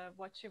then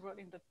what she wrote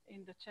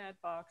in the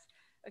chat box.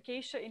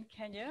 Acacia in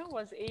Kenya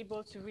was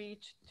able to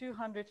reach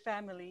 200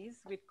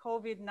 families with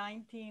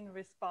COVID-19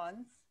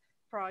 response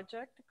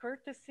project,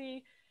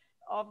 courtesy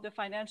of the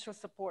financial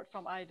support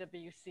from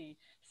IWC.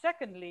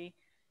 Secondly,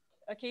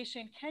 Acacia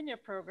in Kenya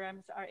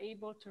programs are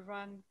able to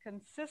run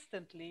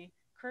consistently,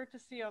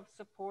 courtesy of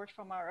support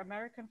from our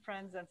American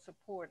friends and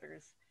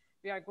supporters.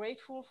 We are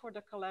grateful for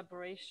the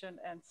collaboration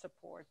and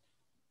support.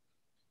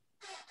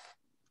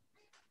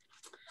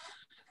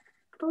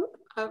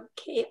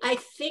 Okay, I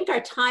think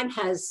our time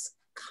has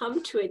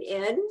come to an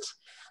end.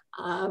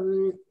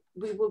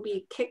 We will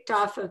be kicked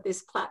off of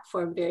this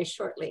platform very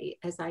shortly,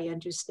 as I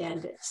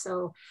understand it.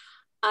 So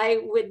I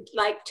would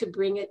like to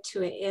bring it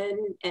to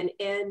an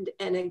end.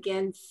 And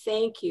again,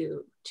 thank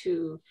you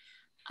to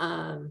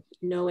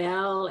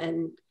Noel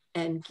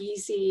and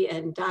Gizi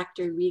and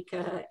Dr.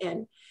 Rica.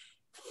 And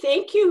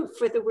thank you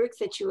for the work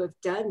that you have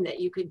done that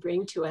you could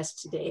bring to us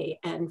today,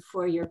 and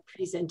for your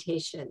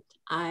presentation.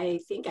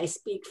 I think I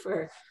speak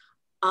for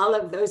all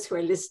of those who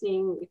are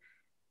listening.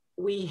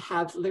 We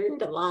have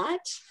learned a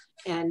lot,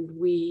 and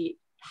we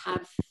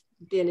have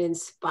been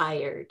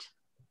inspired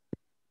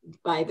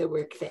by the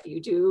work that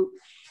you do.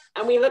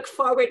 And we look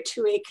forward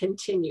to a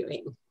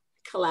continuing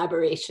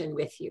collaboration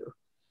with you.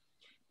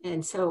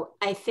 And so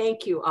I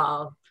thank you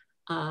all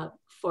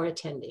for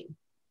attending.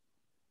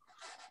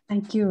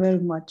 Thank you very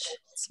much.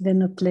 It's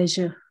been a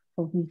pleasure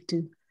for me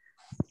too.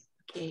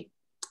 Okay.